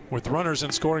with runners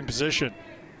in scoring position.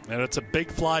 And it's a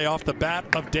big fly off the bat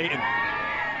of Dayton.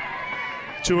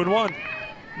 2-1.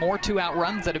 More 2-out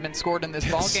runs that have been scored in this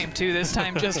ball game too, this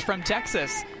time just from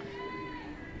Texas.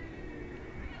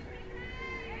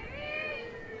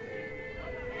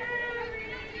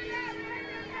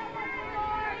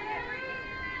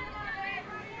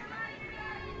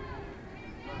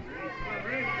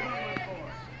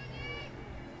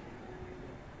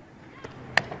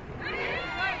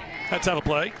 That's out of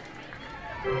play.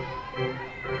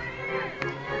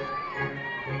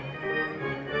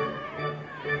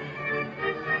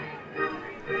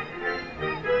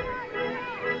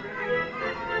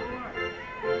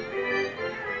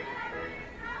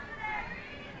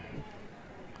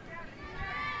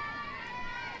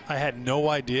 I had no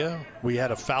idea we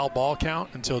had a foul ball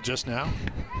count until just now.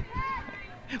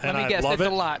 Let me guess, it's a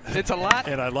lot. It's a lot.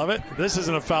 And I love it. This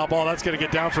isn't a foul ball. That's going to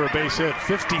get down for a base hit.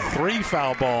 53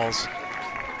 foul balls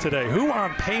today. Who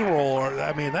on payroll?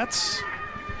 I mean, I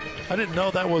didn't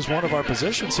know that was one of our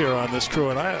positions here on this crew,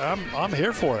 and I'm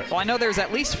here for it. Well, I know there's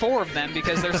at least 4 of them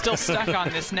because they're still stuck on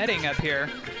this netting up here.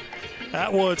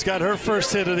 Atwood's got her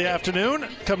first hit of the afternoon.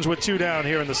 Comes with 2 down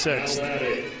here in the 6th.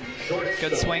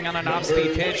 Good swing on an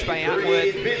off-speed pitch by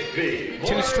Atwood.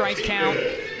 2-strike count,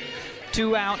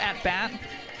 2 out at bat.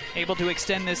 Able to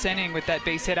extend this inning with that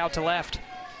base hit out to left.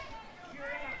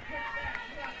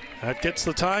 That gets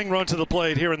the tying run to the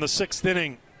plate here in the 6th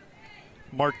inning.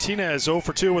 Martinez 0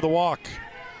 for 2 with a walk.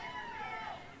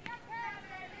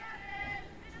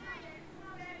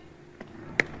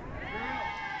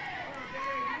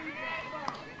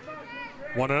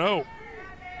 One and 0.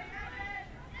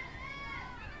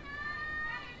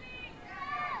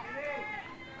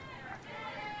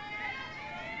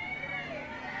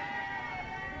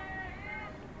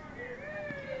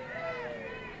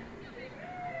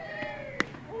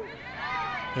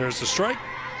 There's the strike.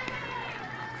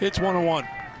 It's 1-1.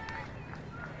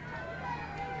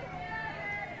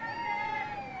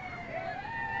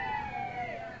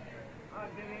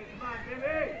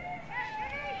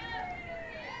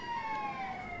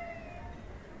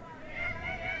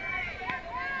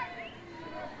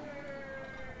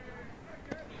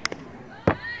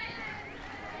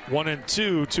 One and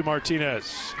 2 to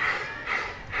Martinez.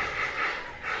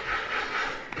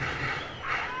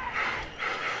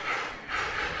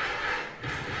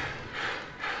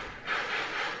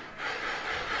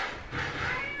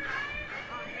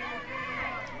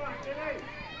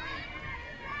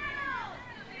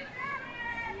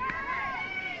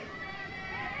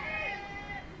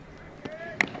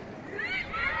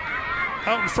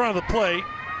 Out in front of the plate,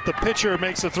 the pitcher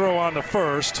makes a throw on the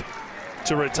first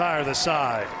to retire the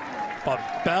side. But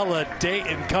Bella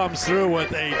Dayton comes through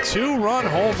with a 2-run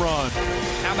home run.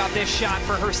 How about this shot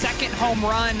for her 2nd home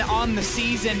run on the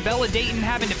season? Bella Dayton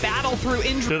having to battle through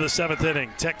injury. To the 7th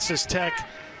inning, Texas Tech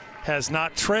has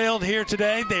not trailed here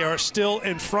today. They are still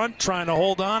in front, trying to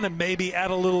hold on and maybe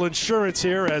add a little insurance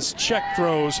here as Check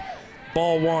throws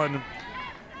ball 1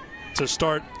 to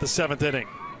start the 7th inning.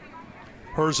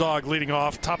 Herzog leading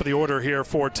off, top of the order here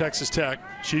for Texas Tech.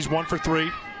 She's 1 for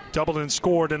 3, doubled and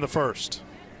scored in the first.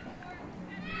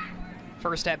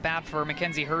 First at bat for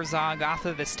Mackenzie Herzog off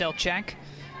of the still check.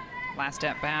 Last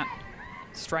at bat,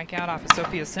 strikeout off of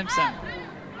Sophia Simpson.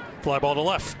 Fly ball to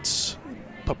left.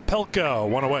 Popelka,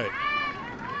 1 away.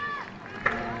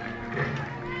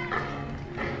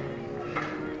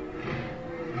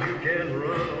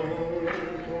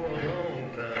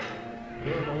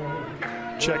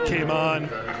 Check came on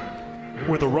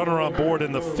with a runner on board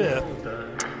in the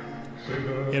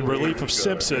 5th in relief of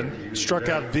Simpson. Struck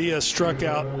out Villa, struck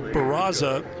out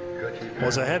Barraza,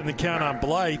 was ahead in the count on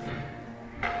Blythe,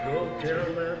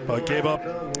 but gave up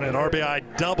an RBI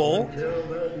double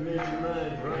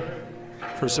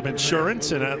for some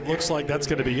insurance, and it looks like that's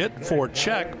going to be it for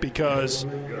Check because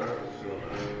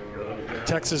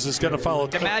Texas is going to follow.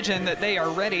 Imagine that they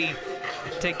are ready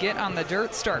to get on the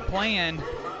dirt, start playing.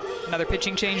 Another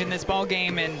pitching change in this ball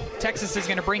game, and Texas is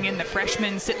going to bring in the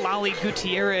freshman Citlali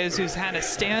Gutierrez, who's had a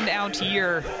standout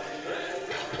year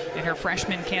in her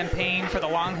freshman campaign for the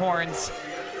Longhorns.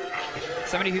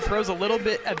 Somebody who throws a little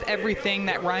bit of everything,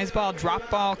 that rise ball, drop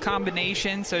ball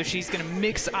combination, so she's going to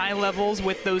mix eye levels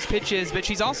with those pitches, but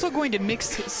she's also going to mix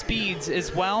speeds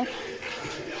as well.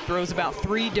 Throws about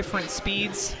 3 different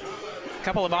speeds. A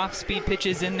couple of off-speed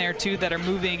pitches in there, too, that are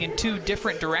moving in 2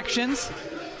 different directions.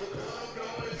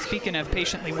 Speaking of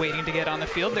patiently waiting to get on the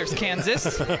field, there's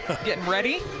Kansas getting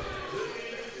ready.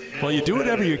 Well, you do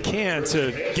whatever you can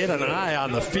to get an eye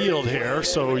on the field here,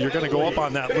 so you're going to go up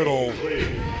on that little...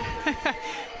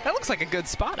 That looks like a good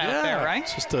spot out there, right?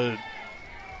 Just a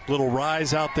little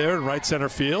rise out there in right center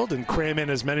field and cram in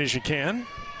as many as you can.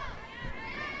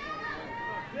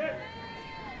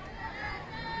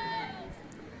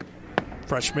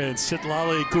 Freshman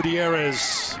Citlali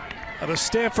Gutierrez out of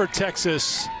Stanford,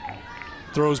 Texas,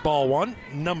 throws ball 1.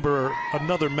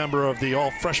 Another member of the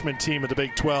all-freshman team of the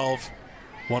Big 12.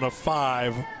 1 of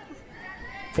 5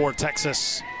 for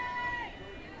Texas.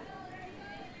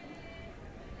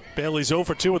 Bailey's 0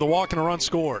 for 2 with a walk and a run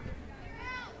scored.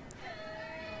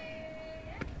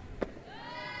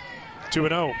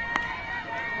 2-0.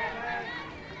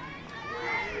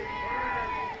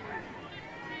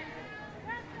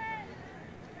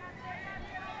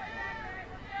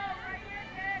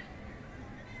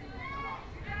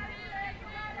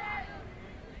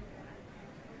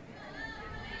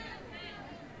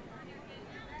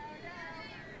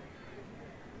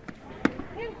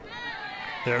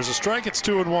 There's a strike. It's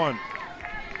 2-1.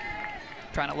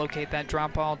 Trying to locate that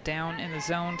drop ball down in the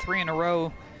zone. 3 in a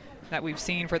row that we've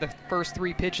seen for the first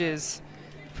 3 pitches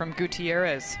from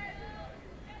Gutierrez.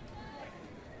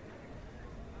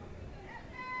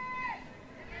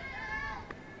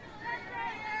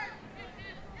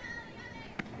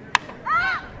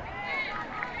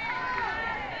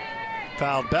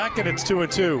 Fouled back, and it's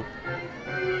 2-2.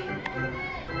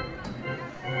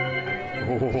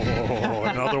 Oh,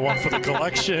 another one for the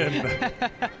collection.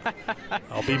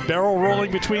 I'll be barrel rolling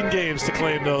between games to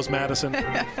claim those, Madison.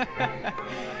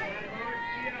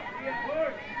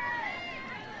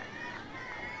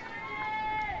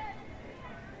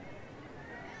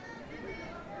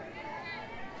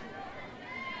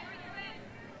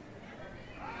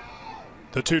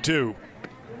 The 2-2.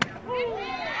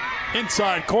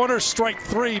 Inside corner, strike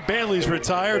 3. Bailey's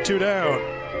retired, 2 down.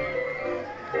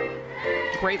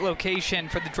 Great location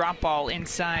for the drop ball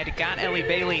inside. It got Ellie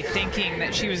Bailey thinking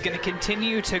that she was going to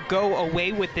continue to go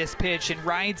away with this pitch, and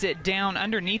rides it down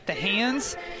underneath the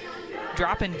hands,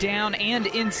 dropping down and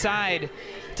inside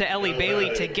to Ellie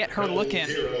Bailey to get her looking.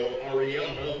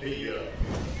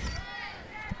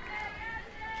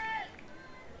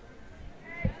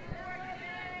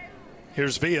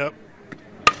 Here's Villa.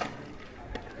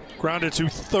 Grounded to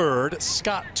third,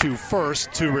 Scott to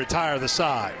first to retire the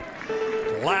side.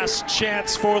 Last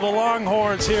chance for the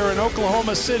Longhorns here in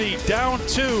Oklahoma City, down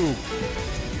 2.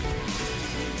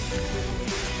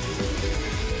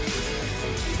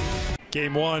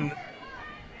 Game 1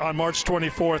 on March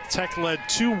 24th. Tech led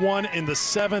 2-1 in the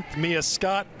 7th. Mia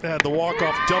Scott had the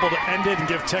walk-off double to end it and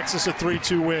give Texas a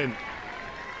 3-2 win.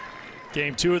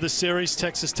 Game 2 of the series,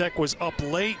 Texas Tech was up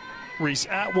late. Reese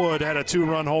Atwood had a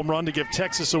 2-run home run to give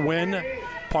Texas a win.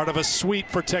 Part of a sweep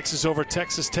for Texas over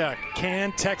Texas Tech.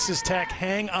 Can Texas Tech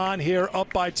hang on here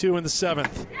up by 2 in the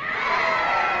 7th?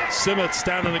 Simmons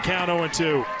down in the count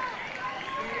 0-2.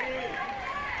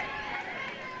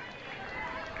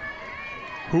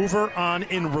 Hoover on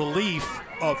in relief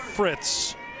of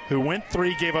Fritz, who went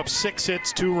 3, gave up 6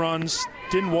 hits, 2 runs,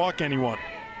 didn't walk anyone.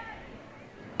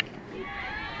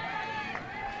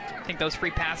 I think those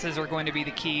free passes are going to be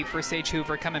the key for Sage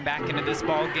Hoover coming back into this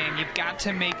ball game. You've got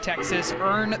to make Texas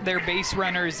earn their base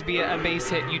runners via a base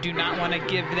hit. You do not want to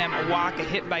give them a walk, a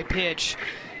hit by pitch,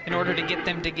 in order to get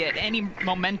them to get any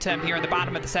momentum here in the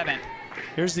bottom of the 7th.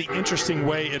 Here's the interesting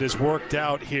way it has worked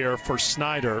out here for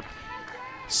Snyder.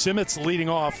 Simmons leading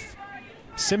off.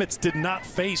 Simmons did not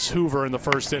face Hoover in the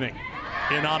first inning.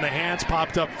 In on the hands,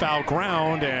 popped up foul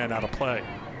ground and out of play.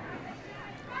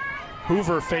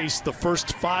 Hoover faced the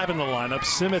first 5 in the lineup.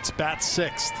 Simmons bats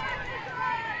 6th.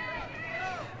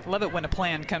 Love it when a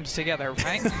plan comes together,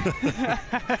 right?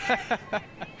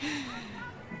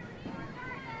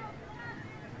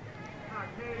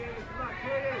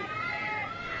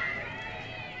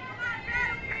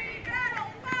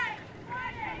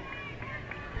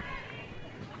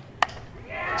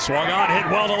 Swung on, hit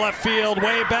well to left field,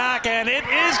 way back, and it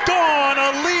is gone.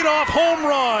 A leadoff home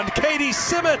run. Katie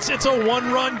Simmons. It's a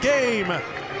 1-run game.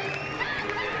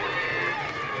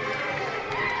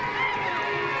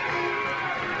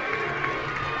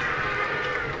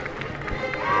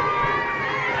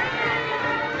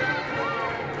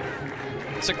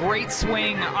 It's a great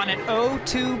swing on an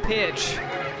 0-2 pitch.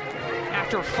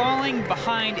 After falling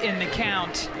behind in the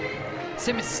count,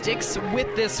 Simmons sticks with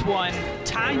this one,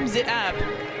 times it up.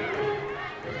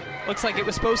 Looks like it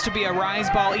was supposed to be a rise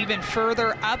ball even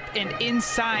further up and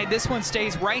inside. This one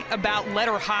stays right about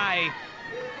letter high.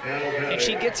 And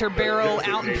she gets her barrel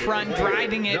out in front,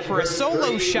 driving it for a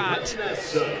solo shot.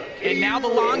 And now the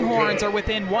Longhorns are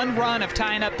within 1 run of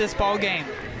tying up this ball game.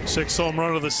 6th home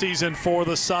run of the season for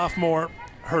the sophomore.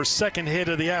 Her 2nd hit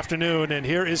of the afternoon, and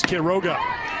here is Quiroga.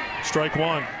 Strike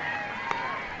 1.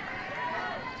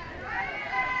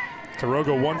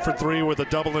 Quiroga 1 for 3 with a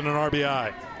double and an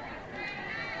RBI.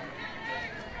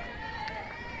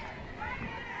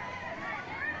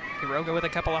 Quiroga with a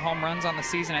couple of home runs on the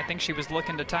season. I think she was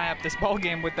looking to tie up this ball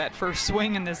game with that first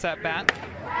swing in this at bat.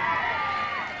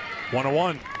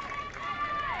 1-1.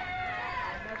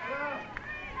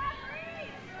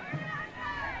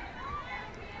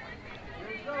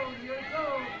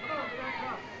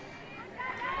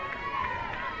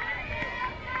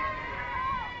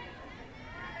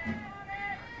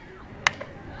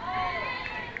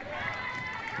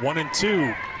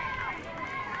 1-2.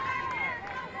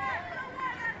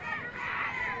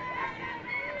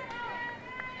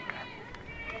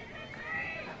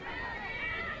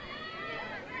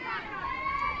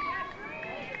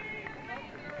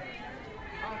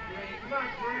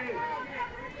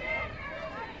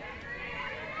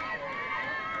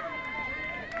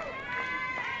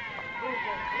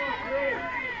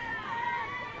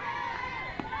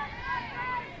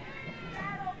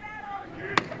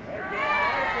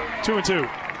 Two and two.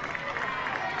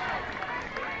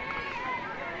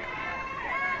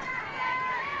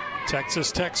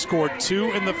 Texas Tech scored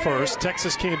 2 in the first.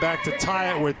 Texas came back to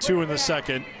tie it with 2 in the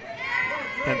second.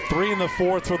 And 3 in the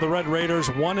fourth for the Red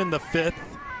Raiders, 1 in the fifth.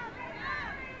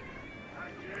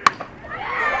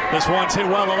 This one's hit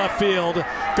well to left field.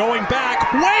 Going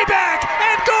back, way back,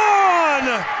 and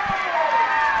gone!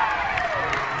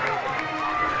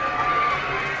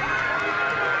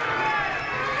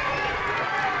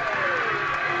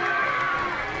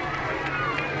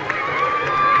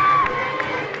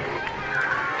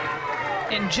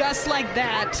 And just like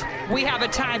that, we have a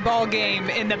tie ball game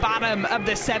in the bottom of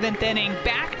the 7th inning.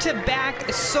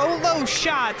 Back-to-back solo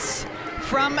shots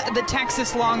from the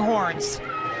Texas Longhorns.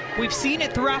 We've seen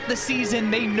it throughout the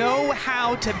season. They know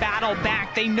how to battle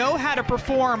back. They know how to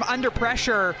perform under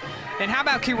pressure. And how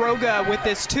about Quiroga with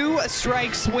this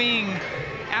 2-strike swing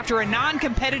after a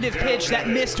non-competitive pitch that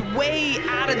missed way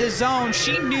out of the zone.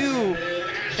 She knew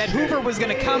that Hoover was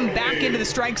going to come back into the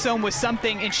strike zone with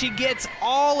something, and she gets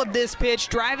all of this pitch,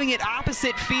 driving it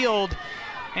opposite field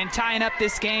and tying up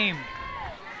this game.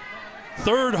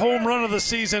 Third home run of the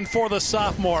season for the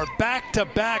sophomore.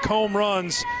 Back-to-back home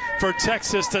runs for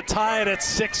Texas to tie it at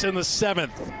 6 in the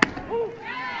 7th.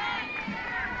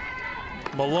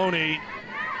 Maloney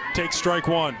takes strike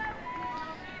one.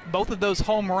 Both of those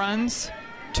home runs,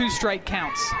 2-strike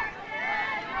counts.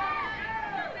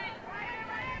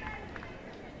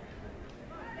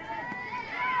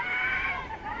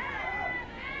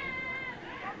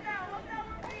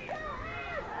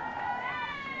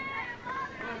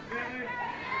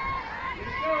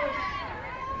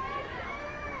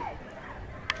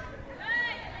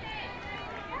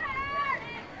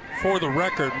 For the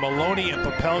record, Maloney and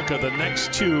Popelka, the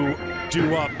next two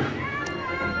due up.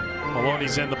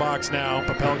 Maloney's in the box now.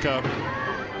 Popelka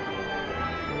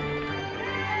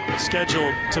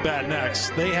scheduled to bat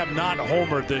next. They have not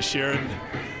homered this year. And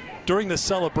during the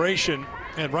celebration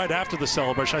and right after the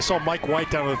celebration, I saw Mike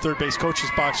White down in the third base coach's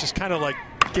box just kind of like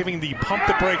giving the pump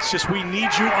the brakes, just we need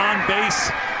you on base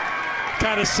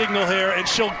kind of signal here, and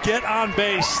she'll get on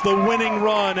base. The winning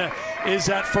run is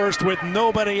at first with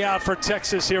nobody out for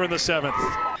Texas here in the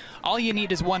 7th. All you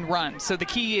need is one run. So the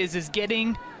key is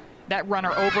getting that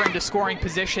runner over into scoring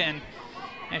position.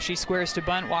 As she squares to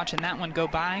bunt, watching that one go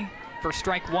by for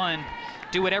strike one.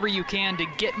 Do whatever you can to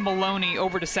get Maloney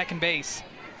over to second base.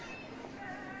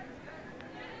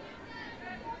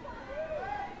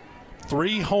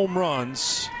 3 home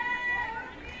runs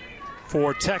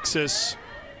for Texas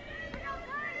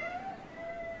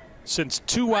since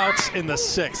 2 outs in the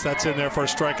 6th. That's in there for a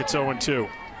strike. It's 0-2.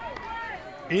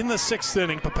 In the 6th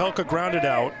inning, Popelka grounded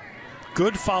out.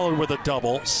 Good followed with a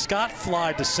double. Scott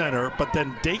flied to center, but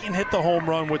then Dayton hit the home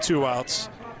run with 2 outs.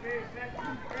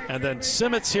 And then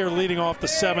Simmons here leading off the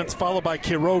 7th, followed by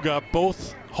Quiroga,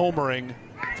 both homering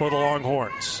for the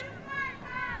Longhorns.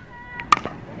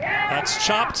 That's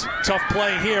chopped. Tough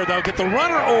play here. They'll get the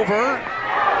runner over.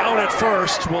 Out at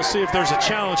first. We'll see if there's a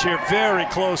challenge here. Very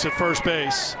close at first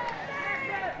base.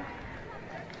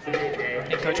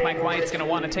 And Coach Mike White's going to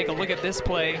want to take a look at this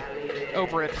play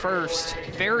over at first.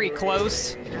 Very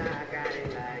close.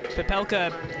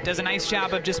 Popelka does a nice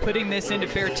job of just putting this into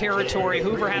fair territory.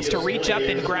 Hoover has to reach up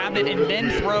and grab it and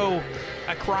then throw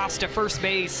across to first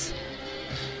base.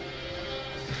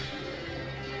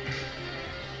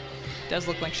 Does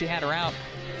look like she had her out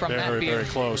from that view. Very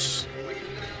close.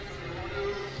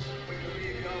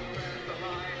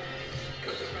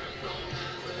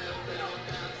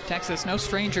 Texas, no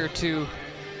stranger to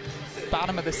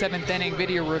bottom of the 7th inning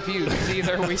video reviews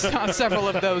either. We saw several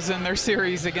of those in their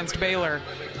series against Baylor.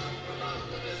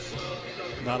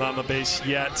 Not on the base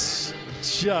yet.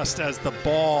 Just as the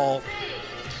ball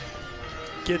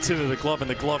gets into the glove and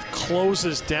the glove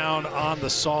closes down on the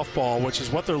softball, which is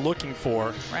what they're looking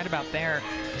for. Right about there.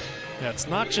 Yeah, it's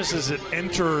not just as it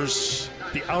enters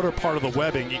the outer part of the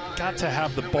webbing. You got to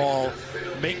have the ball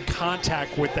make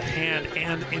contact with the hand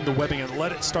and in the webbing and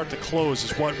let it start to close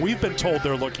is what we've been told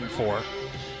they're looking for.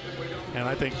 And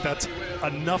I think that's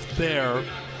enough there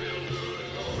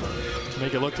to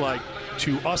make it look like,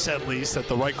 to us at least, that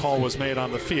the right call was made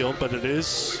on the field, but it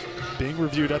is being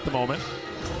reviewed at the moment.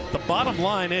 the bottom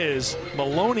line is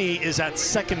Maloney is at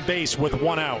second base with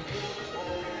 1 out,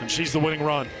 and she's the winning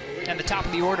run. And the top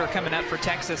of the order coming up for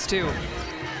Texas, too.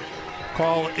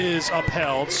 Call is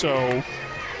upheld, so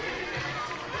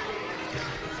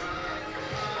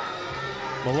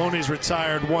Maloney's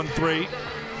retired 1-3.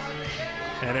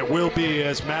 And it will be,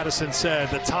 as Madison said,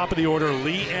 the top of the order,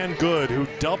 Leanne Good, who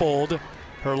doubled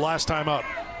her last time up.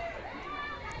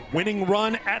 Winning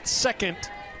run at second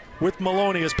with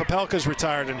Maloney as Popelka's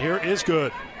retired, and here is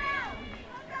Good.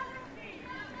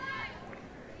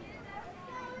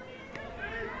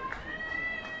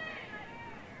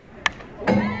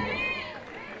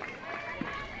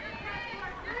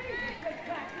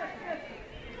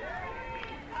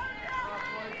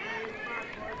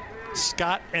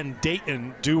 Scott and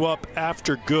Dayton due up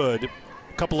after Good.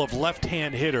 A couple of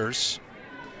left-hand hitters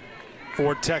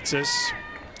for Texas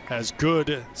as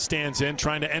Good stands in,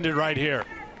 trying to end it right here.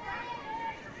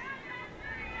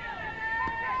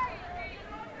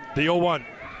 The 0-1.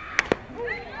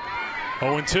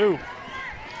 0-2.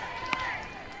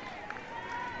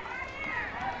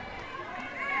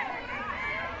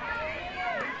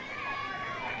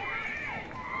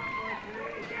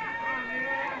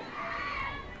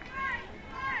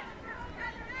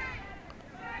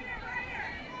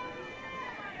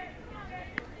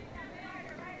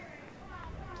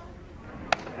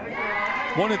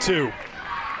 One and two.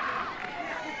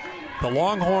 The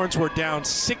Longhorns were down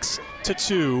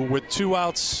 6-2 with 2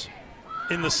 outs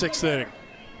in the 6th inning.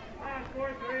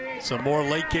 Some more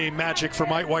late game magic for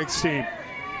Mike White's team.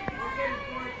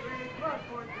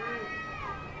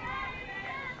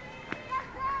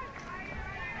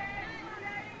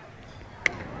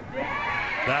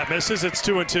 That misses. It's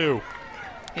 2-2.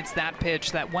 It's that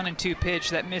pitch, that 1-2 pitch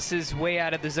that misses way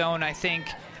out of the zone. I think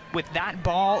with that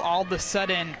ball, all of a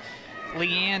sudden,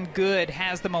 Leanne Good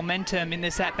has the momentum in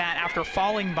this at-bat after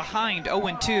falling behind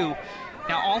 0-2.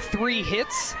 Now all 3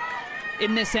 hits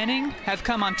in this inning have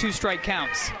come on 2-strike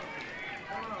counts.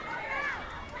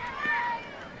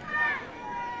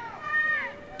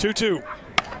 Two.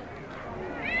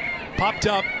 Popped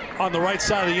up on the right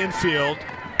side of the infield.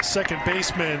 Second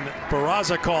baseman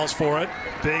Barraza calls for it.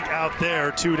 Big out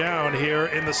there, 2 down here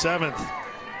in the 7th.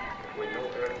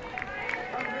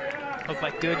 Looked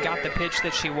like Good got the pitch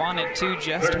that she wanted to,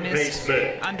 just missed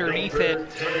underneath it.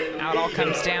 Now it all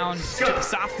comes down to the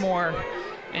sophomore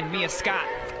and Mia Scott.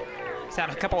 She's had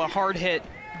a couple of hard hit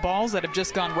balls that have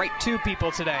just gone right to people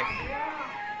today.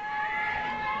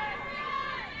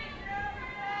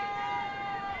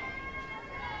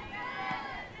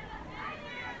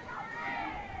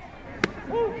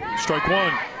 Strike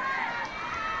 1.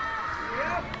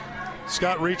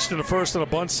 Scott reached in the first on a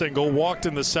bunt single, walked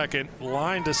in the second,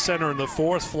 lined to center in the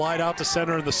 4th, flied out to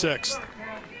center in the 6th.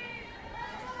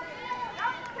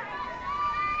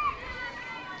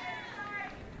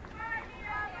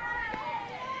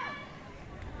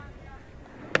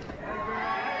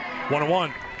 One and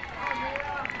one.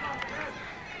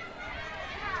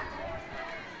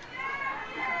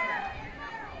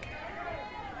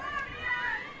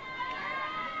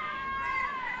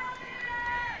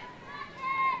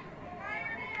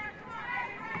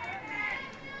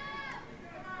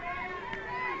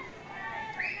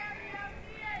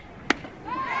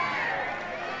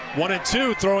 One and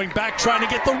two, throwing back, trying to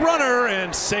get the runner,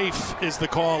 and safe is the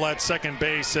call at second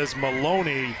base as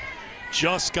Maloney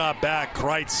just got back.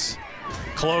 Kreitz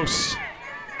close.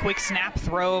 Quick snap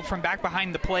throw from back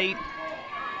behind the plate.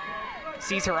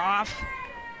 Sees her off.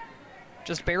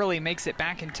 Just barely makes it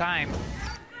back in time.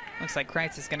 Looks like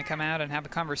Kreitz is going to come out and have a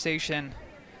conversation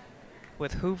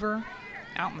with Hoover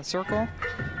out in the circle.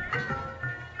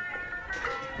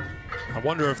 I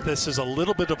wonder if this is a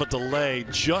little bit of a delay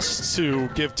just to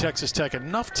give Texas Tech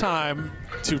enough time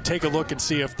to take a look and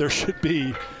see if there should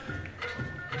be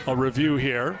a review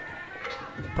here.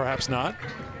 Perhaps not.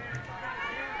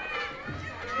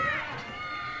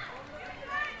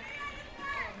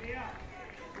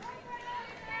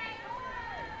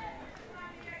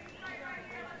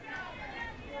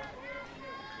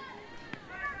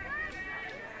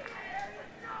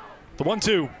 The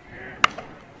 1-2.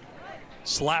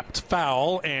 Slapped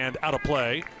foul and out of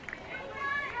play.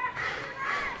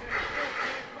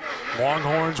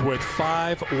 Longhorns with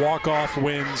 5 walk-off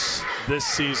wins this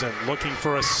season, looking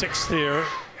for a 6th here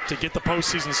to get the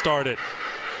postseason started.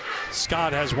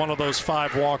 Scott has one of those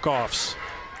 5 walk-offs.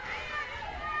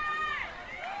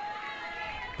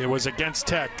 It was against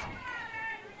Tech.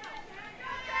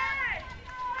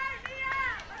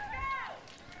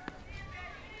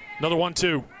 Another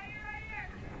 1-2.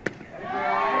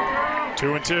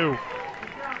 2-2.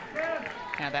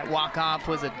 Yeah, that walk-off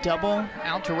was a double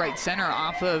out to right center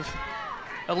off of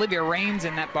Olivia Raines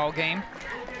in that ball game.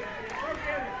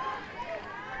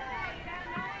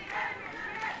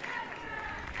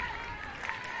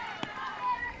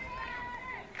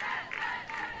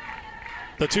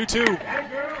 The 2-2.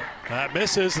 That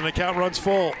misses, and the count runs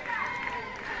full.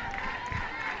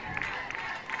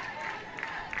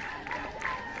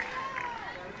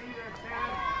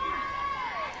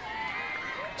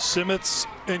 Simmons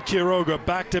and Quiroga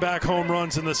back-to-back home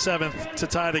runs in the 7th to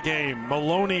tie the game.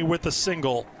 Maloney with the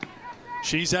single.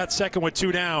 She's at second with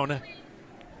 2 down.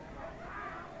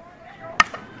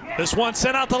 This one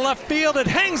sent out to left field. It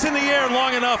hangs in the air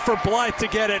long enough for Blythe to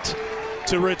get it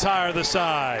to retire the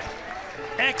side.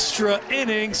 Extra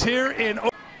innings here in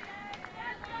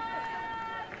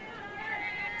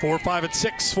 4, 5, and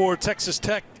 6 for Texas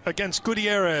Tech against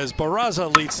Gutierrez.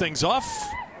 Barraza leads things off.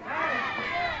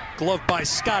 Glove by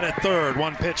Scott at third.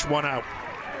 1 pitch, 1 out.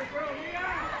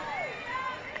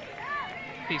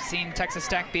 We've seen Texas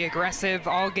Tech be aggressive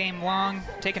all game long.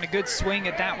 Taking a good swing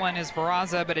at that one is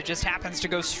Barraza, but it just happens to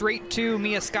go straight to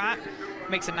Mia Scott.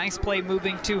 Makes a nice play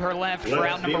moving to her left for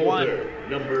out number 1.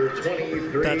 Number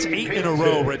 23. That's 8 in a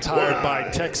row retired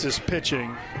by Texas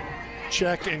pitching.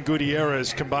 Check and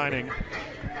Gutierrez combining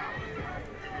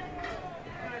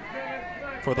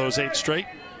for those 8 straight.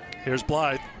 Here's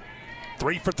Blythe.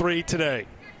 3 for 3 today.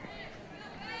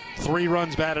 3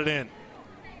 runs batted in.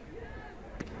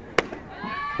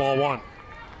 Ball 1.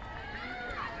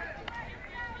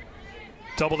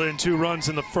 Doubled in 2 runs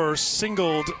in the first.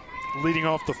 Singled leading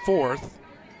off the 4th.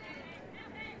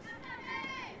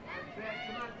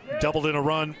 Doubled in a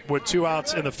run with 2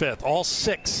 outs in the 5th. All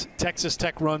 6 Texas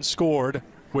Tech runs scored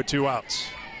with 2 outs.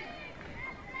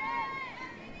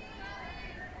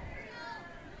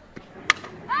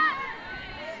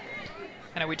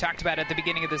 I know we talked about it at the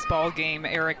beginning of this ball game,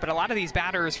 Eric, but a lot of these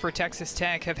batters for Texas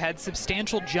Tech have had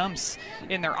substantial jumps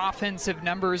in their offensive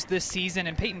numbers this season,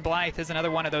 and Peyton Blythe is another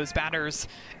one of those batters.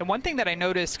 And one thing that I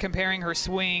noticed comparing her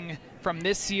swing from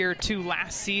this year to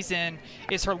last season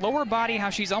is her lower body,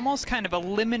 how she's almost kind of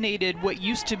eliminated what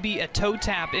used to be a toe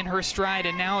tap in her stride,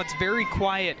 and now it's very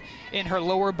quiet in her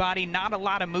lower body, not a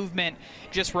lot of movement,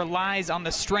 just relies on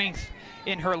the strength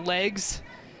in her legs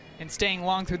and staying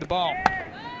long through the ball.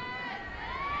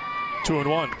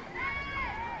 2-1.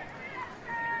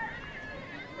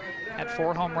 Had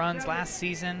 4 home runs last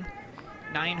season,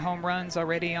 9 home runs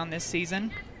already on this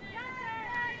season.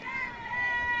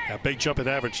 A big jump in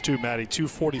average too, Maddie.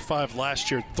 245 last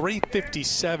year,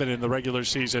 357 in the regular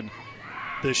season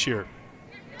this year.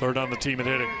 3rd on the team in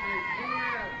hitting.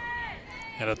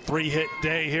 And a 3-hit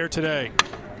day here today.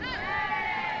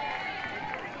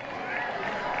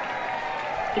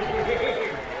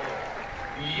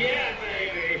 Yeah, baby.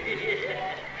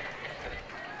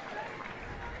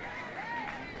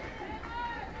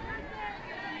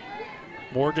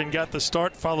 Morgan got the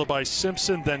start, followed by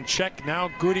Simpson, then Check, now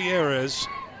Gutierrez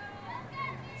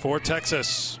for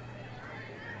Texas.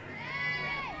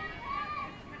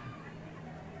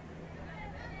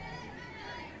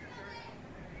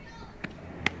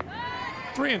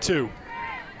 Three and 2.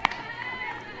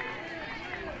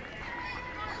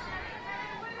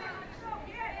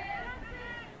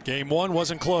 Game 1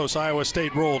 wasn't close. Iowa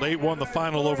State rolled 8-1 the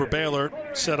final over Baylor.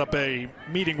 Set up a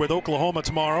meeting with Oklahoma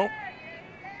tomorrow.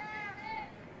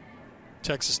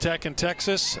 Texas Tech and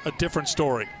Texas, a different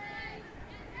story.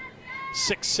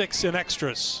 6-6 in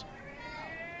extras.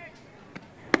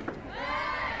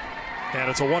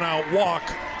 And it's a 1-out walk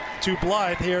to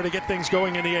Blythe here to get things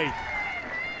going in the 8th.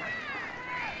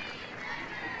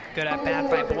 Good at bat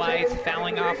by Blythe,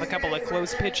 fouling off a couple of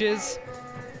close pitches.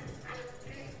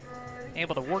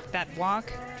 Able to work that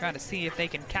walk, trying to see if they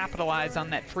can capitalize on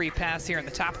that free pass here in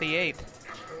the top of the 8th.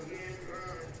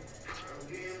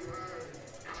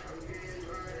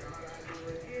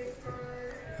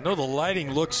 I know the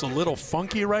lighting looks a little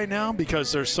funky right now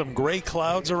because there's some gray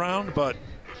clouds around, but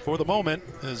for the moment,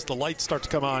 as the lights start to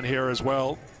come on here as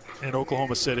well in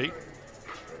Oklahoma City.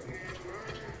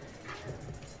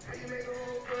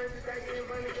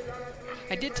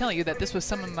 I did tell you that this was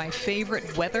some of my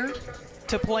favorite weather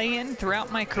to play in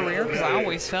throughout my career, because I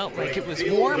always felt like it was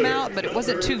warm out, but it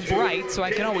wasn't too bright, so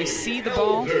I could always see the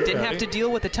ball. Didn't have to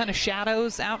deal with a ton of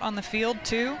shadows out on the field,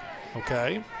 too.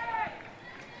 Okay.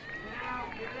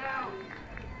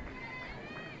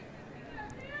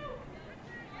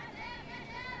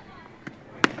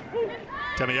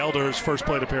 Demi Elder's first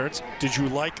plate appearance. Did you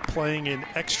like playing in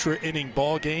extra inning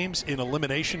ball games, in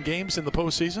elimination games in the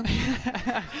postseason?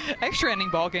 Extra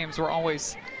inning ball games were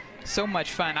always so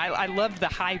much fun. I loved the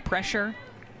high pressure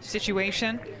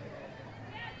situation.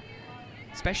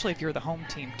 especially if you're the home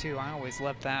team too. I always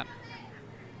love that.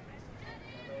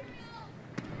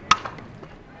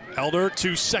 Elder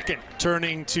to second,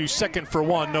 turning to second for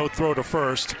one, no throw to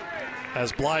first,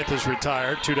 as Blythe is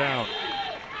retired, 2 down.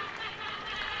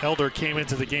 Elder came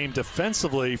into the game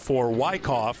defensively for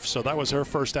Wyckoff, so that was her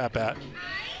first at-bat.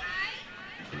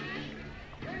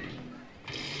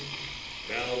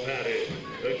 Now batting,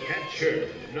 the catcher,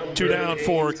 number 2 down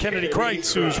for 8, Kennedy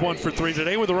Kreitz, who's 1 for 3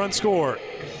 today with a run scored.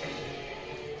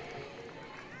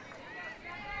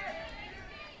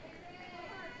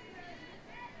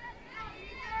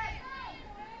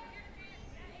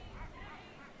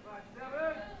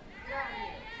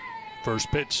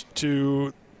 First pitch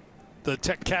to the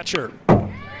Tech catcher.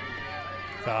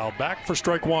 Foul back for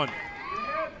strike 1.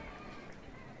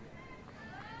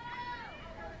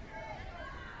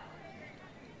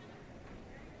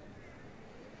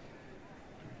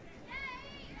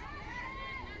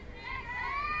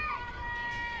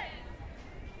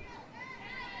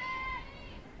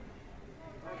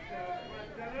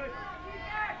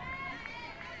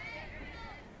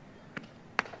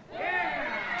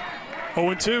 Oh,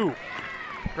 and 2.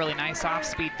 Really nice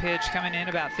off-speed pitch coming in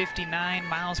about 59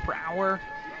 miles per hour.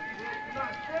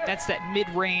 That's that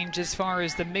mid-range as far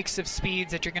as the mix of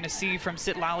speeds that you're going to see from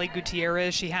Citlali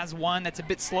Gutierrez. She has one that's a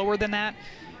bit slower than that.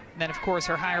 And then, of course,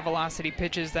 her higher velocity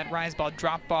pitches, that rise ball,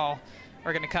 drop ball,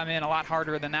 are going to come in a lot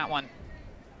harder than that one.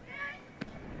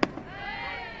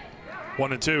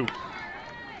 1 and 2.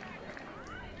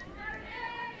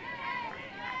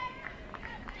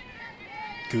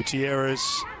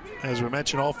 Gutierrez, as we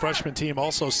mentioned, all freshman team,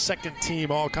 also second team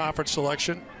all conference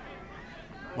selection.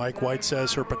 Mike White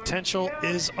says her potential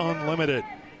is unlimited.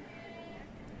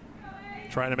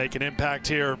 Trying to make an impact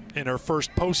here in her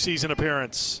first postseason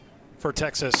appearance for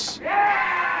Texas.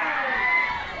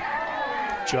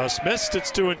 Just missed,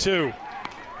 it's 2 and 2.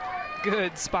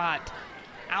 Good spot.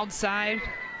 Outside,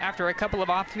 after a couple of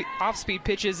off-speed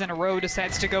pitches in a row,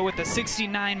 decides to go with the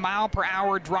 69 mile per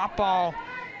hour drop ball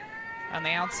on the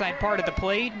outside part of the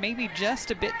plate, maybe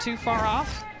just a bit too far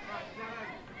off.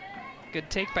 Good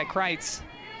take by Kreitz.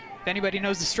 If anybody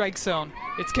knows the strike zone,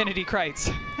 it's Kennedy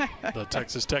Kreitz. The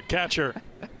Texas Tech catcher.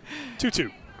 2-2.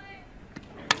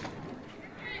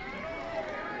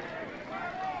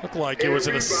 Looked like it was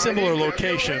in a similar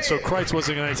location, so Kreitz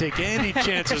wasn't going to take any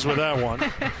chances with that one.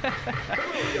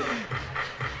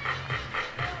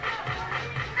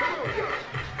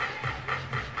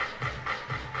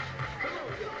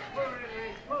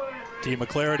 Dee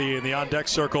McClarity in the on-deck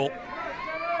circle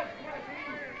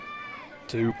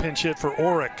to pinch hit for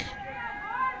Orick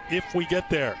if we get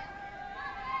there.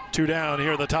 2 down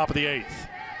here at the top of the 8th.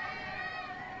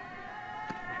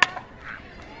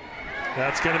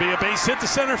 That's going to be a base hit to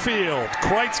center field.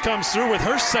 Kreitz comes through with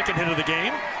her second hit of the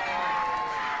game.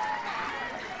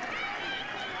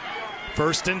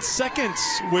 First and seconds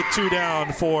with 2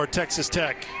 down for Texas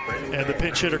Tech, and the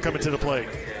pinch hitter coming to the plate.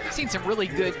 Seen some really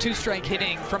good two-strike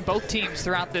hitting from both teams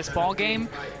throughout this ball game.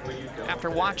 After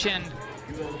watching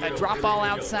a drop ball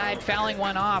outside, fouling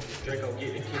one off,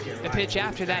 the pitch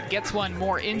after that gets one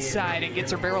more inside and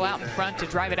gets her barrel out in front to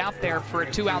drive it out there for a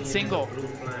 2-out single.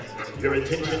 Your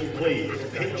attention, please.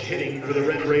 Pinch hitting for the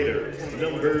Red Raiders,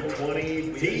 number 20,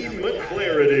 Dee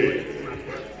McClarity.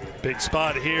 Big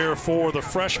spot here for the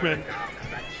freshman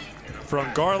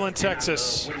from Garland,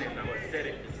 Texas.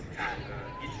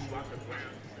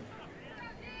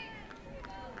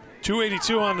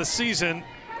 .282 on the season,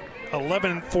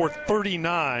 11 for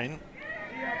 39.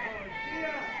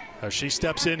 As she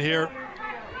steps in here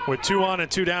with 2 on and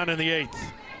 2 down in the 8th.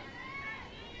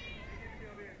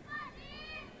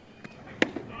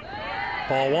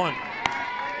 Ball 1.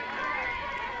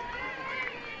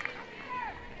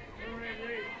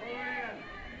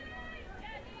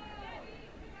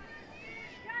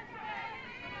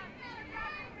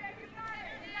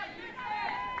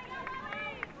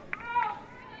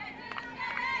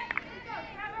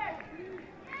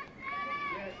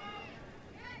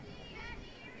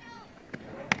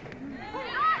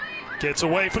 Gets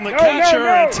away from the catcher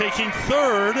and taking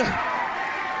third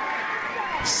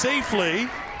safely.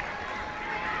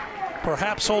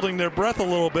 Perhaps holding their breath a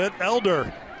little bit.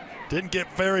 Elder didn't get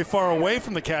very far away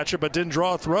from the catcher, but didn't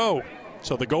draw a throw.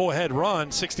 So the go-ahead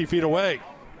run 60 feet away.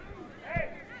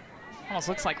 Almost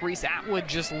looks like Reese Atwood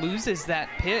just loses that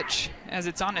pitch as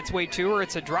it's on its way to her.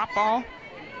 It's a drop ball.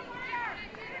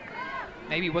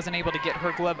 Maybe wasn't able to get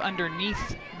her glove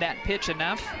underneath that pitch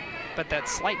enough, but that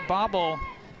slight bobble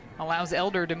allows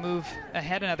Elder to move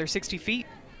ahead another 60 feet.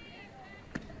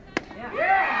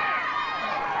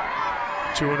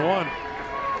 2-1.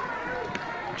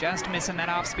 Just missing that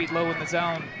off-speed low in the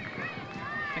zone.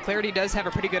 McClarity does have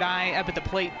a pretty good eye up at the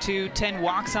plate, too. 10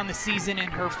 walks on the season in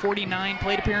her 49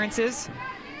 plate appearances.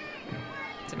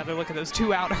 It's another look at those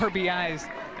 2-out RBIs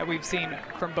that we've seen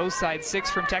from both sides. 6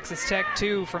 from Texas Tech,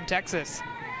 2 from Texas.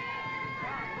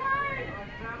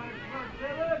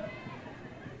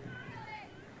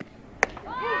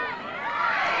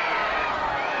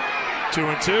 Two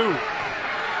and two.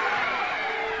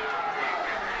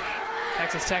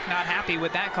 Texas Tech not happy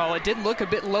with that call. It did look a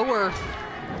bit lower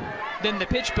than the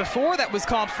pitch before that was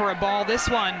called for a ball. This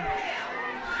one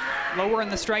lower in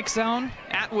the strike zone.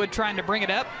 Atwood trying to bring it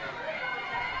up.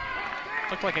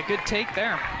 Looked like a good take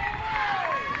there.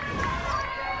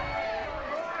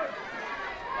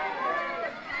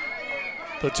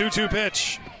 The 2-2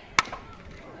 pitch.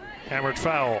 Hammered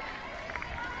foul.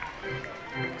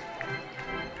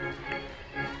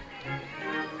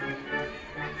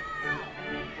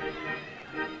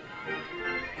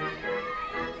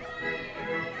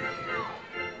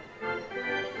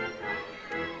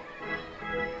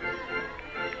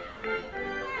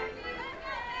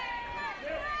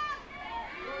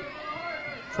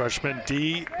 Freshman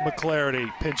D.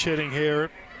 McClarity pinch hitting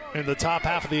here in the top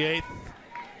half of the 8th.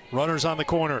 Runners on the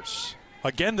corners.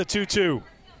 Again, the 2-2.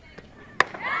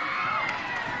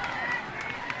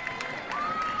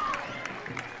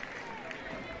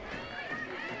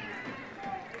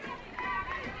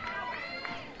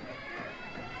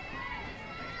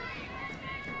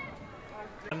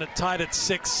 And tied at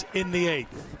 6 in the 8th.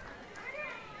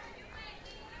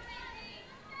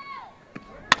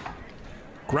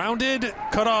 Grounded,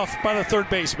 cut off by the third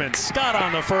baseman. Scott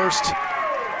on the first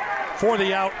for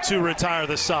the out to retire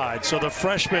the side. So the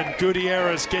freshman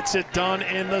Gutierrez gets it done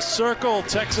in the circle.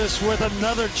 Texas with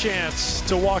another chance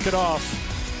to walk it off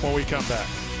when we come back.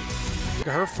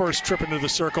 Her first trip into the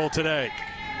circle today.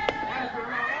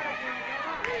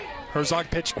 Herzog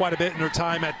pitched quite a bit in her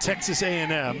time at Texas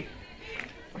A&M.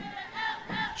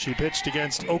 She pitched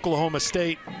against Oklahoma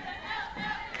State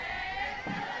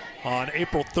on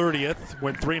April 30th,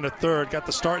 went 3 1/3, got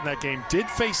the start in that game. Did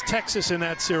face Texas in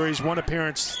that series, 1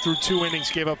 appearance through 2 innings,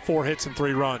 gave up 4 hits and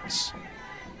 3 runs.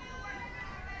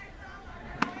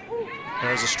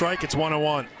 There's a strike, it's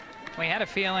 1-1. We had a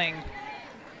feeling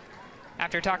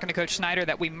after talking to Coach Snyder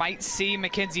that we might see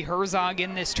Mackenzie Herzog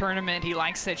in this tournament. He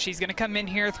likes that she's gonna come in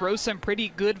here, throw some pretty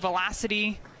good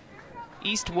velocity,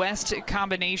 east-west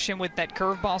combination with that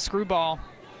curveball, screwball.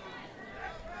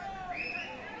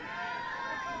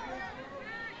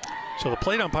 So the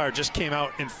plate umpire just came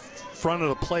out in front of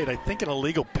the plate. I think an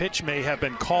illegal pitch may have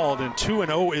been called, and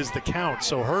 2-0 is the count.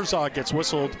 So Herzog gets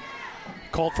whistled,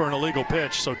 called for an illegal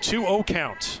pitch. So 2-0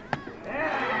 count.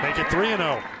 Make it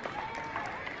 3-0.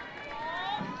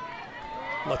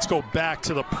 Let's go back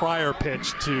to the prior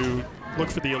pitch to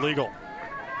look for the illegal.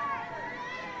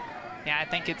 Yeah, I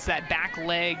think it's that back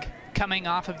leg coming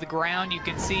off of the ground. You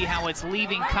can see how it's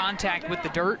leaving contact with the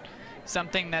dirt,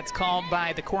 something that's called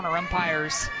by the corner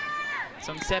umpires.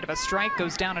 So instead of a strike,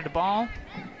 goes down at a ball.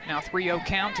 Now 3-0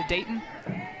 count to Dayton.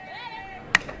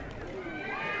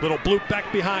 Little bloop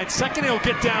back behind second. He'll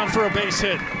get down for a base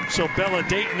hit. So Bella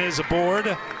Dayton is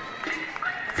aboard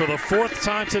for the 4th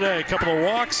time today. A couple of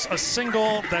walks, a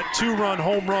single, that 2-run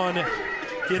home run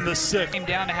in the 6th. Came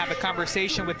down to have a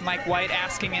conversation with Mike White,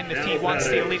 asking him if he wants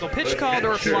the illegal pitch called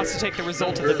or if he wants to take the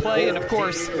result of the play. And of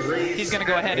course, he's going to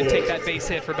go ahead and take that base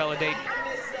hit for Bella Dayton.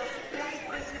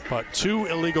 But 2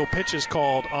 illegal pitches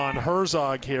called on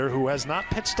Herzog here, who has not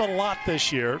pitched a lot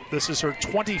this year. This is her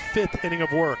 25th inning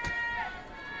of work.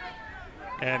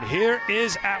 And here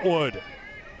is Atwood.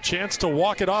 Chance to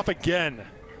walk it off again.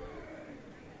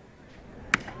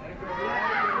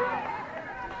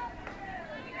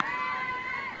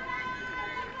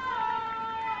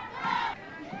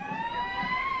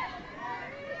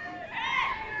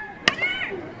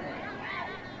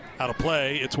 Out of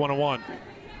play, it's 1-1.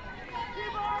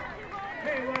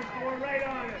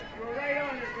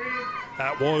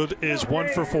 Atwood is 1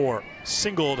 for 4.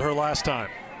 Singled her last time.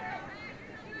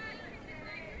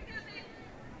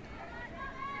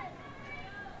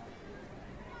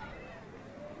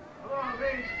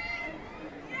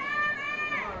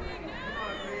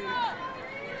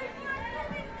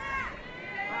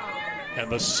 And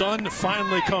the sun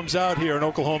finally comes out here in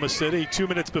Oklahoma City 2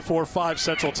 minutes before 5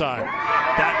 Central Time.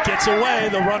 That gets away.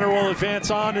 The runner will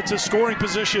advance on into scoring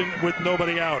position with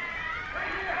nobody out.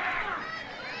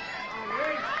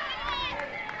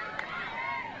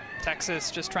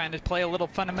 Texas just trying to play a little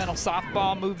fundamental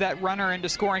softball, move that runner into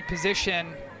scoring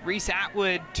position. Reese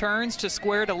Atwood turns to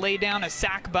square to lay down a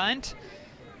sac bunt.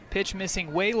 Pitch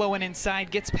missing way low and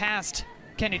inside, gets past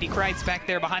Kennedy Kreitz back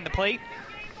there behind the plate.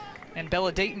 And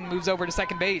Bella Dayton moves over to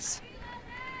second base.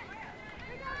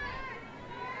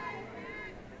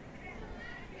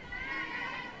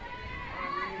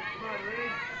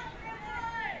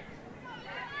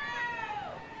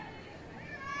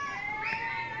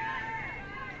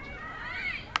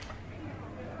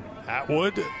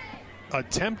 Atwood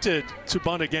attempted to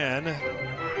bunt again.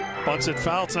 Bunts it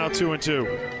foul. It's now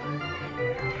 2-2.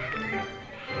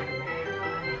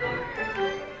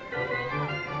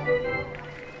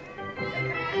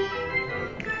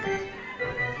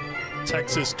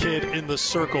 Texas kid in the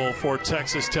circle for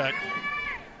Texas Tech.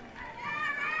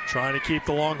 Trying to keep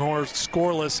the Longhorns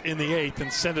scoreless in the 8th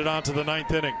and send it on to the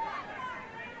 9th inning.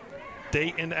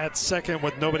 Dayton at second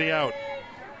with nobody out.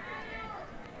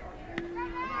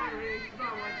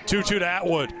 2-2 to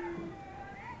Atwood.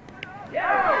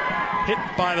 Hit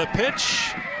by the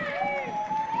pitch.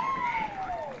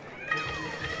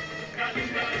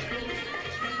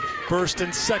 First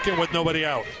and second with nobody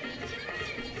out.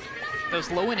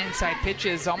 Those low and inside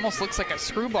pitches almost looks like a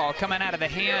screwball coming out of the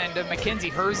hand of Mackenzie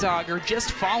Herzog, or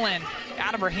just fallen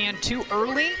out of her hand too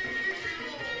early.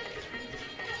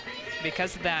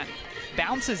 Because of that,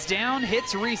 bounces down,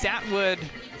 hits Reese Atwood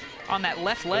on that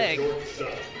left leg.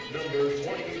 Number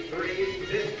 23,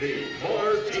 Cindy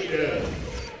Martinez.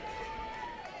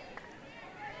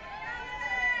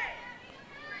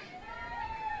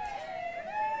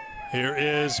 Here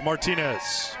is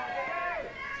Martinez.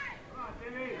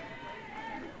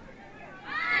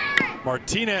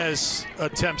 Martinez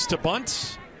attempts to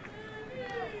bunt.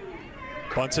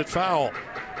 Bunts it foul.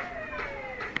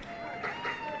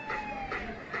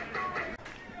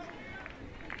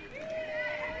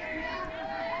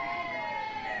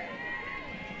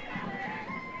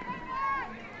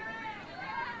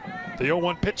 The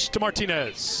 0-1 pitch to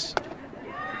Martinez.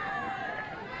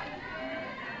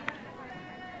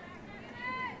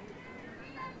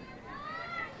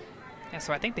 Yeah,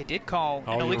 so I think they did call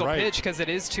an illegal pitch because it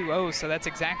is 2-0, so that's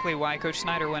exactly why Coach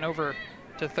Snyder went over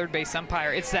to the third base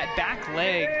umpire. It's that back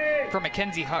leg for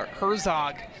Mackenzie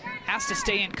Herzog. Has to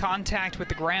stay in contact with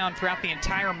the ground throughout the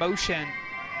entire motion.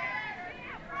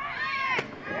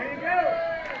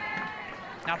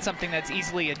 Not something that's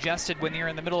easily adjusted when you're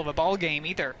in the middle of a ball game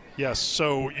either. Yes,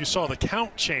 so you saw the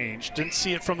count change. Didn't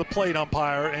see it from the plate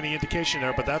umpire, any indication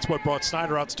there, but that's what brought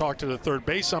Snyder out to talk to the third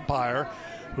base umpire,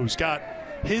 who's got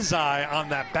his eye on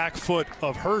that back foot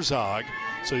of Herzog.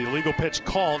 So the illegal pitch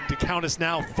called. The count is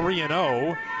now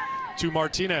 3-0 to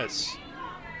Martinez.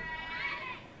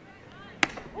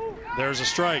 There's a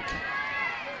strike.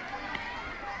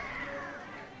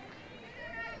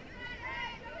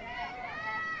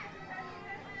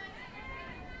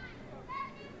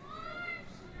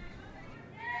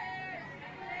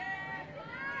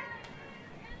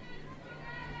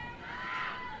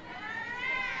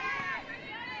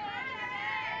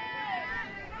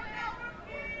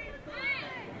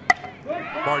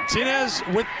 Martinez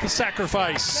with the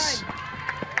sacrifice.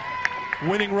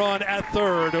 Winning run at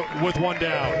third with one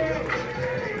down.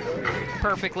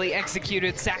 Perfectly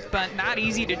executed sac bunt. Not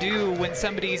easy to do when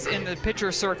somebody's in the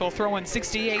pitcher circle throwing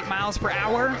 68 miles per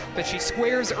hour, but she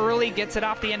squares early, gets it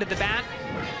off the end of the bat,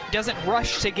 doesn't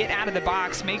rush to get out of the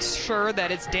box, makes sure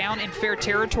that it's down in fair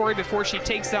territory before she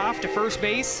takes off to first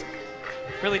base.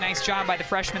 Really nice job by the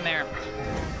freshman there.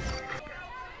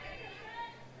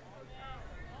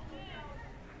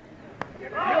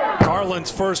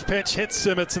 Carlin's first pitch hits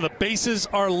Simmons, and the bases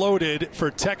are loaded for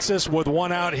Texas with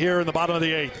one out here in the bottom of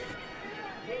the 8th.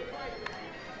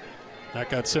 That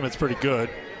got Simmons pretty good.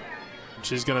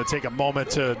 She's going to take a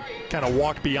moment to kind of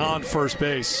walk beyond first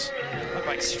base. Looked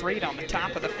like straight on the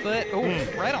top of the foot. Oh,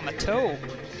 right on the toe.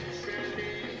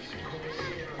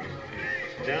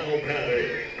 Now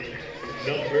batting,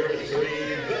 number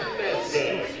 3,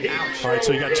 Vanessa. Ouch. All right,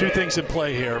 so you got two things in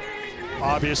play here.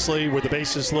 Obviously, with the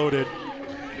bases loaded,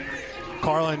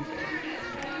 Carlin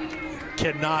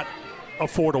cannot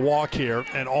afford a walk here,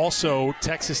 and also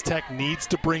Texas Tech needs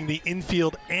to bring the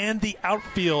infield and the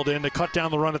outfield in to cut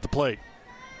down the run at the plate.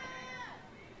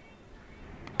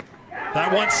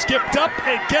 That one skipped up,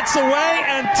 it gets away,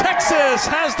 and Texas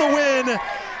has the win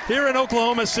here in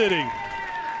Oklahoma City.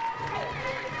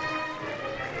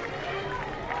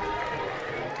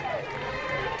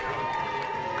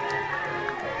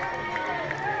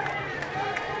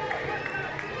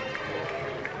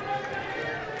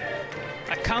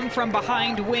 Come from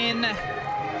behind win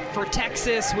for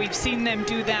Texas. We've seen them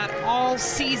do that all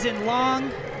season long.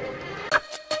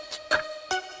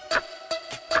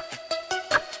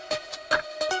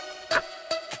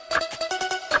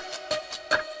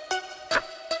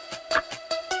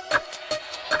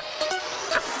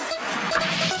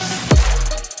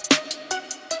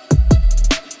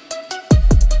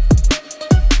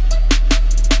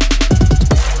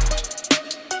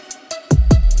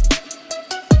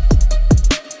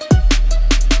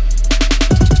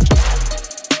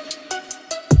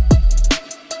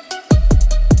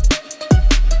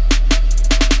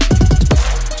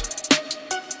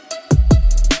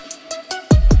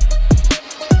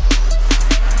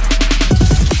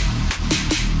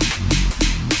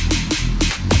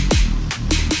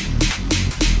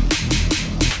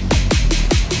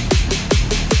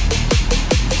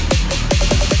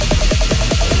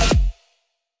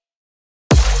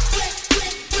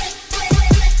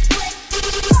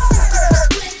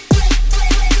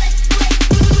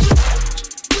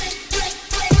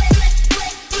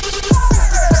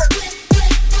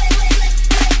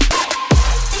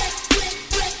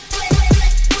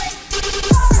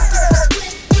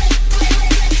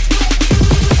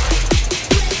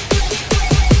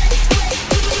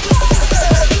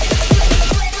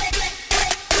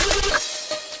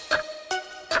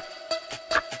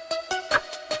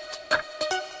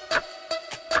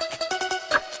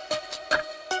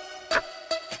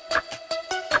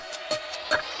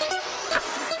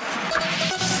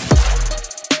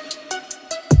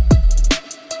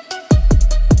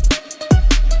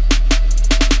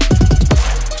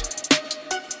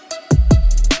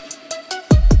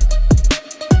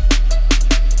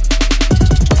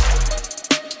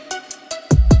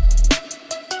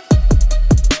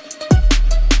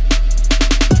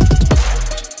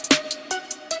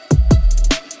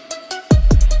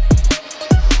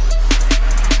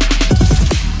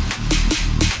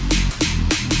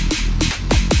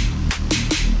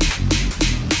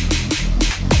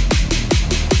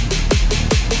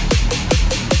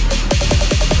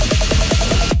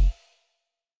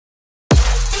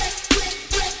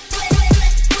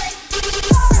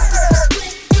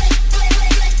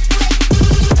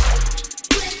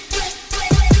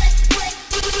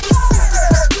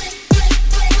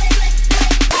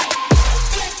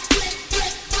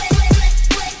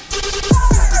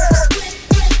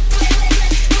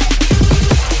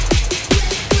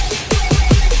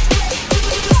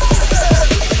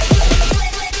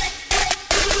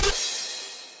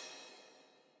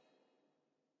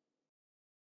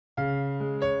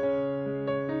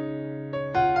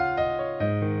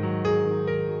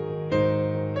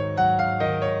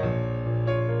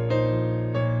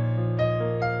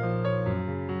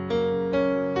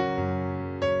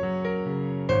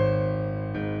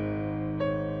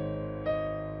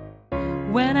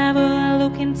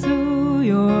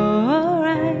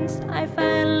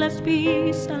 endless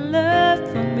peace and love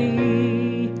for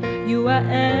me. You are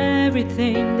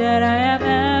everything that I have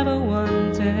ever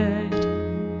wanted.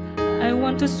 I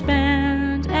want to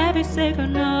spend every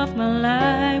second of my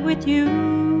life with you.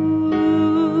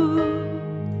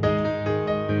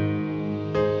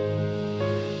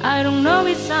 I don't know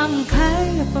if some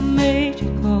kind of a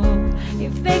magical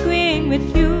agreeing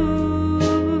with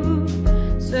you.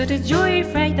 So the joy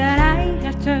effect that I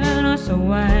have turned us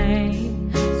away.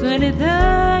 So did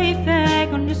the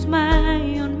effect on your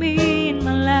smile on me in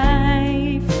my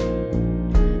life.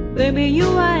 Baby, you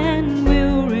are and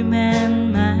will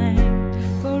remain mine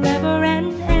forever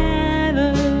and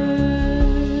ever.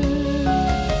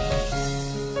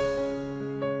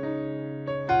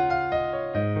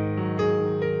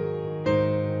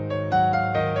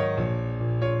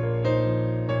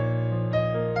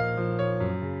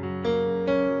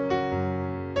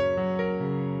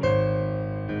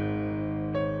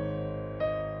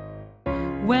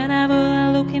 Whenever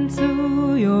I look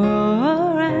into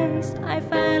your eyes, I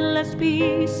find less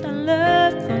peace and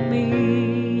love for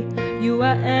me. You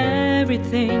are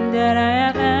everything that I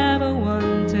have ever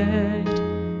wanted.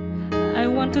 I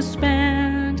want to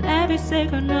spend every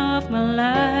second of my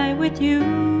life with you.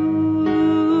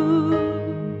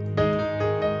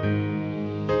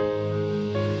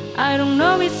 I don't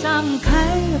know if some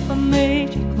kind of a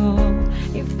magical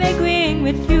agreeing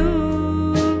with you.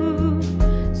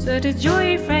 So the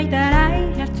joy effect that I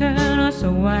have turned us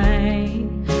away.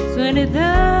 So did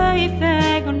the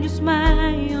effect on your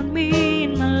smile on me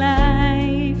in my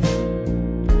life.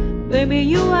 Baby,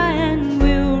 you are and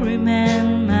will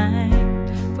remain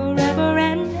mine forever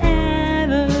and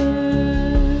ever.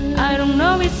 I don't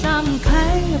know if some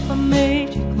kind of a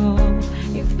magical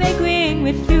agreeing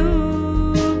with you.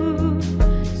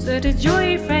 So the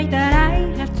joy effect that I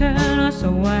have turned us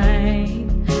away.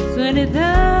 So did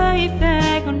the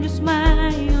effect on your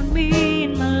smile on me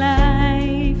in my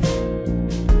life.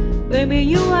 Baby,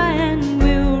 you are